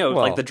 Like, no,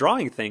 Well, like the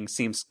drawing thing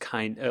seems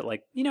kind of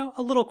like,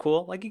 a little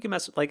cool. Like, you can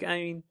mess with, like, I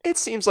mean, it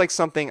seems like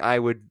something I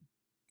would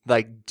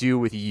like do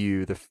with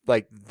you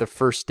the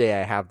first day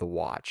I have the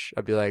watch.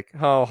 I'd be like,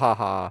 oh,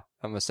 haha,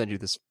 I'm gonna send you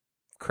this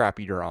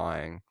crappy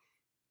drawing,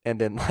 and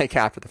then like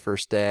after the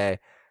first day,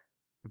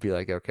 I'd be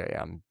like, okay,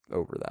 I'm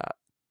over that.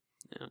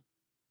 Yeah.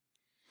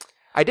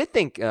 I did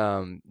think,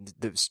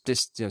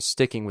 just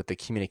sticking with the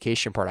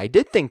communication part, I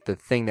did think the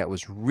thing that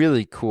was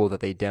really cool that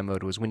they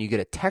demoed was when you get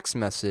a text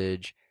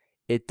message,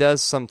 it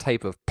does some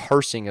type of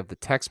parsing of the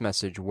text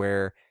message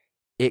where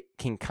it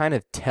can kind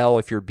of tell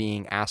if you're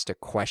being asked a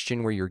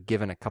question where you're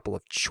given a couple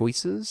of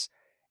choices,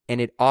 and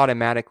it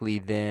automatically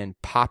then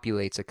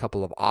populates a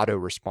couple of auto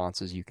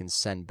responses you can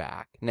send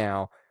back.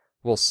 Now,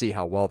 we'll see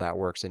how well that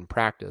works in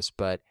practice,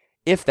 but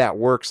if that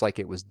works like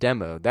it was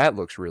demoed, that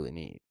looks really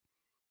neat.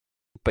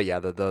 But yeah,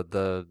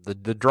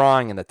 the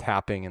drawing and the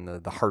tapping and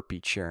the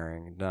heartbeat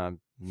sharing, I'm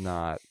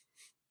not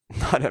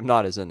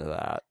as into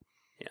that.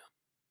 Yeah.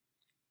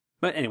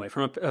 But anyway,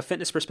 from a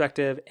fitness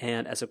perspective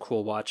and as a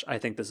cool watch, I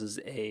think this is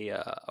a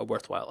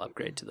worthwhile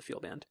upgrade to the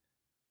FeelBand.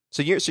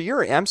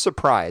 I'm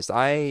surprised.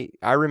 I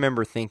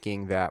remember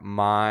thinking that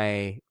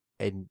my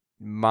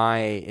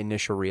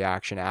initial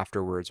reaction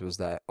afterwards was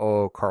that,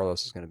 oh,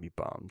 Carlos is going to be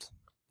bummed.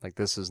 Like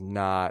this is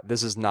not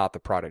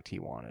the product he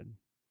wanted.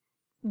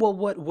 Well,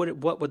 what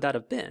would that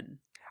have been?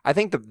 I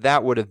think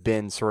that would have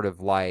been sort of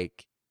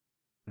like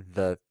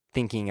the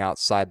thinking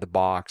outside the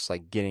box,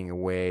 like getting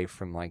away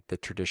from like the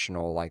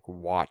traditional like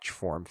watch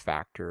form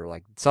factor,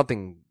 like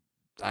something,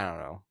 I don't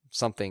know,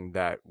 something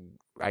that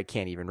I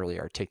can't even really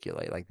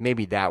articulate. Like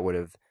maybe that would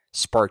have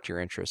sparked your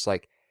interest.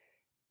 Like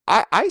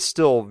I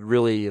still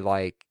really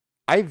like,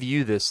 I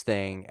view this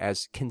thing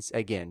as,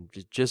 again,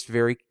 just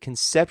very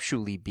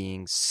conceptually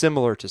being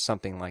similar to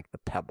something like the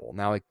Pebble.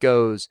 Now it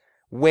goes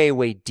way,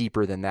 way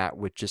deeper than that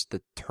with just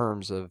the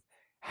terms of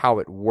how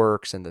it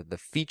works and the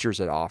features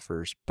it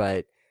offers.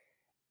 But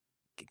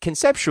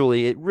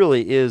conceptually, it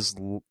really is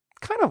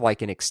kind of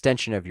like an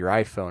extension of your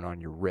iPhone on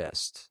your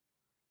wrist.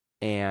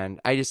 And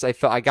I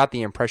got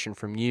the impression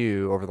from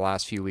you over the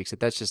last few weeks that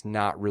that's just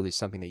not really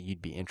something that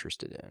you'd be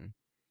interested in.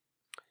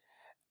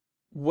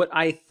 What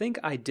I think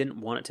I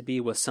didn't want it to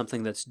be was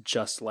something that's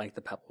just like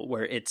the Pebble,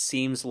 where it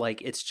seems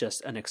like it's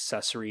just an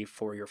accessory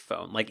for your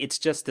phone. Like it's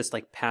just this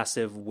like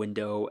passive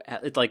window.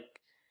 It's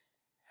like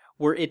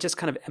where it just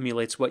kind of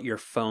emulates what your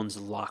phone's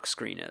lock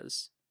screen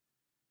is,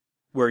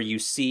 where you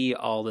see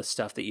all this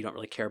stuff that you don't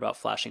really care about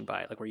flashing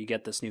by, like where you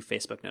get this new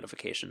Facebook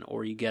notification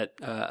or you get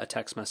a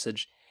text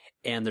message,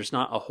 and there's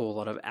not a whole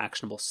lot of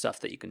actionable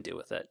stuff that you can do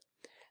with it.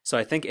 So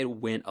I think it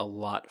went a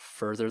lot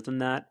further than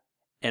that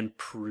and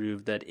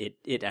proved that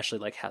it actually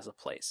like has a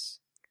place.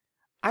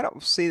 I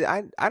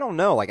don't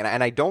know. Like,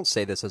 and I don't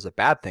say this as a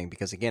bad thing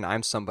because again,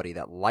 I'm somebody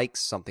that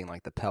likes something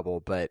like the Pebble,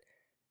 but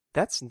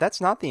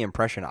that's not the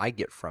impression I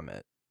get from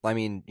it. I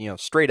mean,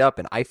 straight up,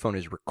 an iPhone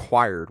is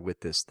required with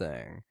this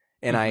thing,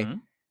 and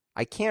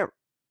I can't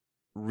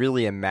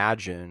really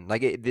imagine,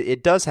 like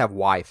it does have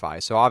Wi-Fi.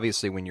 So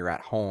obviously, when you're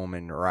at home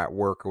or at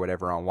work or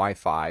whatever on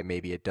Wi-Fi,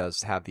 maybe it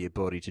does have the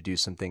ability to do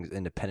some things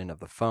independent of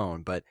the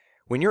phone, but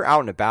when you're out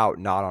and about,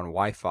 not on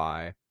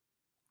Wi-Fi,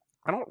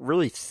 I don't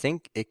really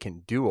think it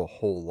can do a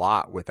whole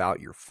lot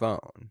without your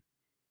phone.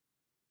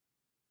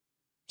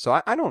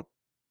 So I don't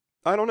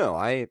know.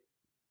 I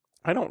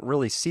don't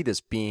really see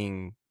this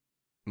being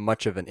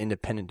much of an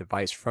independent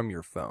device from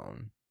your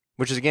phone,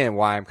 which is again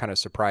why I'm kind of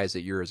surprised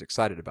that you're as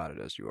excited about it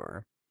as you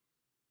are.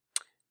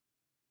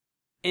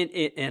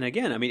 And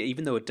again, I mean,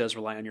 even though it does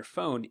rely on your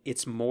phone,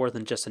 it's more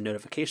than just a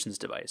notifications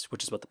device,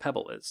 which is what the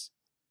Pebble is.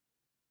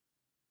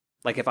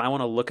 Like if I want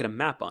to look at a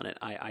map on it,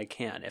 I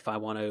can. If I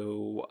want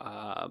to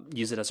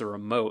use it as a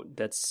remote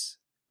that's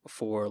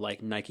for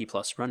like Nike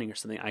Plus running or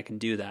something, I can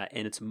do that.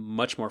 And it's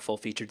much more full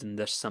featured than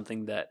just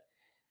something that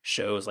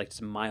shows like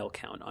its mile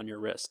count on your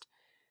wrist.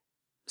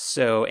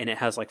 So, and it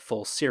has like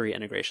full Siri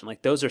integration.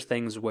 Like those are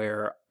things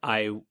where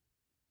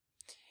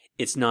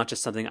it's not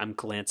just something I'm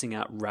glancing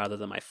at rather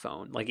than my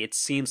phone. Like it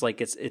seems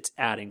like it's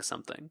adding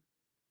something.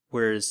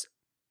 Whereas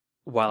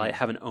while I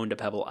haven't owned a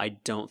Pebble, I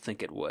don't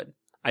think it would.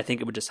 I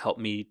think it would just help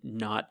me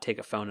not take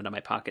a phone into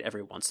my pocket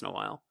every once in a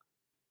while.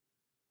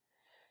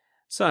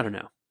 So I don't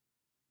know.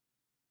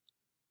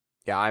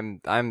 Yeah,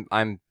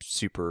 I'm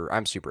super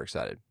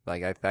excited.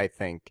 Like I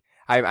think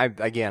I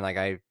again, like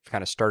I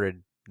kind of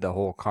started the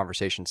whole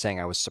conversation saying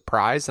I was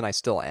surprised, and I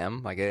still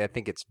am. Like I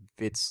think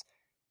it's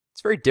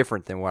very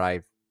different than what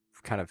I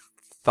kind of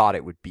thought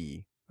it would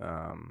be.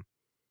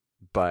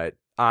 But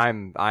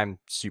I'm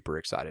super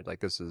excited. Like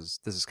this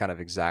is kind of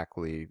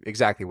exactly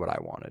what I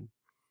wanted.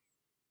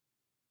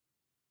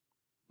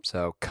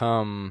 So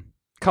come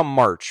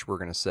March, we're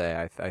gonna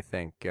say I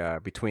think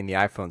between the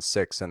iPhone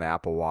 6 and the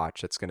Apple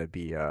Watch, it's gonna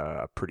be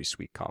a pretty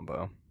sweet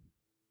combo.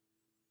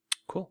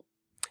 Cool.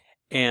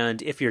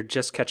 And if you're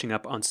just catching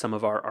up on some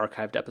of our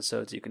archived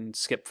episodes, you can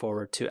skip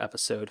forward to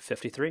episode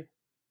 53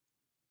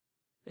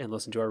 and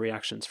listen to our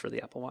reactions for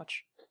the Apple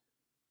Watch.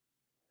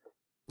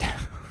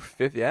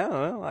 50, yeah,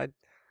 well, I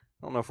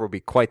don't know if we'll be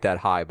quite that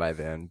high by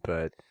then,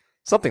 but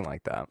something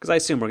like that. Because I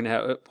assume we're gonna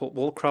have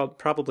we'll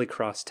probably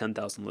cross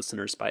 10,000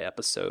 listeners by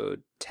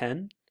episode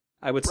 10.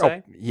 I would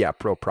say.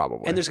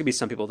 Probably. And there's gonna be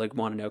some people that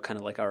want to know kind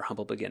of like our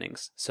humble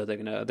beginnings, so they're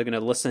gonna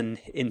listen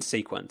in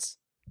sequence.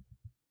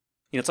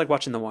 You know, it's like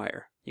watching The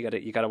Wire. You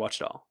gotta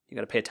watch it all. You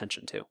gotta pay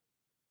attention to.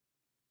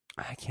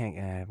 I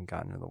haven't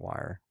gotten to The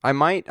Wire. I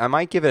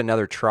might give it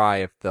another try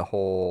if the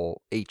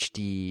whole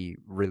HD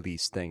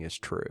release thing is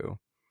true.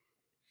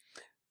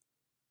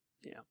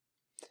 Yeah.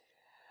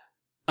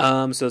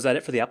 So is that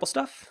it for the Apple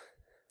stuff?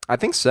 I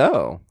think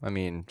so. I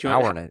mean,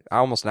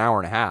 almost an hour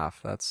and a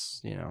half. That's,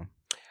 you know.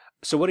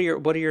 So what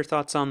are your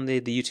thoughts on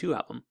the U2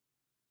 album?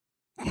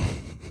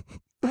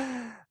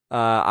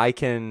 I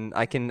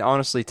can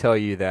honestly tell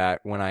you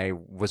that when I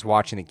was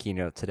watching the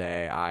keynote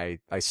today, I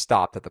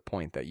stopped at the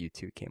point that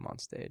U2 came on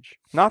stage.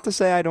 Not to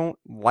say I don't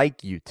like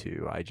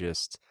U2. I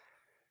just,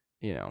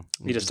 you know,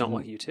 you just don't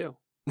like U2.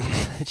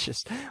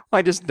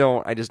 I just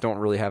don't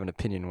really have an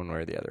opinion one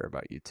way or the other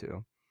about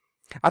U2.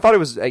 I thought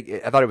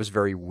it was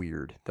very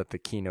weird that the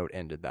keynote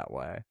ended that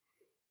way.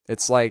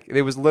 It's like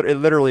it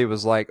literally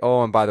was like,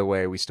 oh, and by the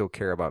way, we still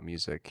care about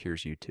music.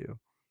 Here's U2.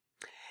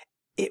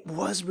 It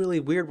was really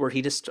weird where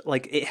he just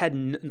like it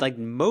had like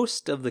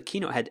most of the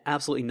keynote had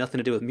absolutely nothing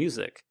to do with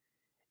music,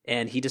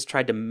 and he just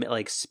tried to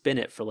like spin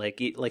it for like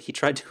he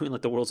tried doing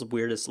like the world's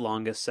weirdest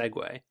longest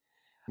segue.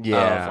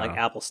 Yeah, of like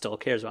Apple still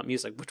cares about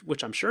music,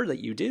 which I'm sure that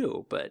you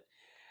do, but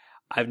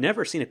I've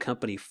never seen a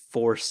company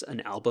force an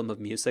album of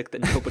music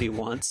that nobody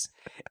wants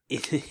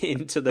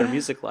into their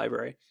music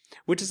library,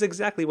 which is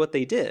exactly what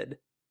they did.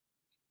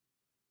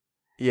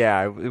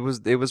 Yeah,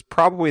 it was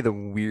probably the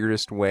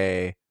weirdest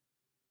way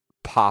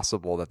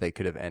possible that they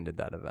could have ended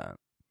that event.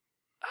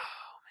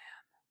 Oh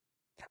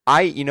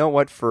man. You know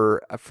what,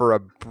 for a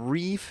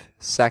brief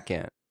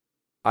second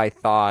I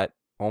thought,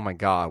 oh my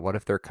god, what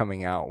if they're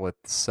coming out with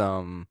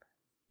some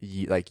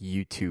like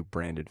YouTube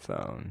branded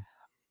phone?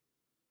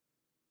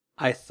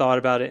 I thought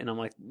about it and I'm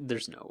like,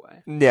 there's no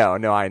way. No,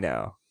 I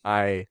know.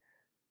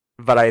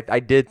 But I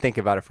did think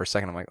about it for a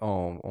second. I'm like,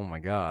 oh my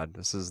god,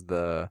 this is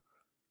the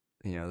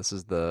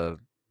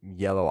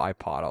yellow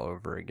iPod all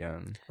over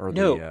again, or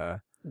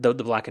the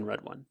black and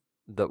red one.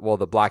 The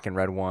black and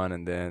red one,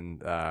 and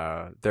then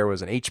there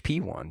was an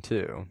HP one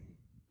too.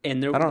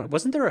 And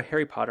wasn't there a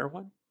Harry Potter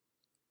one?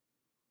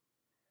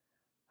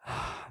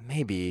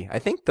 Maybe. I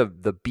think the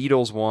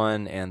Beatles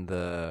one and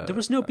the there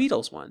was no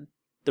Beatles one.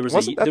 There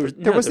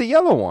was the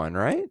yellow one,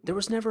 right? There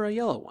was never a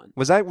yellow one.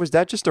 Was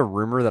that just a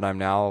rumor that I'm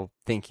now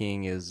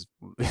thinking is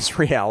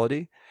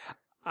reality?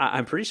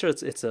 I'm pretty sure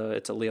it's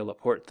a Leo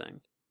Laporte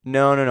thing.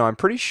 No. I'm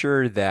pretty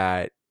sure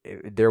that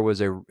there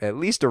was at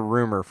least a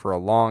rumor for a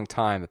long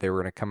time that they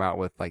were going to come out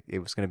with like it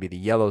was going to be the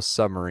Yellow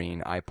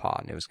Submarine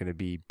iPod, and it was going to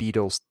be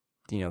Beatles,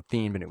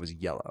 themed, and it was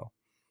yellow.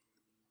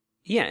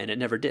 Yeah, and it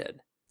never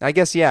did. I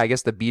guess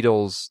the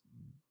Beatles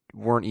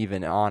weren't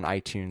even on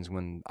iTunes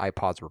when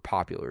iPods were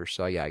popular,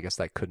 so yeah, I guess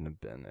that couldn't have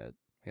been it.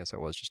 I guess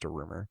that was just a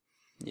rumor.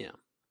 Yeah.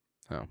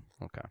 Oh,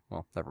 okay.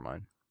 Well, never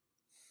mind.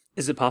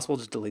 Is it possible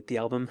to delete the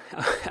album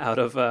out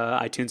of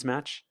iTunes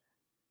Match?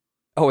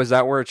 Oh, is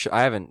that where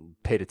I haven't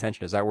paid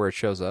attention. Is that where it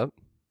shows up?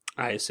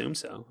 I assume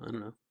so. I don't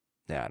know.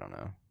 Yeah, I don't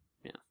know.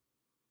 Yeah.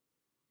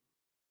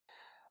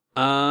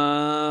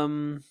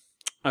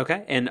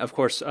 Okay, and of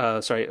course,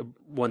 sorry,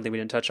 one thing we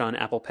didn't touch on: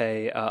 Apple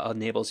Pay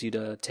enables you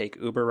to take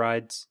Uber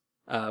rides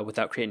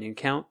without creating an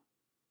account.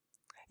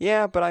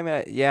 Yeah, but I mean,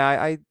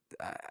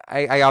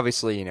 I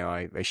obviously,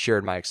 I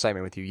shared my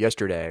excitement with you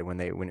yesterday when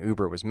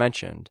Uber was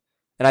mentioned.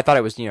 And I thought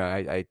it was,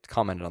 I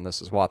commented on this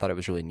as well. I thought it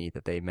was really neat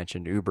that they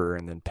mentioned Uber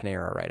and then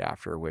Panera right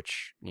after,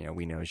 which,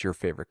 we know is your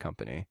favorite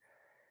company.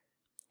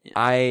 Yeah.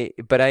 I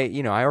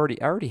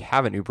already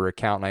have an Uber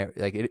account, and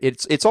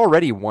it's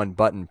already one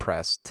button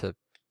press to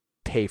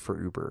pay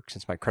for Uber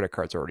since my credit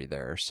card's already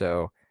there.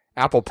 So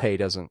Apple Pay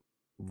doesn't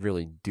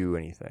really do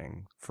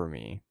anything for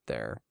me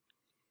there.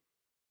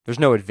 There's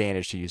no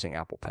advantage to using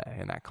Apple Pay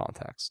in that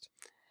context.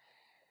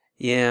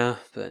 Yeah,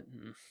 but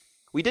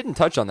we didn't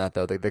touch on that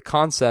though. The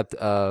concept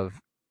of,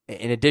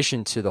 in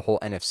addition to the whole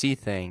NFC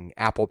thing,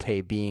 Apple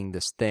Pay being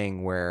this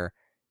thing where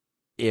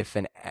if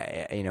an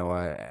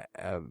a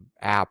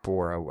app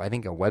or I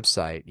think a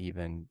website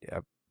even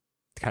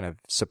kind of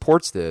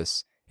supports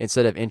this,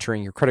 instead of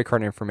entering your credit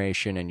card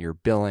information and your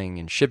billing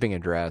and shipping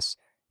address,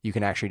 you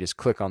can actually just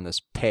click on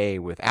this Pay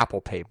with Apple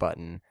Pay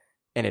button,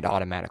 and it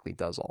automatically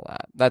does all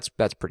that. That's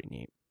pretty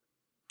neat.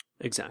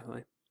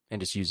 Exactly.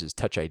 And just uses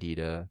Touch ID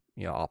to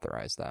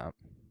authorize that.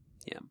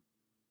 Yeah.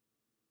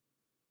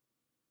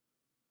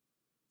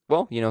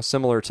 Well,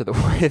 similar to the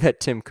way that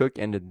Tim Cook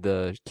ended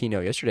the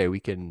keynote yesterday, we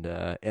can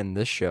end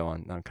this show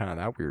on kind of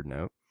that weird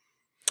note.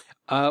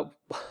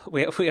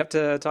 We have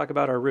to talk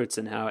about our roots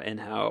and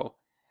how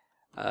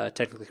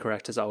Technically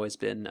Correct has always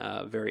been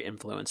very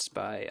influenced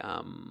by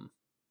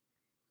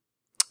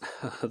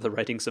the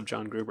writings of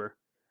John Gruber.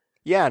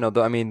 Yeah, no,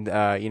 I mean,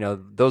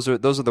 those are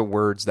the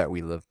words that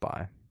we live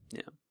by.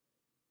 Yeah.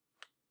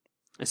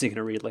 Is he going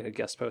to read like a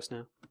guest post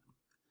now?